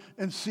mountain,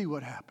 and see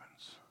what happens.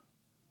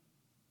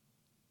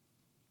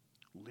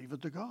 Leave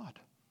it to God.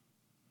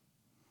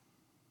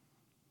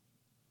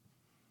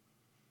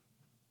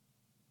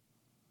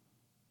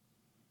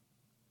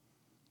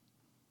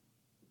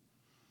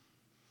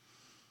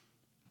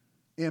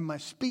 And my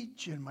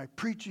speech and my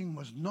preaching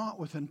was not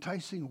with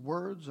enticing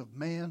words of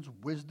man's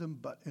wisdom,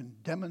 but in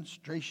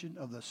demonstration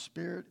of the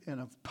Spirit and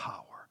of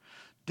power.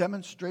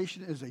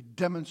 Demonstration is a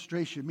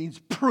demonstration. It means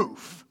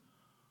proof.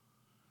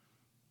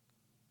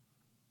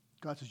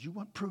 God says, you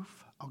want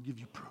proof? I'll give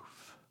you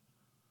proof.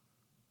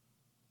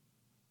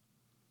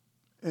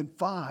 And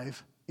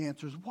 5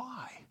 answers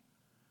why.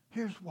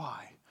 Here's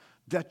why.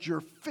 That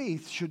your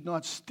faith should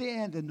not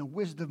stand in the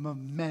wisdom of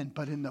men,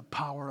 but in the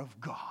power of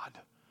God.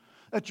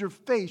 That your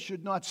faith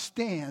should not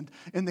stand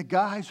in the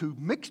guys who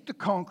mixed the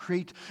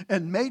concrete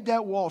and made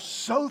that wall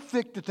so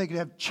thick that they could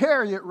have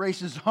chariot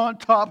races on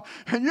top,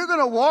 and you're going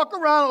to walk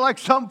around like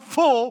some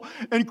fool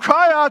and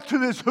cry out to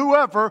this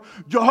whoever,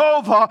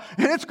 Jehovah,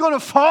 and it's going to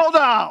fall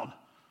down.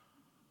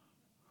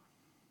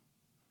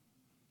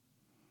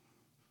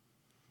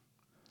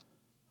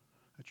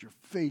 That your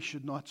faith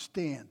should not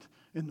stand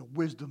in the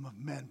wisdom of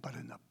men, but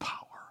in the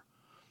power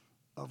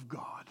of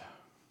God.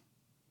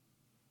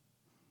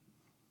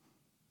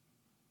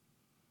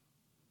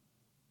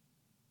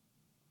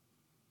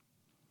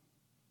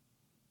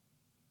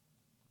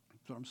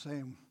 So I'm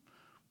saying,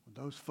 when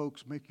those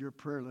folks make your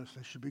prayer list,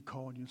 they should be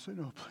calling you and say,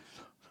 no, please,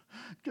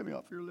 get me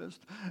off your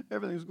list.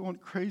 Everything's going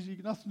crazy.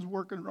 Nothing's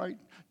working right.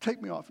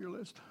 Take me off your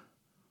list.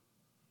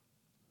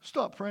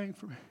 Stop praying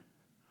for me.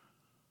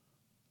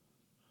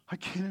 I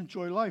can't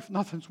enjoy life.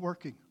 Nothing's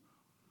working.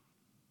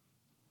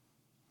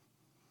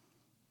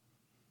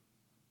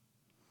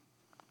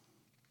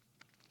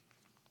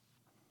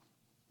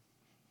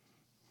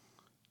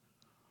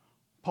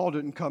 Paul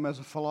didn't come as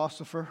a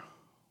philosopher,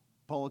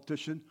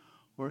 politician,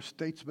 or a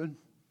statesman.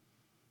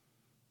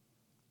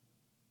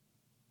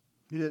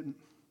 He didn't.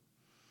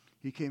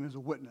 He came as a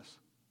witness,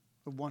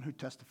 the one who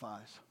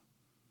testifies.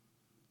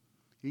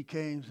 He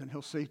came and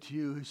he'll say to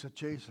you, he said,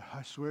 Chase,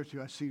 I swear to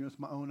you, I've seen it with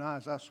my own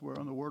eyes. I swear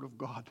on the word of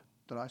God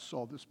that I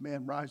saw this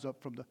man rise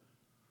up from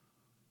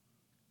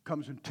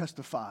comes and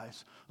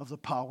testifies of the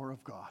power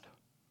of God.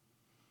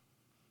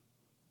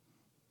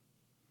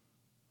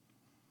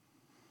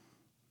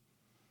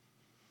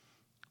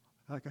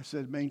 Like I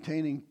said,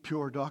 maintaining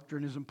pure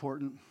doctrine is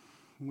important,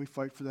 and we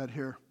fight for that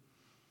here.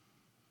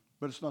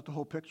 But it's not the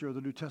whole picture of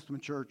the New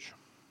Testament church.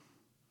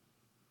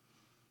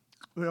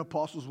 The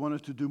apostles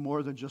wanted to do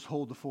more than just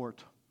hold the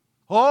fort.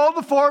 Hold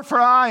the fort, for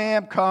I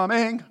am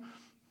coming.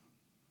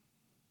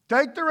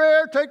 Take the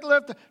rear, take the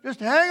left.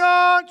 Just hang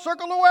on,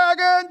 circle the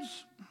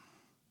wagons.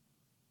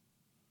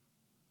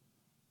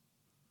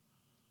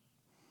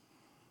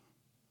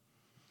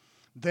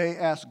 They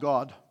asked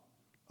God.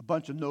 A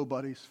bunch of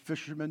nobodies,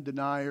 fishermen,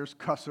 deniers,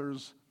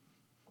 cussers.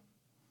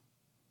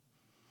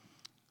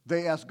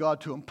 They asked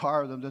God to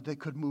empower them that they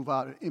could move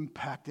out and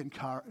impact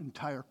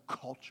entire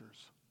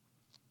cultures.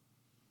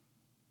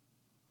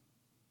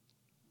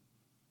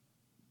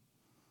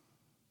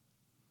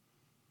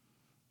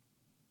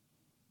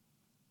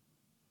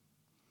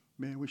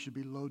 Man, we should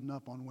be loading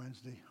up on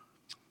Wednesday.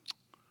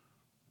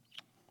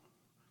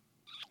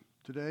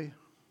 Today,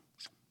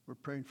 we're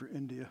praying for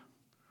India.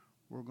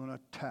 We're going to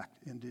attack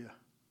India.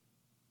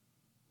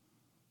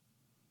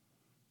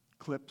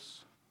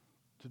 Clips.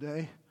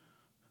 Today,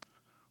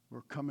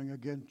 we're coming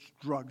against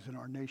drugs in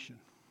our nation.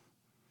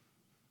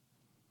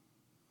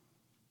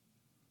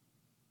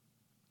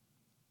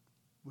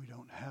 We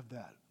don't have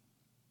that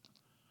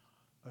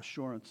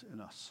assurance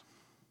in us.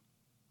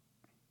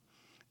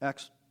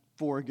 Acts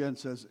 4 again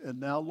says,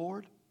 and now,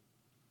 Lord,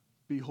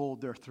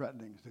 behold their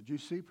threatenings. Did you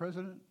see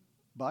President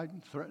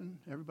Biden threaten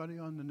everybody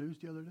on the news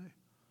the other day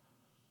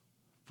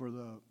for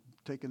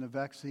taking the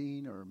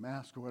vaccine or a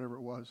mask or whatever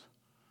it was?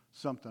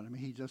 Something. I mean,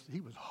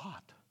 he was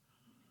hot.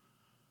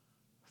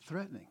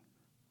 Threatening.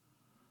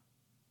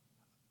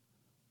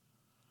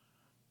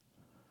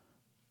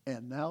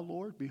 And now,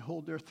 Lord,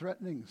 behold their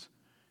threatenings.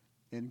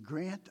 And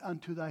grant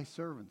unto thy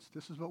servants.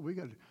 This is what we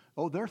got to do.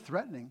 Oh, they're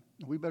threatening.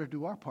 We better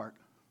do our part.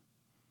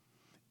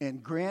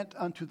 And grant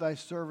unto thy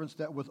servants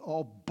that with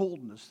all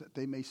boldness that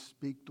they may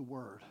speak the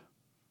word.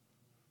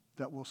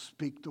 That will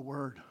speak the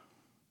word.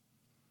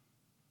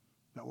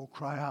 That will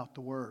cry out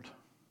the word.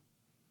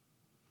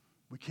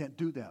 We can't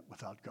do that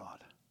without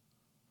God.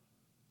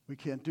 We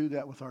can't do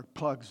that with our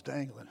plugs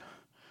dangling.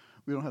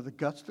 We don't have the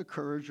guts, the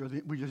courage,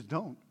 we just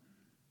don't.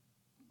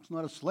 It's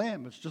not a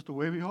slam. It's just the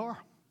way we are.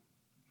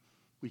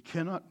 We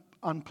cannot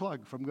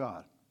unplug from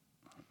God.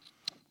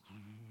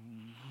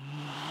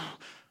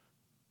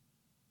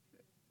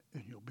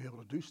 And you'll be able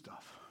to do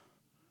stuff.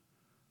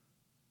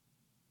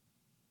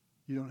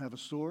 You don't have a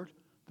sword?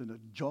 Then the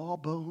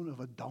jawbone of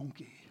a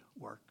donkey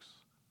works.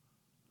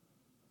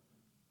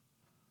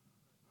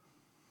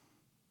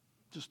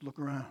 Just look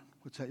around.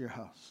 What's at your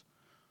house?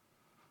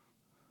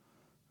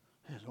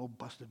 There's an old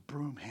busted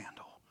broom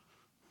handle.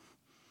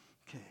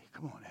 Okay,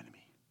 come on,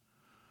 enemy.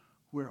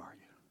 Where are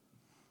you?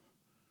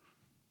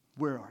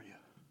 Where are you?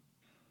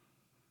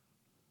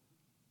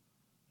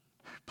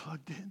 You're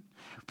plugged in.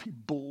 Be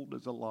bold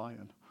as a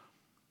lion.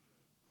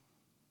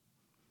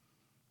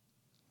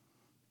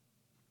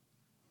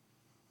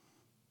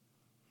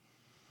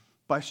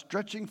 By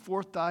stretching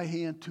forth thy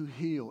hand to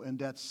heal, and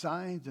that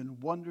signs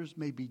and wonders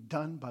may be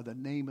done by the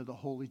name of the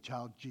Holy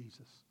Child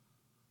Jesus.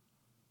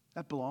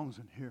 That belongs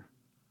in here.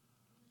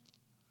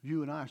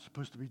 You and I are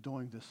supposed to be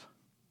doing this.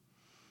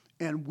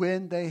 And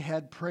when they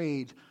had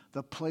prayed,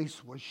 the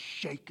place was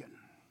shaken.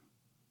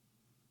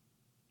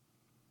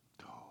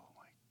 Oh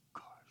my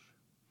gosh.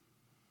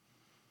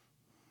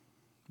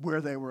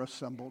 Where they were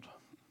assembled.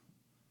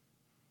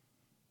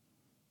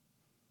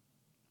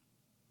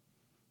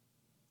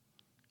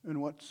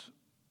 And what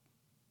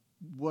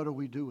do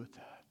we do with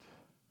that?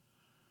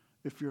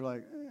 If you're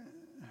like,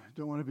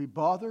 don't want to be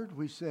bothered,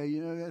 we say,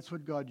 that's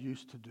what God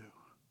used to do.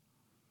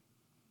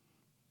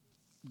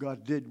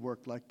 God did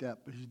work like that,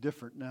 but he's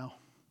different now.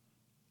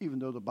 Even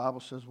though the Bible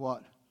says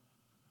what?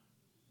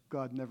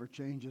 God never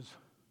changes.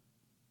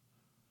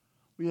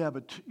 Well, yeah,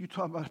 but you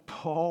talk about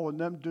Paul and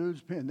them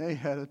dudes, man, they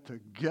had it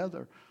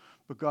together.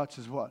 But God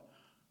says what?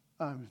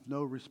 I'm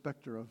no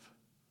respecter of.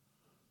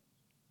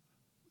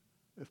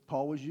 If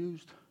Paul was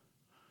used,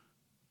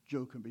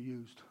 Joe can be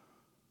used.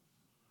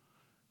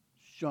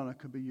 Shauna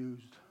could be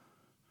used.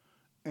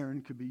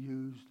 Aaron could be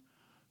used.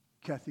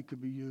 Kathy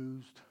could be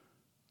used.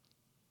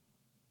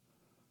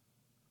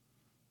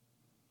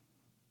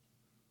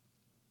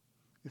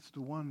 It's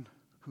the one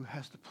who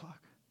has the plug.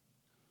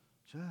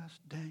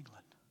 Just dangling.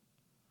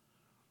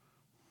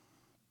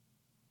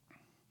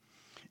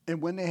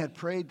 And when they had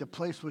prayed, the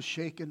place was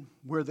shaken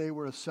where they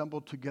were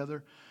assembled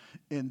together,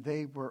 and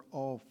they were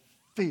all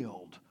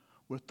filled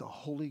with the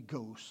Holy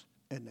Ghost,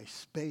 and they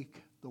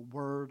spake the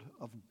word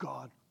of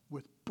God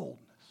with boldness.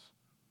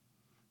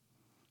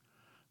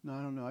 Now,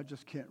 I don't know. I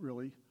just can't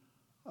really.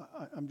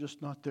 I'm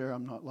just not there.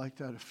 I'm not like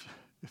that.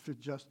 If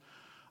it just,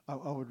 I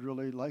would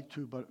really like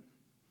to, but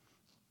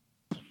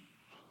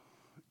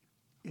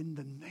in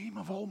the name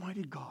of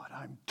Almighty God,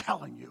 I'm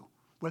telling you,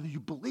 whether you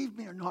believe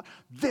me or not,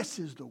 this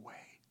is the way.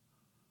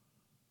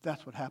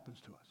 That's what happens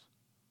to us.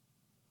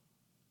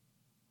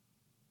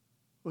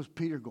 Was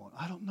Peter going,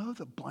 I don't know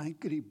the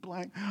blankety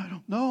blank. I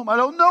don't know him. I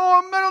don't know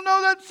him. I don't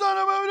know that son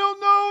of him. I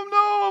don't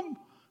know him.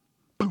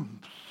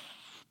 Boom.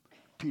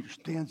 Peter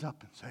stands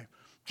up and says,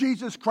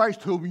 Jesus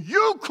Christ, whom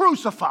you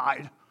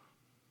crucified,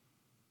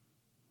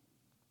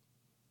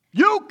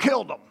 you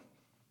killed him.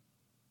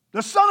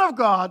 The Son of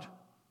God,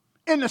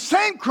 in the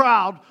same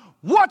crowd,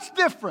 what's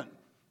different?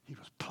 He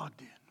was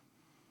plugged in.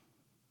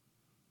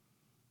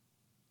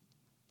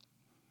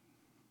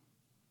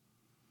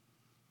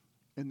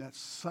 And that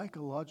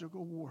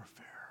psychological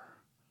warfare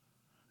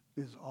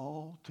is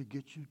all to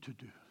get you to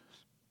do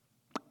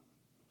this.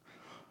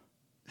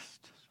 It's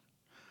just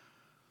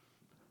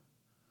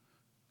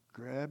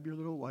grab your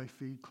little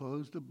wifey,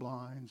 close the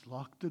blinds,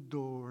 lock the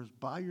doors,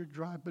 buy your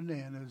dry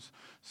bananas,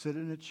 sit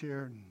in a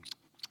chair and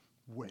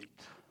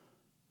wait.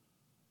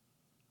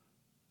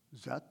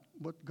 Is that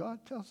what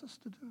God tells us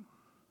to do?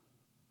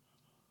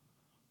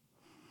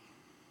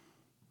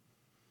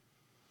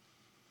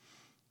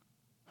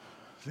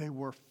 They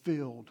were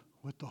filled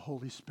with the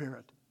Holy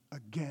Spirit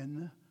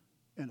again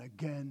and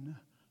again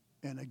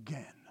and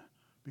again,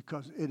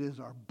 because it is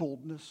our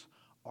boldness,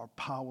 our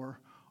power,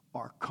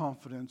 our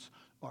confidence,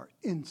 our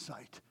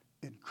insight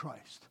in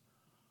Christ.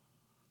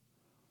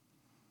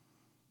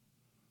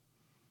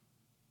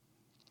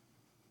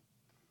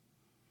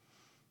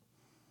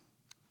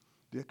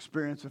 The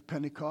experience of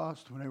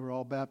Pentecost, when they were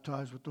all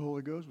baptized with the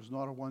Holy Ghost, was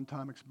not a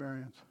one-time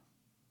experience.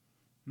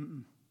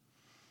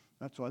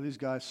 That's why these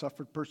guys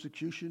suffered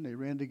persecution. They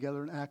ran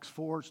together in Acts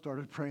 4,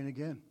 started praying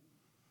again.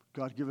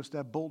 God, give us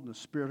that boldness.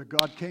 Spirit of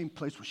God came,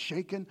 place was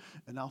shaken,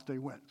 and out they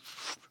went.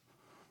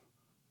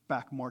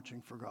 Back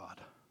marching for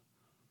God.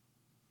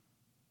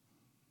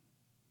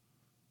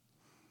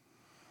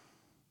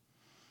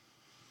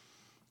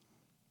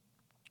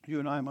 You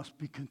and I must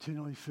be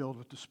continually filled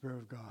with the Spirit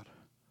of God.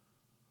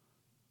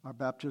 Our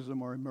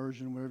baptism or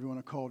immersion, whatever you want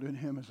to call it, in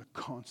Him is a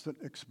constant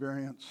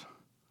experience,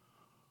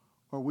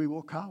 or we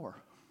will cower.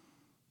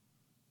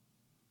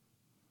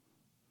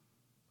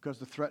 Because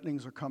the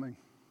threatenings are coming.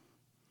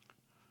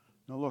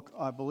 Now look,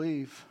 I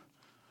believe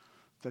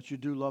that you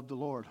do love the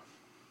Lord.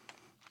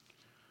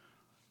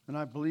 And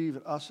I believe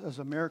that us as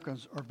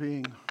Americans are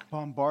being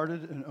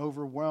bombarded and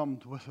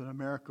overwhelmed with an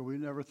America we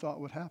never thought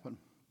would happen.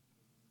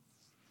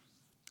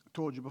 I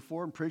told you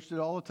before and preached it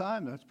all the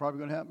time. That's probably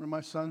going to happen in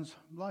my son's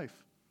life.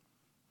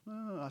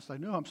 I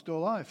said, no, I'm still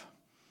alive.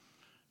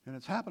 And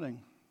it's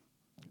happening.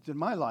 It's in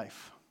my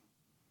life.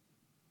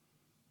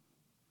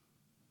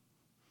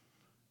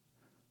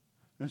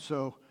 And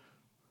so,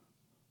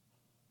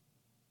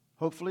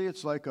 hopefully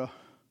it's like a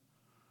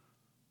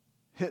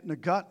hit in the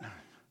gut.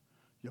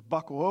 You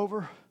buckle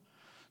over,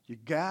 you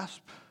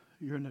gasp,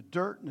 you're in the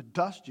dirt and the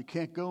dust, you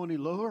can't go any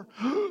lower.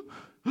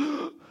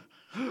 Then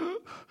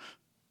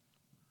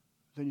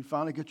you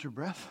finally get your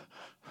breath.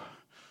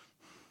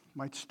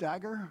 Might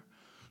stagger.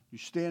 You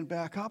stand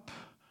back up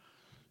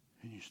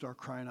and you start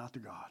crying out to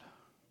God.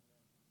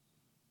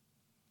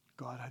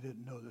 God, I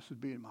didn't know this would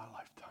be in my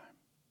lifetime.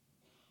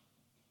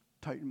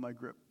 Tighten my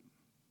grip.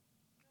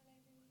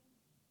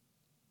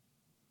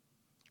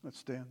 Let's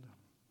stand.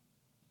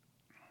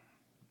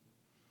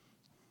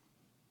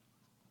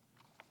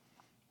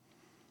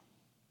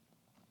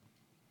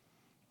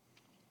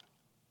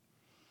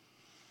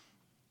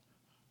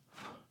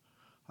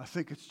 I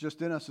think it's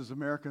just in us as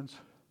Americans.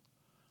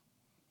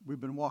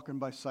 We've been walking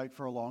by sight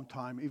for a long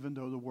time, even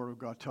though the Word of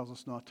God tells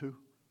us not to.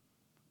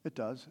 It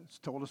does. It's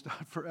told us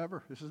that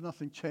forever. This is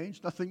nothing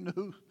changed, nothing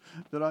new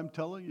that I'm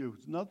telling you.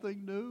 It's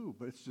nothing new,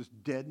 but it's just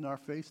dead in our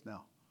face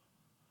now.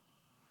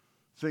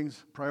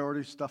 Things,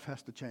 priorities, stuff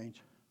has to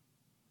change.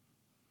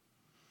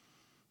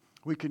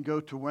 We can go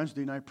to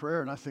Wednesday night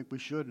prayer, and I think we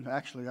should. And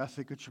actually, I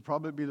think it should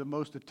probably be the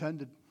most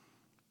attended.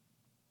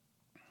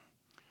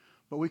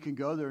 But we can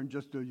go there and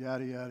just do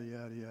yada, yada,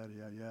 yada, yada,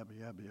 yada, yabba,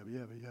 yabba, yabba,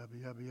 yabba,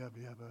 yabba, yabba, yabba,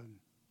 yabba, and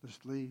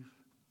just leave.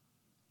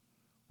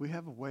 We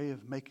have a way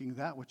of making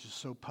that which is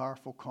so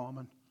powerful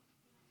common.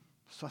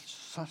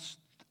 Such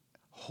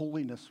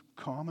holiness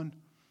common.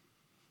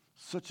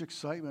 Such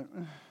excitement.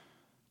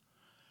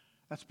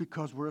 That's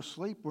because we're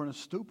asleep. We're in a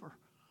stupor.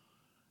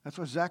 That's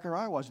what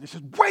Zechariah was. And he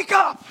says, wake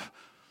up!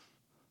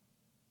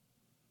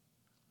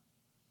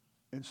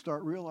 And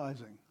start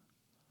realizing,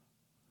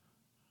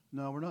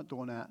 no, we're not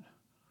doing that.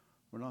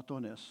 We're not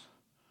doing this.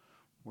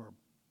 We're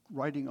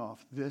writing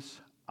off this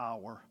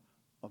hour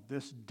of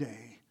this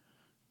day.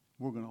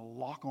 We're going to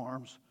lock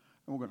arms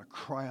and we're going to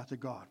cry out to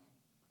God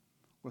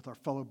with our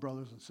fellow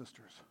brothers and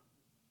sisters.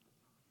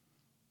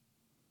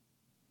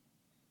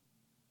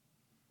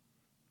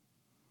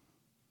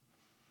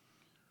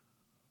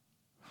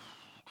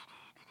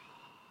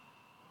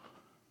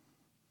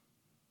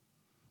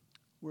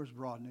 Where's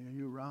Rodney? Are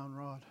you around,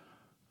 Rod?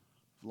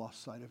 I've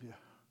lost sight of you.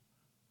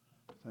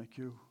 Thank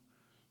you.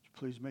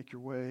 Please make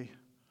your way.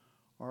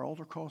 Our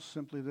altar call is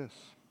simply this.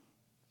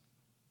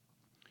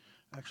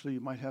 Actually,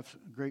 you might have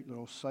a great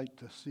little sight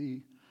to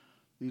see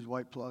these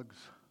white plugs.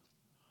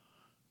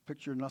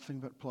 Picture nothing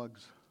but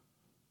plugs.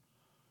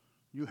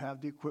 You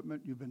have the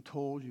equipment. You've been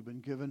told. You've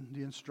been given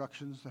the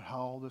instructions of how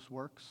all this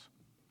works.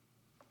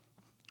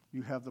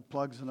 You have the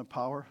plugs and the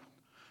power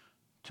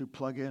to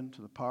plug in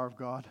to the power of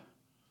God.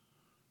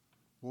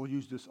 We'll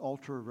use this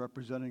altar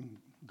representing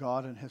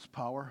God and His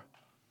power.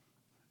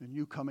 And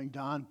you coming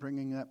down,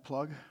 bringing that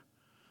plug.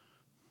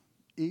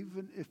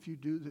 Even if you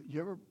do that,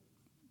 you ever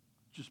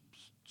just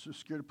so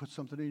scared to put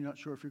something in, you're not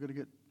sure if you're going to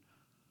get.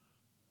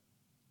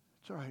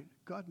 It's all right.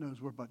 God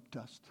knows we're but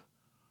dust.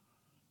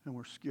 And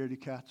we're scaredy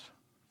cats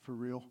for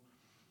real.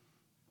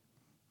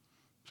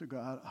 So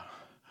God,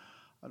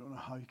 I don't know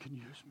how you can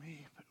use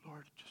me, but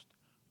Lord, just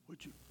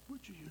would you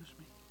use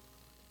me?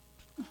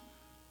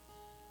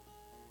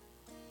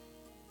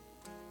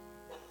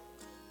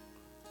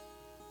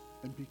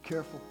 And be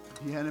careful.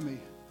 The enemy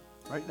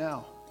right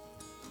now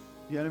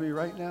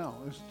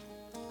is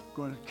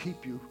going to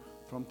keep you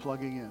from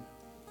plugging in.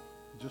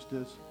 It just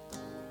is.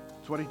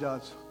 It's what he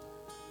does.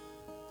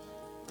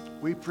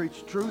 We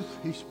preach truth,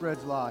 he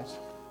spreads lies.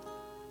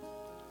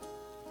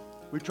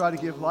 We try to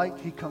give light,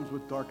 he comes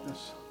with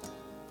darkness.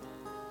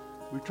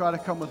 We try to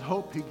come with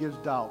hope, he gives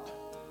doubt.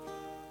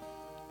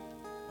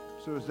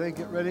 So as they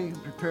get ready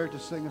and prepare to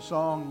sing a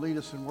song, lead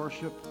us in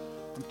worship,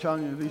 I'm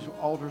telling you, these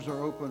altars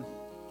are open.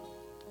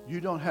 You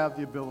don't have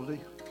the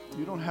ability.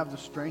 You don't have the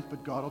strength,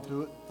 but God will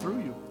do it through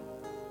you.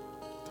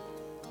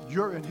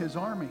 You're in his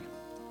army.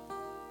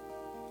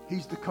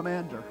 He's the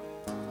commander.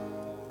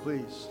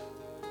 Please.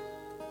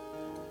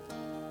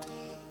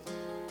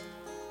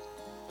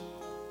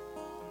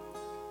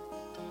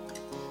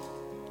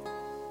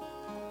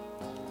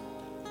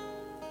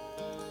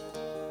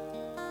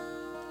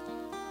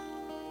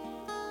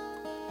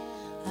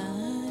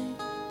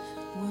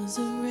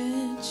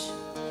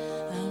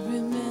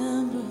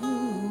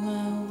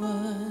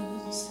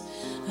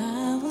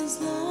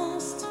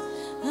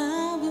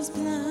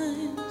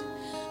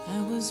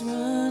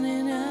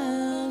 Running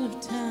out of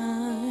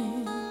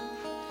time.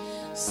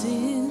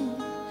 Sin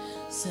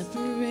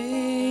separate